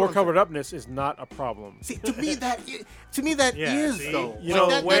That's more what I'm covered upness is not a problem. See, to me that Yeah, is see? though. You Like, don't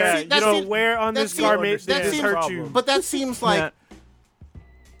that- wear. that se- You that don't seems- wear on that this seems- garment that that seems- hurt you. But that seems like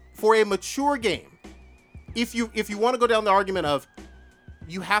for a mature game, if you want to go down the argument of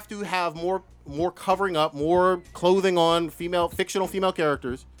you have to have more covering up, more clothing on fictional female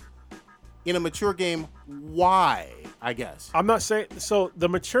characters in a mature game, why? I guess. I'm not saying so. The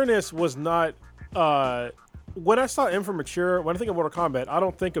matureness was not. When I saw M for mature, when I think of Mortal Kombat, I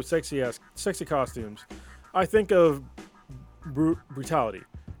don't think of sexy costumes. I think of brutality.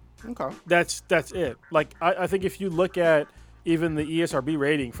 Okay. That's it. Like I think if you look at even the ESRB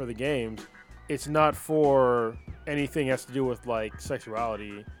rating for the games, it's not for anything that has to do with like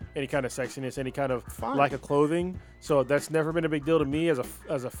sexuality, any kind of sexiness, any kind of Fine. lack of clothing. So that's never been a big deal to me as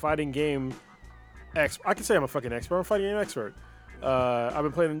a fighting game expert. I can say I'm a fucking expert. I'm a fighting game expert. I've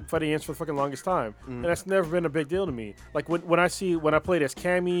been playing fighting games for the fucking longest time, and that's never been a big deal to me. Like when I played as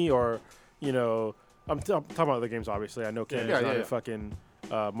Cammy, or I'm talking about other games. Obviously, I know Cammy's Yeah, not yeah. a fucking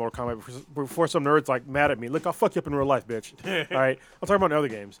Mortal Kombat. Before some nerds like mad at me, look, I'll fuck you up in real life, bitch. All right, I'm talking about in other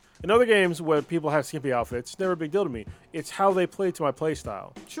games. In other games where people have skimpy outfits, it's never a big deal to me. It's how they play to my play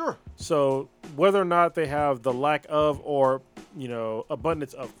style. Sure. So whether or not they have the lack of or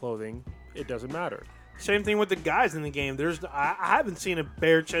abundance of clothing, it doesn't matter. Same thing with the guys in the game. I haven't seen a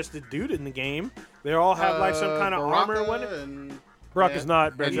bare-chested dude in the game. They all have like some kind of armor. And Brock yeah. is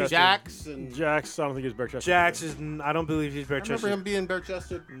not bare And chested. Jax and Jax, I don't think he's bare chested. Jax is. I don't believe he's I remember bare-chested. him being bare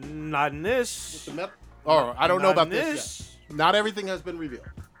chested. Not in this. I don't know Not about in this yet. Not everything has been revealed.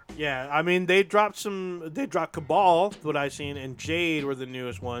 Yeah, I mean they dropped Cabal, what I've seen, and Jade were the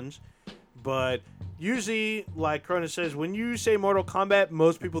newest ones. But usually, like Corona says, when you say Mortal Kombat,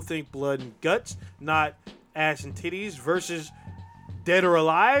 most people think blood and guts, not ass and titties. Versus Dead or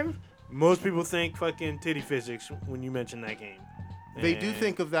Alive, most people think fucking titty physics when you mention that game. They do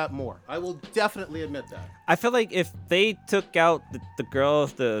think of that more. I will definitely admit that. I feel like if they took out the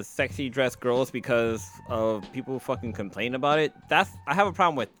girls, the sexy dressed girls, because of people fucking complain about it, I have a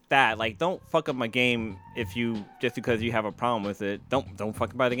problem with that. Like, don't fuck up my game just because you have a problem with it. Don't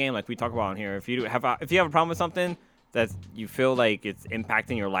fucking buy the game like we talk about on here. If you have a problem with something that you feel like it's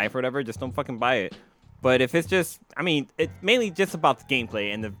impacting your life or whatever, just don't fucking buy it. But if it's just, I mean, it's mainly just about the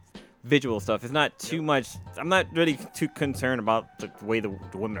gameplay and the visual stuff. It's not too much. I'm not really too concerned about the way the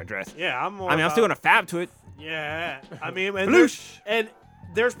women are dressed. Yeah, I'm still gonna fab to it. Yeah, I mean, and there's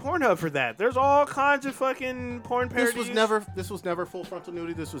Pornhub for that. There's all kinds of fucking porn parodies. This was never full frontal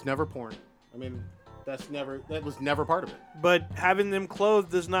nudity. This was never porn. I mean, that was never part of it. But having them clothed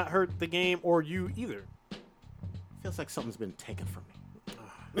does not hurt the game or you either. Feels like something's been taken from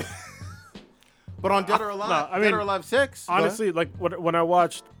me. But on Dead or Alive, I mean, Dead or Alive 6, honestly, like when I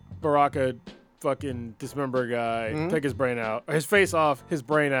watched Baraka fucking dismember a guy, take his brain out, his face off, his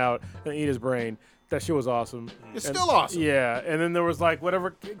brain out, and eat his brain. That shit was awesome. It's still awesome. Yeah, and then there was like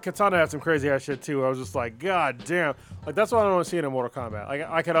whatever. Katana had some crazy ass shit too. I was just like, God damn. Like that's what I don't want to see in a Mortal Kombat. Like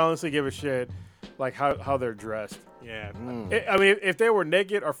I could honestly give a shit, like how they're dressed. Yeah. I mean, if they were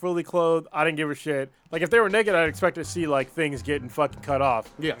naked or fully clothed, I didn't give a shit. Like if they were naked, I'd expect to see like things getting fucking cut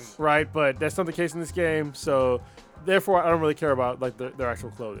off. Yes. Right, but that's not the case in this game. So therefore, I don't really care about like their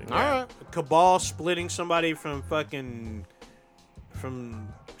actual clothing. All right. Cabal splitting somebody from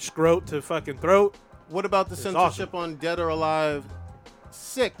scrot to fucking throat. What about the censorship awesome. on Dead or Alive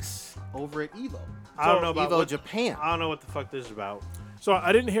 6 over at Evo? I don't know about Evo Japan. I don't know what the fuck this is about. So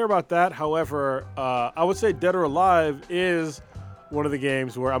I didn't hear about that. However, I would say Dead or Alive is one of the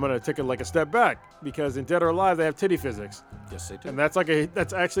games where I'm gonna take it like a step back because in Dead or Alive they have titty physics, Yes, they do. and that's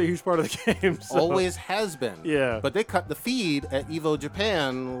actually a huge part of the game. So. Always has been. Yeah. But they cut the feed at Evo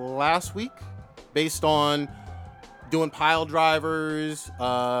Japan last week based on doing pile drivers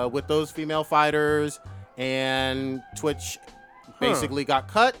with those female fighters, and Twitch basically got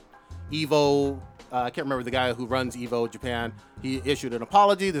cut. Evo, I can't remember the guy who runs Evo Japan. He issued an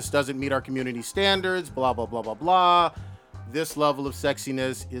apology. This doesn't meet our community standards, blah, blah, blah, blah, blah. This level of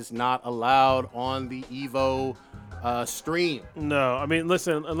sexiness is not allowed on the Evo stream. No, I mean,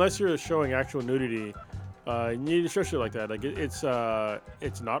 listen, unless you're showing actual nudity, you need to show shit like that. Like it's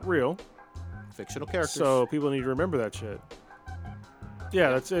not real. Fictional characters. So people need to remember that shit. Yeah,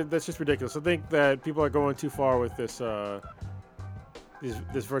 that's it. That's just ridiculous. I think that people are going too far with this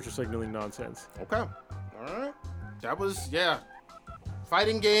this virtual signaling nonsense. Okay. All right. That was, yeah.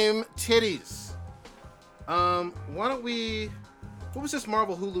 Fighting game titties. Why don't we... What was this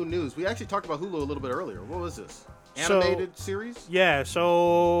Marvel Hulu news? We actually talked about Hulu a little bit earlier. What was this? Animated series? Yeah,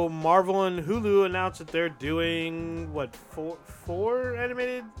 so Marvel and Hulu announced that they're doing, four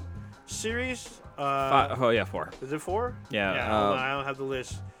animated series? 4. Is it 4? Yeah. Hold on, I don't have the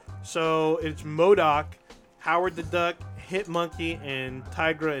list. So it's MODOK, Howard the Duck, Hitmonkey, and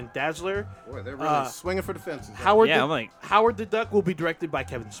Tigra and Dazzler. Boy, they're really swinging for the fences. Howard the Duck will be directed by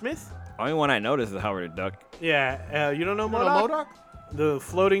Kevin Smith. Only one I noticed is Howard the Duck. Yeah, you don't know You know MODOK? MODOK? The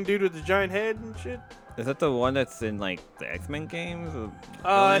floating dude with the giant head and shit? Is that the one that's in like the X-Men games? He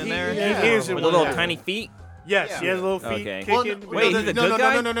is in with one little of them. tiny feet. Yes, Yeah. he has little feet Okay. kicking. Well, Wait, he's a good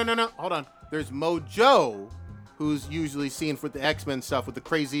guy? No. Hold on. There's Mojo, who's usually seen for the X-Men stuff with the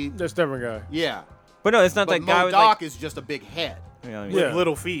crazy... That's different guy. Yeah. But no, it's not But that guy with MODOK like. is just a big head. Yeah, With Yeah.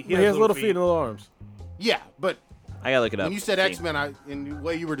 little feet. He has little feet and little arms. Yeah, but I gotta look it up. when you said See. X-Men, in the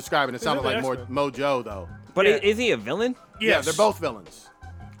way you were describing, it sounded in the like more X-Men. Mojo, though. But Yeah. is he a villain? Yeah, Yes. they're both villains.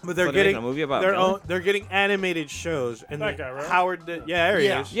 But they're So they're getting making a movie about their villain? own. They're getting animated shows, and That then guy, right? Howard. There he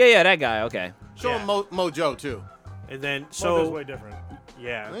Yeah. is. Yeah, that guy. Okay. Show Yeah. him Mojo, too. And then Mojo's so way different.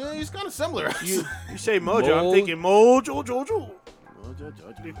 yeah, He's kind of similar. you say Mojo, I'm thinking Mojo.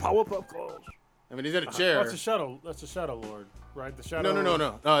 The Powerpuff Girls. I mean, he's in a chair. That's the Shadow Lord, right? The Shadow.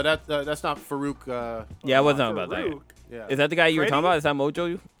 No. That's not Farouk. Yeah, I wasn't talking about that. Farouk. Yeah. Is that the guy you were Freddy? talking about? Is that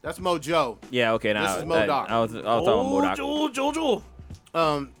Mojo? That's Mojo. Yeah. Okay. Now This is MODOK. I was talking about MODOK. Jojo.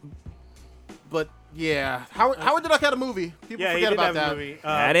 But yeah, Howard the Duck had a movie. People Yeah, he forget did about have that. a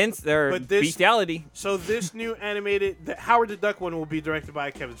movie. They're but this- bestiality. So this new animated, the Howard the Duck one will be directed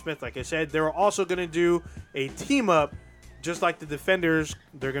by Kevin Smith. Like I said, they're also going to do a team up, just like the Defenders.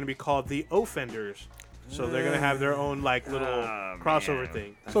 They're going to be called the Offenders. So they're going to have their own like little crossover man.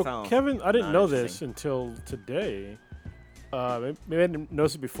 thing. That So sounds Kevin, I didn't not know this interesting. until today. Maybe I didn't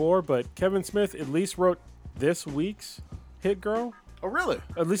notice it before, but Kevin Smith at least wrote this week's Hit Girl. Oh, really?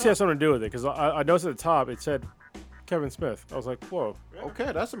 At least he has something to do with it, because I noticed at the top it said Kevin Smith. I was like, whoa.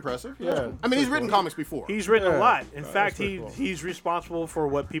 Okay, that's impressive. Yeah. I mean, he's written comics before. He's written Yeah. a lot. In That's fact, pretty cool. he's responsible for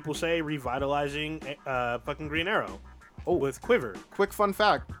what people say revitalizing fucking Green Arrow. With Quiver. Quick fun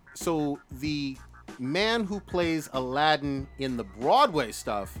fact. So the man who plays Aladdin in the Broadway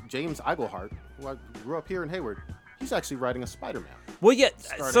stuff, James Iglehart, who I grew up here in Hayward, he's actually writing a Spider-Man. Well, yeah.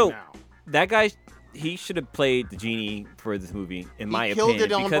 Starting So now. that guy, he should have played the genie for this movie, in my killed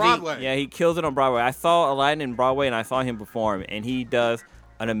opinion. it on because Broadway. he kills it on Broadway. I saw Aladdin in Broadway, and I saw him perform, and he does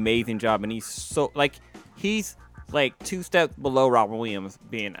an amazing job. And he's so he's like 2 steps below Robin Williams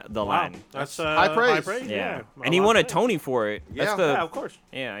being the Aladdin. That's high praise. Yeah, A and he lot won of a praise. Tony for it. Yeah. Yeah, of course.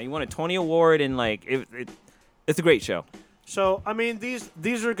 Yeah, he won a Tony Award, and it's a great show. So, I mean, these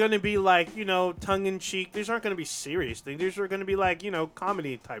are going to be like, tongue-in-cheek. These aren't going to be serious things. These are going to be like,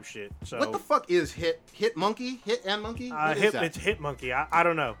 comedy type shit. So, What the fuck is Hit Monkey? Hit and Monkey? What is that? It's Hit Monkey. I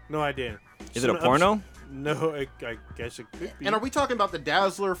don't know. No idea. Is it a porno? No, I guess it could be. And are we talking about the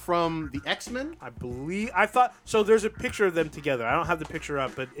Dazzler from the X-Men? I thought so. There's a picture of them together. I don't have the picture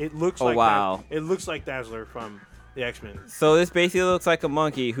up, but it looks Oh, like wow. It looks like Dazzler from the X-Men. So this basically looks like a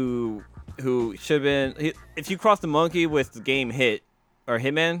monkey who should have been. If you cross the monkey with the game Hit or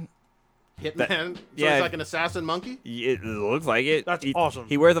Hitman, Hitman? So yeah. it's like an assassin monkey? it looks like it. That's He- awesome.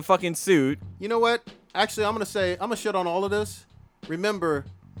 He wears a fucking suit. You know what? Actually, I'm gonna shit on all of this. Remember,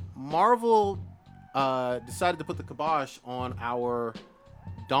 Marvel decided to put the kibosh on our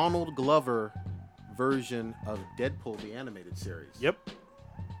Donald Glover version of Deadpool the animated series. Yep.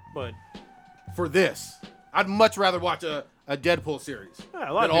 But For this, I'd much rather watch a Deadpool series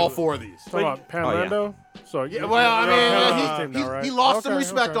Yeah, a lot than of all people- 4 of these. Talking about Pan Oh, yeah. Lando? So Yeah, well, I you're on mean, Pan's team now, right? he lost some Okay,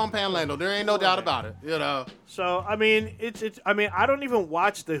 respect okay. on Panlando. There ain't no doubt about it. You know. so I mean, it's. I mean, I don't even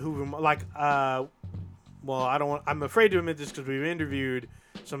watch the Hoover Well, I don't want. I'm afraid to admit this because we've interviewed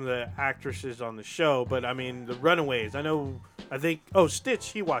some of the actresses on the show, but I mean, the Runaways. I think. Oh, Stitch.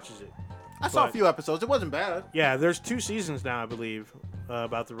 He watches it. I saw a But- few episodes. It wasn't bad. Yeah, there's 2 seasons now, I believe,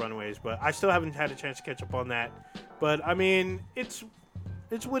 about the Runaways, but I still haven't had a chance to catch up on that. But I mean, it's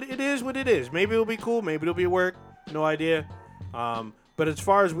what it is. What it is. Maybe it'll be cool. Maybe it'll be work. No idea. But as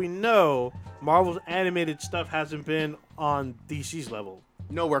far as we know, Marvel's animated stuff hasn't been on DC's level.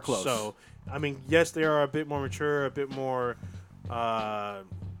 Nowhere close. So, I mean, yes, they are a bit more mature, a bit more, I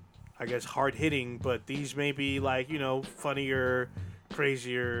guess, hard hitting. But these may be like funnier,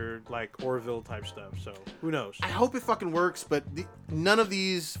 crazier, like Orville type stuff. So who knows? I hope it fucking works, but none of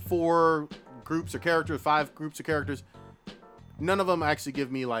these 4 groups or characters, 5 groups of characters, none of them actually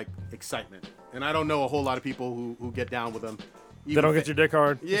give me like excitement. And I don't know a whole lot of people who get down with them. They don't get your dick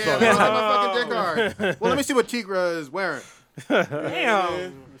hard. Yeah, It's all they don't good. have my fucking dick hard. Well, let me see what Tigra is wearing.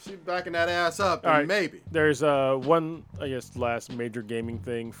 Damn. If she's backing that ass up, All then right. maybe. There's one, I guess, last major gaming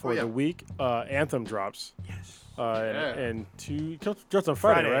thing for Oh, yeah. the week. Anthem drops. Yes. And just on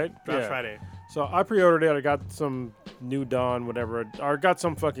Friday, right? Drops Friday. So I pre-ordered it. I got some New Dawn, whatever. Or got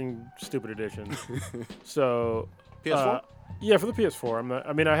some fucking stupid edition. So PS4? yeah, for the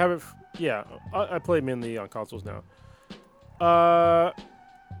PS4. I haven't. Yeah, I play mainly on consoles now.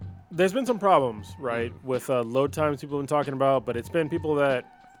 There's been some problems, right, with load times people have been talking about, but it's been people that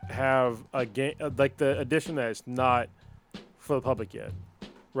have a game like the edition that is not for the public yet,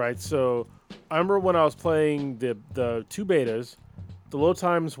 right? So I remember when I was playing the 2 betas, the load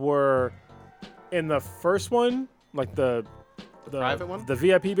times were in the first one, like the private one? the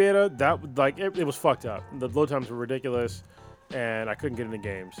VIP beta. That like it was fucked up. The load times were ridiculous, and I couldn't get into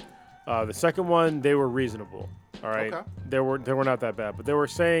games. The second one, they were reasonable. All right, Okay. they were not that bad, but they were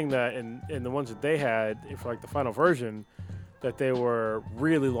saying that in the ones that they had, for like the final version, that they were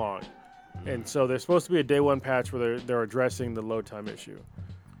really long, and so there's supposed to be a day 1 patch where they're addressing the load time issue.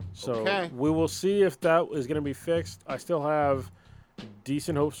 So Okay. we will see if that is going to be fixed. I still have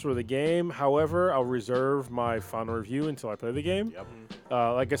decent hopes for the game. However, I'll reserve my final review until I play the game. Yep.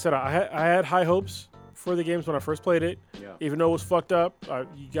 Like I said, I had high hopes for the games when I first played it. Yeah. Even though it was fucked up.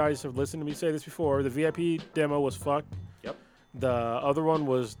 You guys have listened to me say this before. The VIP demo was fucked. Yep. The other one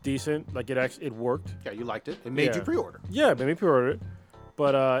was decent. Like it worked. Yeah, you liked it. It made Yeah. you pre-order. Yeah, maybe pre-order it.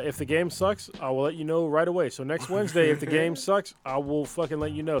 But if the game sucks, I will let you know right away. So next Wednesday, if the game sucks, I will fucking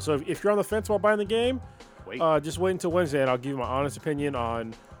let you know. So if you're on the fence while buying the game, Wait. just wait until Wednesday, and I'll give you my honest opinion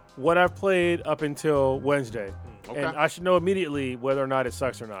on what I've played up until Wednesday. Okay. And I should know immediately whether or not it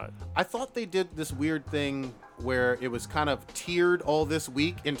sucks or not. I thought they did this weird thing where it was kind of tiered all this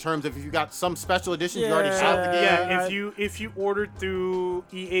week in terms of if you got some special editions, you already Yeah. have the game. Yeah, I- if you ordered through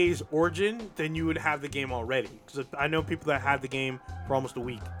EA's Origin, then you would have the game already. Because I know people that had the game for almost a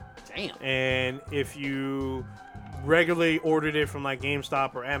week. Damn. And if you regularly ordered it from like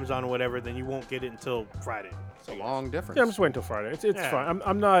GameStop or Amazon or whatever, then you won't get it until Friday. It's a long difference. Yeah, I'm just waiting till Friday. It's Yeah. fine.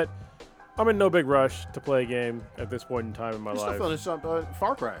 I'm in no big rush to play a game at this point in time in my You're life. still finished up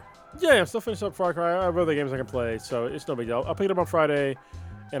Far Cry. Yeah, I'm still finishing up Far Cry. I have other games I can play, so it's no big deal. I'll pick it up on Friday,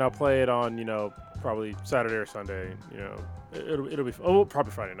 and I'll play it on, probably Saturday or Sunday. It'll be. Oh,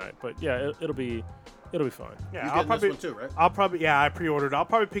 probably Friday night, but yeah, it'll be fine. Yeah, You're I'll getting probably. this one too, right? I'll probably. Yeah, I pre-ordered. I'll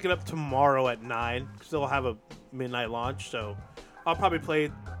probably pick it up tomorrow at 9. Still have a midnight launch, so I'll probably play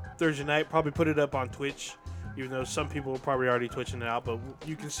it Thursday night. Probably put it up on Twitch, even though some people are probably already twitching it out. But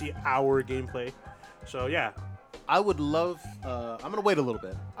you can see our gameplay. So yeah. I would love. I'm gonna wait a little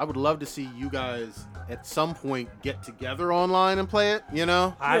bit. I would love to see you guys at some point get together online and play it. I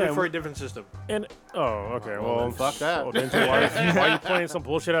have Yeah, it for a different system. And okay, Well, then fuck that. Well, then why are you playing some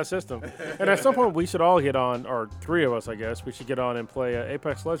bullshit ass system? And at some point, we should all get on, or 3 of us, I guess. We should get on and play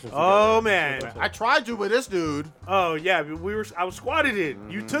Apex Legends. Oh, together. man. I tried you with this dude. Oh yeah, I was squatted in.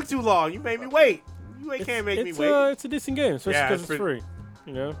 You took too long. You made me wait. Can't make me wait. It's a decent game, especially Yeah, because it's it's free.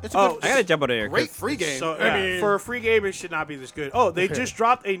 It's a Oh, good, I gotta jump on there. great free game. So I mean- for a free game, it should not be this good. Oh, they just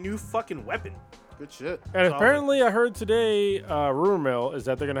dropped a new fucking weapon. Good shit. And So- apparently, I heard today, rumor mill is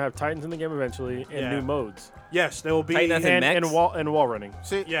that they're gonna have Titans in the game eventually and Yeah. new modes Yes, there will be. Titan as in mechs? and wall running.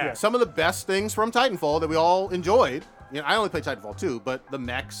 See, Yeah. some of the best things from Titanfall that we all enjoyed. I only played Titanfall 2, but the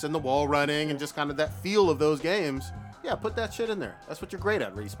mechs and the wall running and just kind of that feel of those games. Yeah, put that shit in there. That's what you're great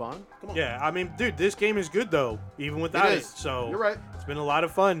at, Respawn. Come on. Yeah, I mean, dude, this game is good though, even without It it. is. So You're right. It's been a lot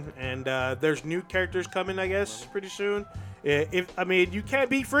of fun, and there's new characters coming, I guess, pretty soon. You can't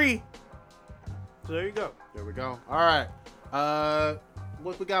be free. So there you go. There we go. All right.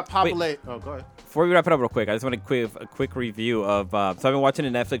 What we got? Populate. Oh, go ahead. Before we wrap it up real quick, I just want a quick review of. So I've been watching a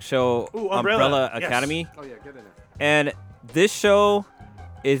Netflix show, Ooh, Umbrella. Yes. Academy, Oh yeah, get in there. and this show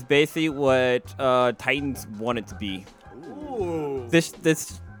is basically what Titans want it to be. Ooh. This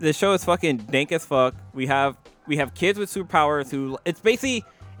show is fucking dank as fuck. We have kids with superpowers who it's basically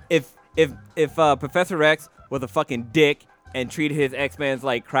if Professor X was a fucking dick and treated his X-Men's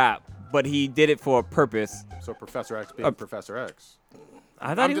like crap, but he did it for a purpose. So Professor X being Professor X.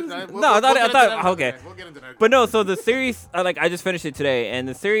 I thought he was, We'll I get into that thought in a okay. minute. We'll get into that. But no, so the series, I just finished it today, and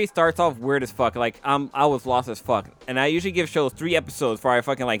the series starts off weird as fuck. I was lost as fuck, and I usually give shows 3 episodes before I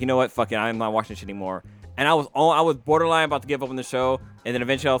fucking you know what, fuck it, I'm not watching shit anymore. And I was borderline about to give up on the show, and then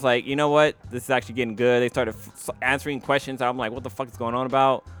eventually I was like, you know what, this is actually getting good. They started answering questions. I'm like, what the fuck is going on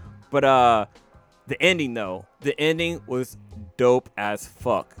about? But the ending was dope as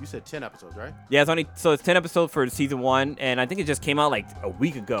fuck. You said 10 episodes, right? Yeah, it's 10 episodes for season 1, and I think it just came out like a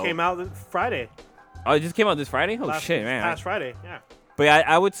week ago. Came out Friday. Oh, it just came out this Friday? Oh shit, man. Past Friday, yeah. But yeah,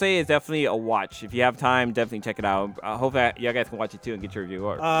 I would say it's definitely a watch. If you have time, definitely check it out. I hope that you guys can watch it too and get your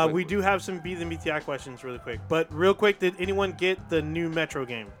review. We do have some Beat the BTI questions really quick. But real quick, did anyone get the new Metro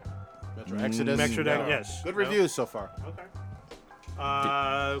game? Metro Exodus. Metro, No. yes. Good No? reviews so far. Okay.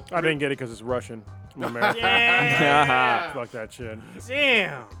 I didn't get it because it's Russian. I'm American. Yeah. Fuck that shit.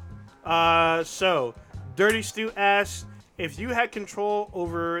 Damn. So, Dirty Stu asks, if you had control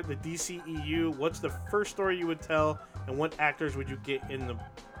over the DCEU, what's the first story you would tell, and what actors would you get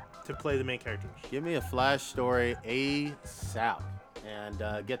to play the main characters? Give me a Flash story ASAP.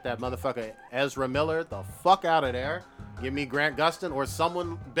 And get that motherfucker Ezra Miller the fuck out of there. Give me Grant Gustin or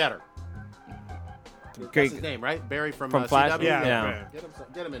someone better. That's his name, right? Barry from Flash? CW? Yeah.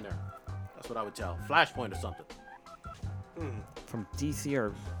 Get him in there. That's what I would tell. Flashpoint or something. From DC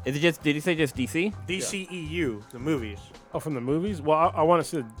or is it just? Did you say just DC? DCEU, the movies. Oh, from the movies? Well, I want to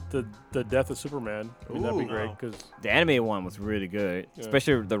see the death of Superman. I mean, that'd be Ooh. great Wow. because The animated one was really good, Yeah.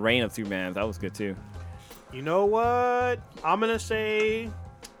 especially the reign of Superman. That was good too. You know what? I'm going to say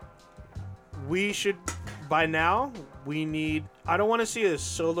we should, by now, I don't want to see a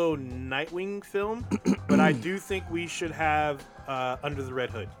solo Nightwing film, but I do think we should have Under the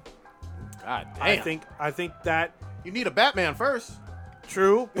Red Hood. God damn. I think that You need a Batman first.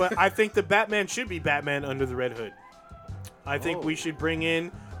 true, but I think the Batman should be Batman Under the Red Hood. I think Oh. we should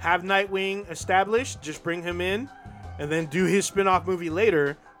have Nightwing established, just bring him in, and then do his spin-off movie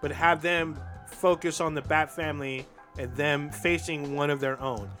later, but have them focus on the Bat family and them facing one of their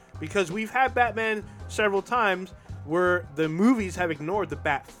own. Because we've had Batman several times where the movies have ignored the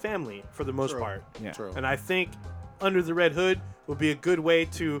Bat family for the most True. part. Yeah. True. And I think Under the Red Hood will be a good way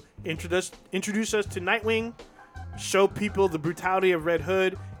to introduce us to Nightwing, show people the brutality of Red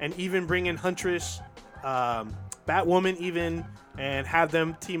Hood, and even bring in Huntress, Batwoman even, and have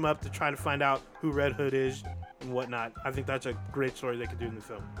them team up to try to find out who Red Hood is and whatnot. I think that's a great story they could do in the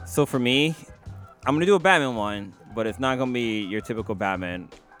film. So for me, I'm gonna do a Batman one, but it's not gonna be your typical Batman.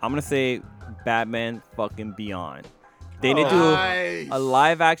 I'm gonna say Batman fucking Beyond. They need to do Nice. a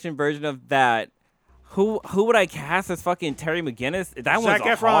live action version of that. Who would I cast as fucking Terry McGinnis? That Zac one's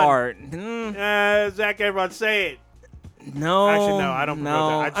Efron. hard. Zac Efron, say it. No. Actually, no, I don't promote know.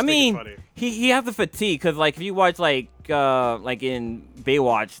 that. I just I think mean, it's funny. he has the fatigue because like if you watch like in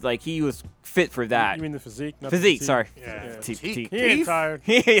Baywatch, like he was fit for that. You mean the physique? Not the Physique, fatigue? sorry. Yeah. Fatigue. He ain't tired.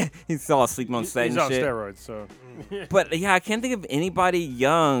 He's all asleep on set He's and on shit. steroids, so. But yeah, I can't think of anybody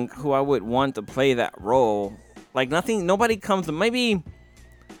young who I would want to play that role. Like nobody comes to maybe.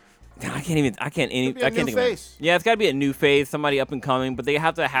 I can't Could be a think new of it. face. Yeah, it's got to be a new face, somebody up and coming, but they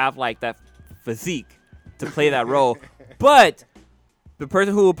have to have like that physique to play that role. But the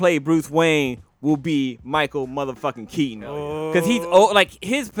person who will play Bruce Wayne will be Michael motherfucking Keaton. Because he's like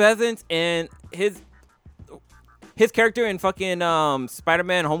his presence and his character in fucking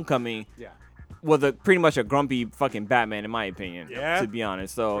Spider-Man Homecoming was pretty much a grumpy fucking Batman in my opinion. Yeah. To be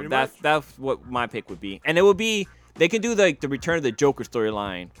honest. So Pretty that's what my pick would be. And it would be they can do like the Return of the Joker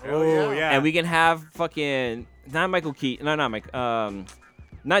storyline. Oh, yeah. And we can have fucking not Michael Keaton, not Mike,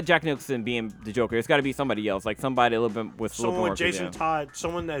 not Jack Nicholson being the Joker. It's got to be somebody else, like somebody a little bit with a little Someone more. Jason charisma. Todd.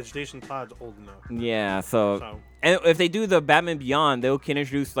 Someone that's Jason Todd's old enough. Yeah. So, So and if they do the Batman Beyond, they can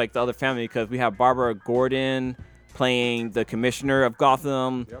introduce like the other family because we have Barbara Gordon playing the Commissioner of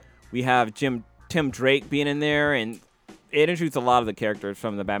Gotham. Yep. We have Tim Drake being in there, and it introduces a lot of the characters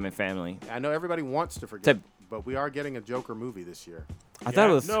from the Batman family. I know everybody wants to forget, Except- but we are getting a Joker movie this year. I thought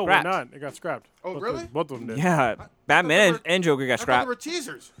it was No, scrapped. we're not. It got scrapped. Oh, Both really? Both of them did. Yeah, they Batman were- and Joker got I thought scrapped. they were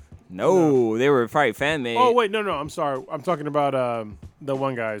teasers. No, they were probably fan made. Oh wait, no, I'm sorry. I'm talking about the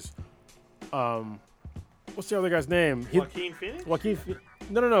one guys. What's the other guy's name? Joaquin Phoenix.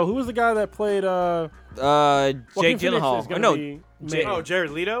 No. Who was the guy that played? Jake Joaquin Phoenix is Gyllenhaal. gonna no, be Jay- main. Oh,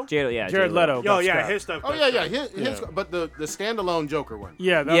 Jared Leto. Jared Leto. Yo, got yeah, scrapped. his stuff. Oh got yeah, scrapped. his, but the standalone Joker one.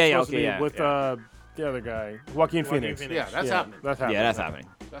 Yeah, that's Yeah, supposed to okay, be yeah. with the other guy, Joaquin Phoenix. Phoenix. Yeah, that's Yeah, happening. That's happening. Yeah, that's happening.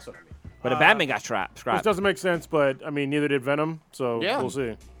 That's what I mean. But the Batman got Which scrapped. doesn't make sense, but I mean, neither did Venom. So Yeah. we'll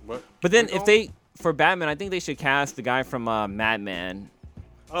see. But then We're if they for Batman, I think they should cast the guy from Mad Men.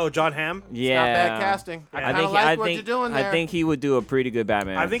 Oh, John Hamm. Yeah, Not bad casting. I kind of like what you're doing there. I think he would do a pretty good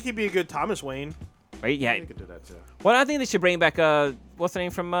Batman. I think he'd be a good Thomas Wayne. right? Yeah. you could do that too. Well, I think they should bring back what's the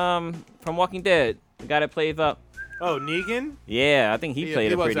name from Walking Dead? The guy that plays Oh, Negan. Yeah, I think he played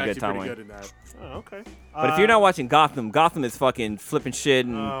he a was pretty actually good Tom pretty Wayne. good in that. Oh, okay. But if you're not watching Gotham is fucking flipping shit,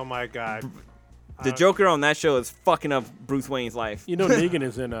 and Oh my God. the Joker on that show is fucking up Bruce Wayne's life. You know, Negan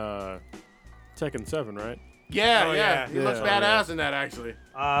is in Tekken 7, right? Yeah, Oh, yeah. yeah. He looks Yeah. badass in that actually.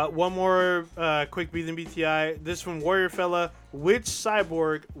 One more quick breathing BTI. This from Warrior Fella. Which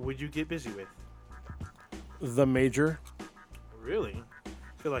cyborg would you get busy with? The Major. Really?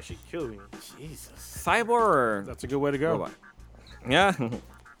 I feel like she'd kill me. Jesus. Cyborg. That's a good way to go. Robot. Yeah.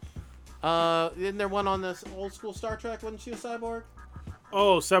 Isn't there one on this old school Star Trek? Wasn't she a cyborg?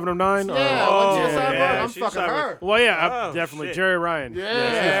 Oh, 7 of 9? Yeah, Oh, wasn't she a cyborg? yeah, I'm she's fucking cyborg. her. Well, yeah, Oh, definitely. shit. Jerry Ryan.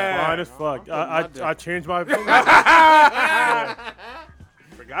 Yeah. she's fine as fuck. I changed my opinion. I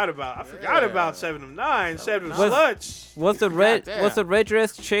forgot about 7 of 9. 7 of Was- sluts. What's the red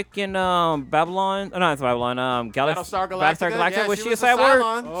dress chick in Babylon? Oh, no, it's Babylon. Battlestar Galactica. Battlestar Galactica. Yeah, was she a a cyborg?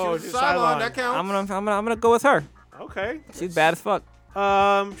 Cylon. Oh, she was a she's a Cylon. Cylon. That counts. I'm gonna go with her. Okay. She's bad as fuck.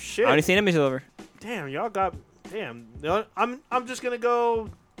 Shit. I only seen images of her. Damn, y'all got. Damn. I'm just gonna go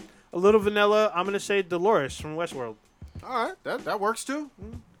a little vanilla. I'm gonna say Dolores from Westworld. All right, that works too.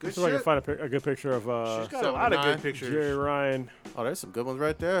 Good So I can shit. find a good picture of She's got a 7 lot of of 9. good pictures. Jerry Ryan. Oh, there's some good ones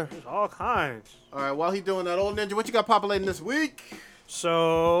right there. There's all kinds. All right, while he doing that, old ninja, what you got populating this week?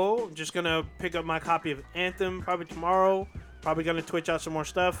 So, just gonna pick up my copy of Anthem probably tomorrow. Probably gonna Twitch out some more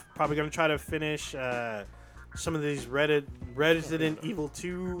stuff. Probably gonna try to finish some of these Resident Evil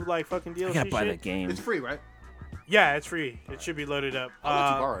 2 like fucking I DLC gotta buy shit. that game. It's free, right? Yeah, it's free. It should be loaded up. I'll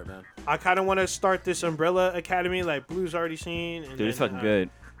let you borrow it, man. I kind of want to start this Umbrella Academy like Blue's already seen. And Dude, it's then, fucking good.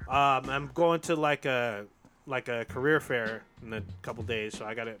 I'm going to like a career fair in a couple days, so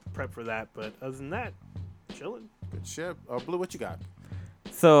I gotta prep for that. But other than that, chilling. Good shit. Blue, what you got?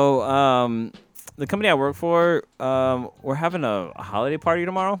 So, the company I work for, we're having a holiday party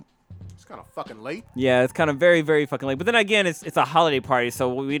tomorrow. It's kind of fucking late. Yeah, it's kind of very, very fucking late. But then again, it's a holiday party, so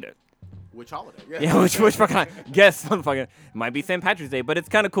Which holiday? yeah, which fucking guess fucking might be St. Patrick's Day, but it's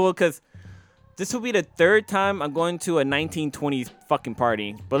kind of cool because this will be the third time I'm going to a 1920s fucking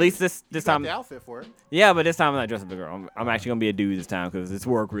party. But at least this You got time, the outfit for it. yeah. But this time I'm not dressed up as a girl. I'm actually gonna be a dude this time because it's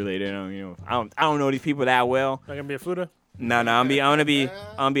work related. I don't know these people that well. Not gonna be a Fuda? No, I'm gonna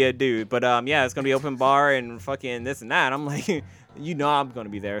be a dude. But yeah, it's gonna be open bar and fucking this and that. I'm like, You know I'm going to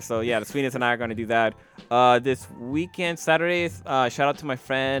be there. So, yeah, the Sweetness and I are going to do that. This weekend, Saturday, shout out to my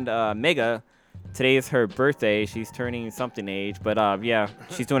friend Mega. Today is her birthday. She's turning something age. But, yeah,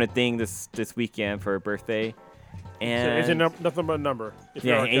 she's doing a thing this weekend for her birthday. And It's nothing but a number. If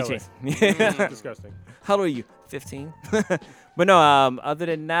yeah, you're age. disgusting. How old are you? 15? But no, other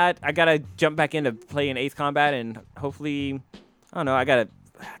than that, I got to jump back into playing Ace Combat. And hopefully, I don't know, I got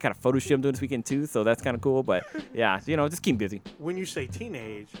a photo shoot I'm doing this weekend, too. So that's kind of cool. But, yeah, just keep busy. When you say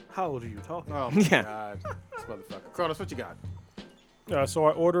teenage, how old are you talking? Oh my Yeah. God, this motherfucker. Kronos, what you got? So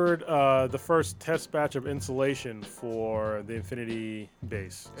I ordered the first test batch of insulation for the Infinity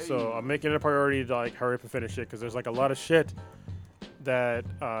base. So Hey. I'm making it a priority to like hurry up and finish it because there's like a lot of shit that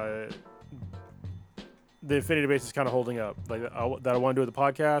the Infinity base is kind of holding up, like that I want to do with the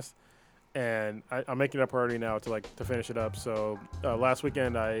podcast, and I'm making it a priority now to finish it up. So last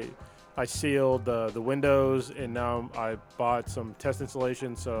weekend I sealed the windows, and now I bought some test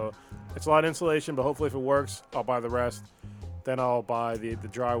insulation. So it's a lot of insulation, but hopefully if it works, I'll buy the rest. Then I'll buy the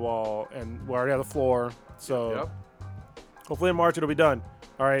drywall, and we already have the floor. So Yep. hopefully in March it'll be done.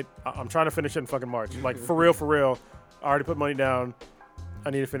 All right, I'm trying to finish it in fucking March. Like for real. I already put money down.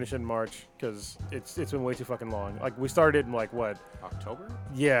 I need to finish it in March because it's been way too fucking long. Like we started in like what? October?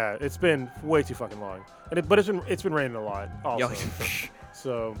 Yeah, it's been way too fucking long. But it's been raining a lot also. Yo,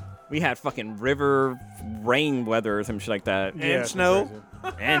 So we had fucking river rain weather or some shit like that. yeah, And it's snow?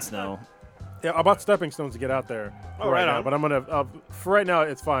 crazy. And snow. Yeah, I bought stepping stones to get out there. Oh, for right now, on. but I'm gonna for right now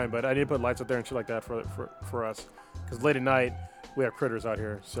it's fine. But I need to put lights out there and shit like that for us, because late at night we have critters out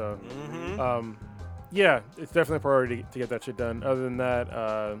here. So, yeah, it's definitely a priority to get that shit done. Other than that,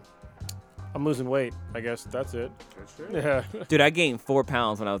 I'm losing weight. I guess that's it. Yeah, Dude, I gained 4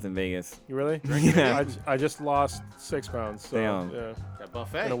 pounds when I was in Vegas. you really? Yeah. I just lost 6 pounds. So, Damn. yeah, That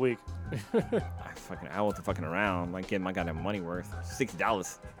buffet. in a week. I wasn't fucking around. Like getting my goddamn money worth.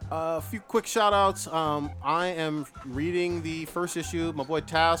 $60. A few quick shout outs. I am reading the first issue. My boy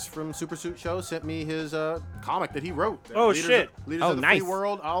Tass from Super Suit Show sent me his comic that he wrote. Oh, Leaders shit. Leaders Oh, of the nice. Free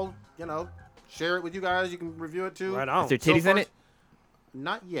World. I'll, share it with you guys. You can review it too. Right Is on. there titties in it?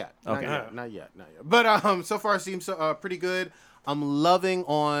 Not yet. Okay. Not yet. But so far it seems pretty good. I'm loving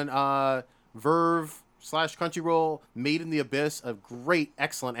on Verve / Crunchyroll, Made in the Abyss, a great,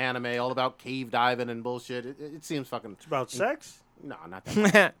 excellent anime all about cave diving and bullshit. It seems fucking... It's about sex? No, not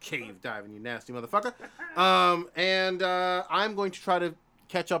that. Cave diving, you nasty motherfucker. And I'm going to try to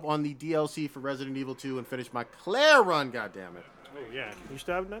catch up on the DLC for Resident Evil 2 and finish my Claire run, goddammit. Oh, yeah. You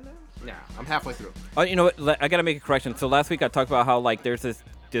still haven't done that? Nah, I'm halfway through. Oh, you know what? I gotta make a correction. So last week I talked about how like there's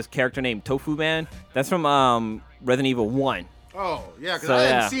this character named Tofu Man. That's from Resident Evil 1. Oh, yeah, because So, I yeah.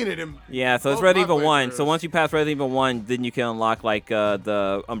 hadn't seen it in... Yeah, so it's both Resident my Evil 1. So playthroughs. once you pass Resident Evil 1, then you can unlock like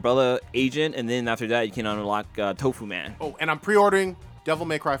the Umbrella Agent, and then after that you can unlock Tofu Man. Oh, and I'm pre-ordering Devil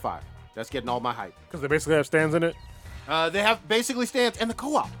May Cry 5. That's getting all my hype. Because they basically have stands in it. They have basically stands and the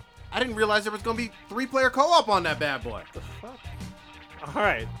co-op. I didn't realize there was going to be 3-player co-op on that bad boy. All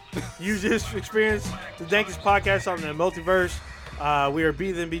right. You just experienced the Dankest podcast on the multiverse. We are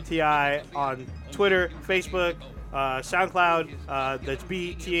Be Than BTI on Twitter, Facebook, SoundCloud. That's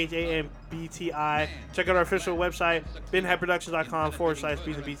BTHAMBTI. Check out our official website,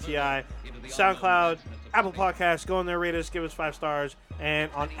 binheadproductions.com/Be Than BTI. SoundCloud, Apple Podcasts. Go on there, rate us, give us 5 stars.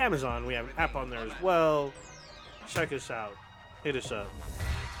 And on Amazon, we have an app on there as well. Check us out. Hit us up.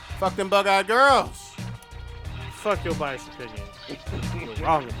 Fuck them bug-eyed girls. Fuck your biased opinion. You're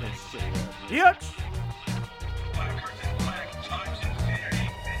wrong opinion. Bitch.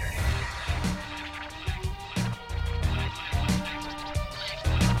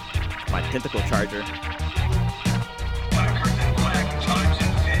 My tentacle charger.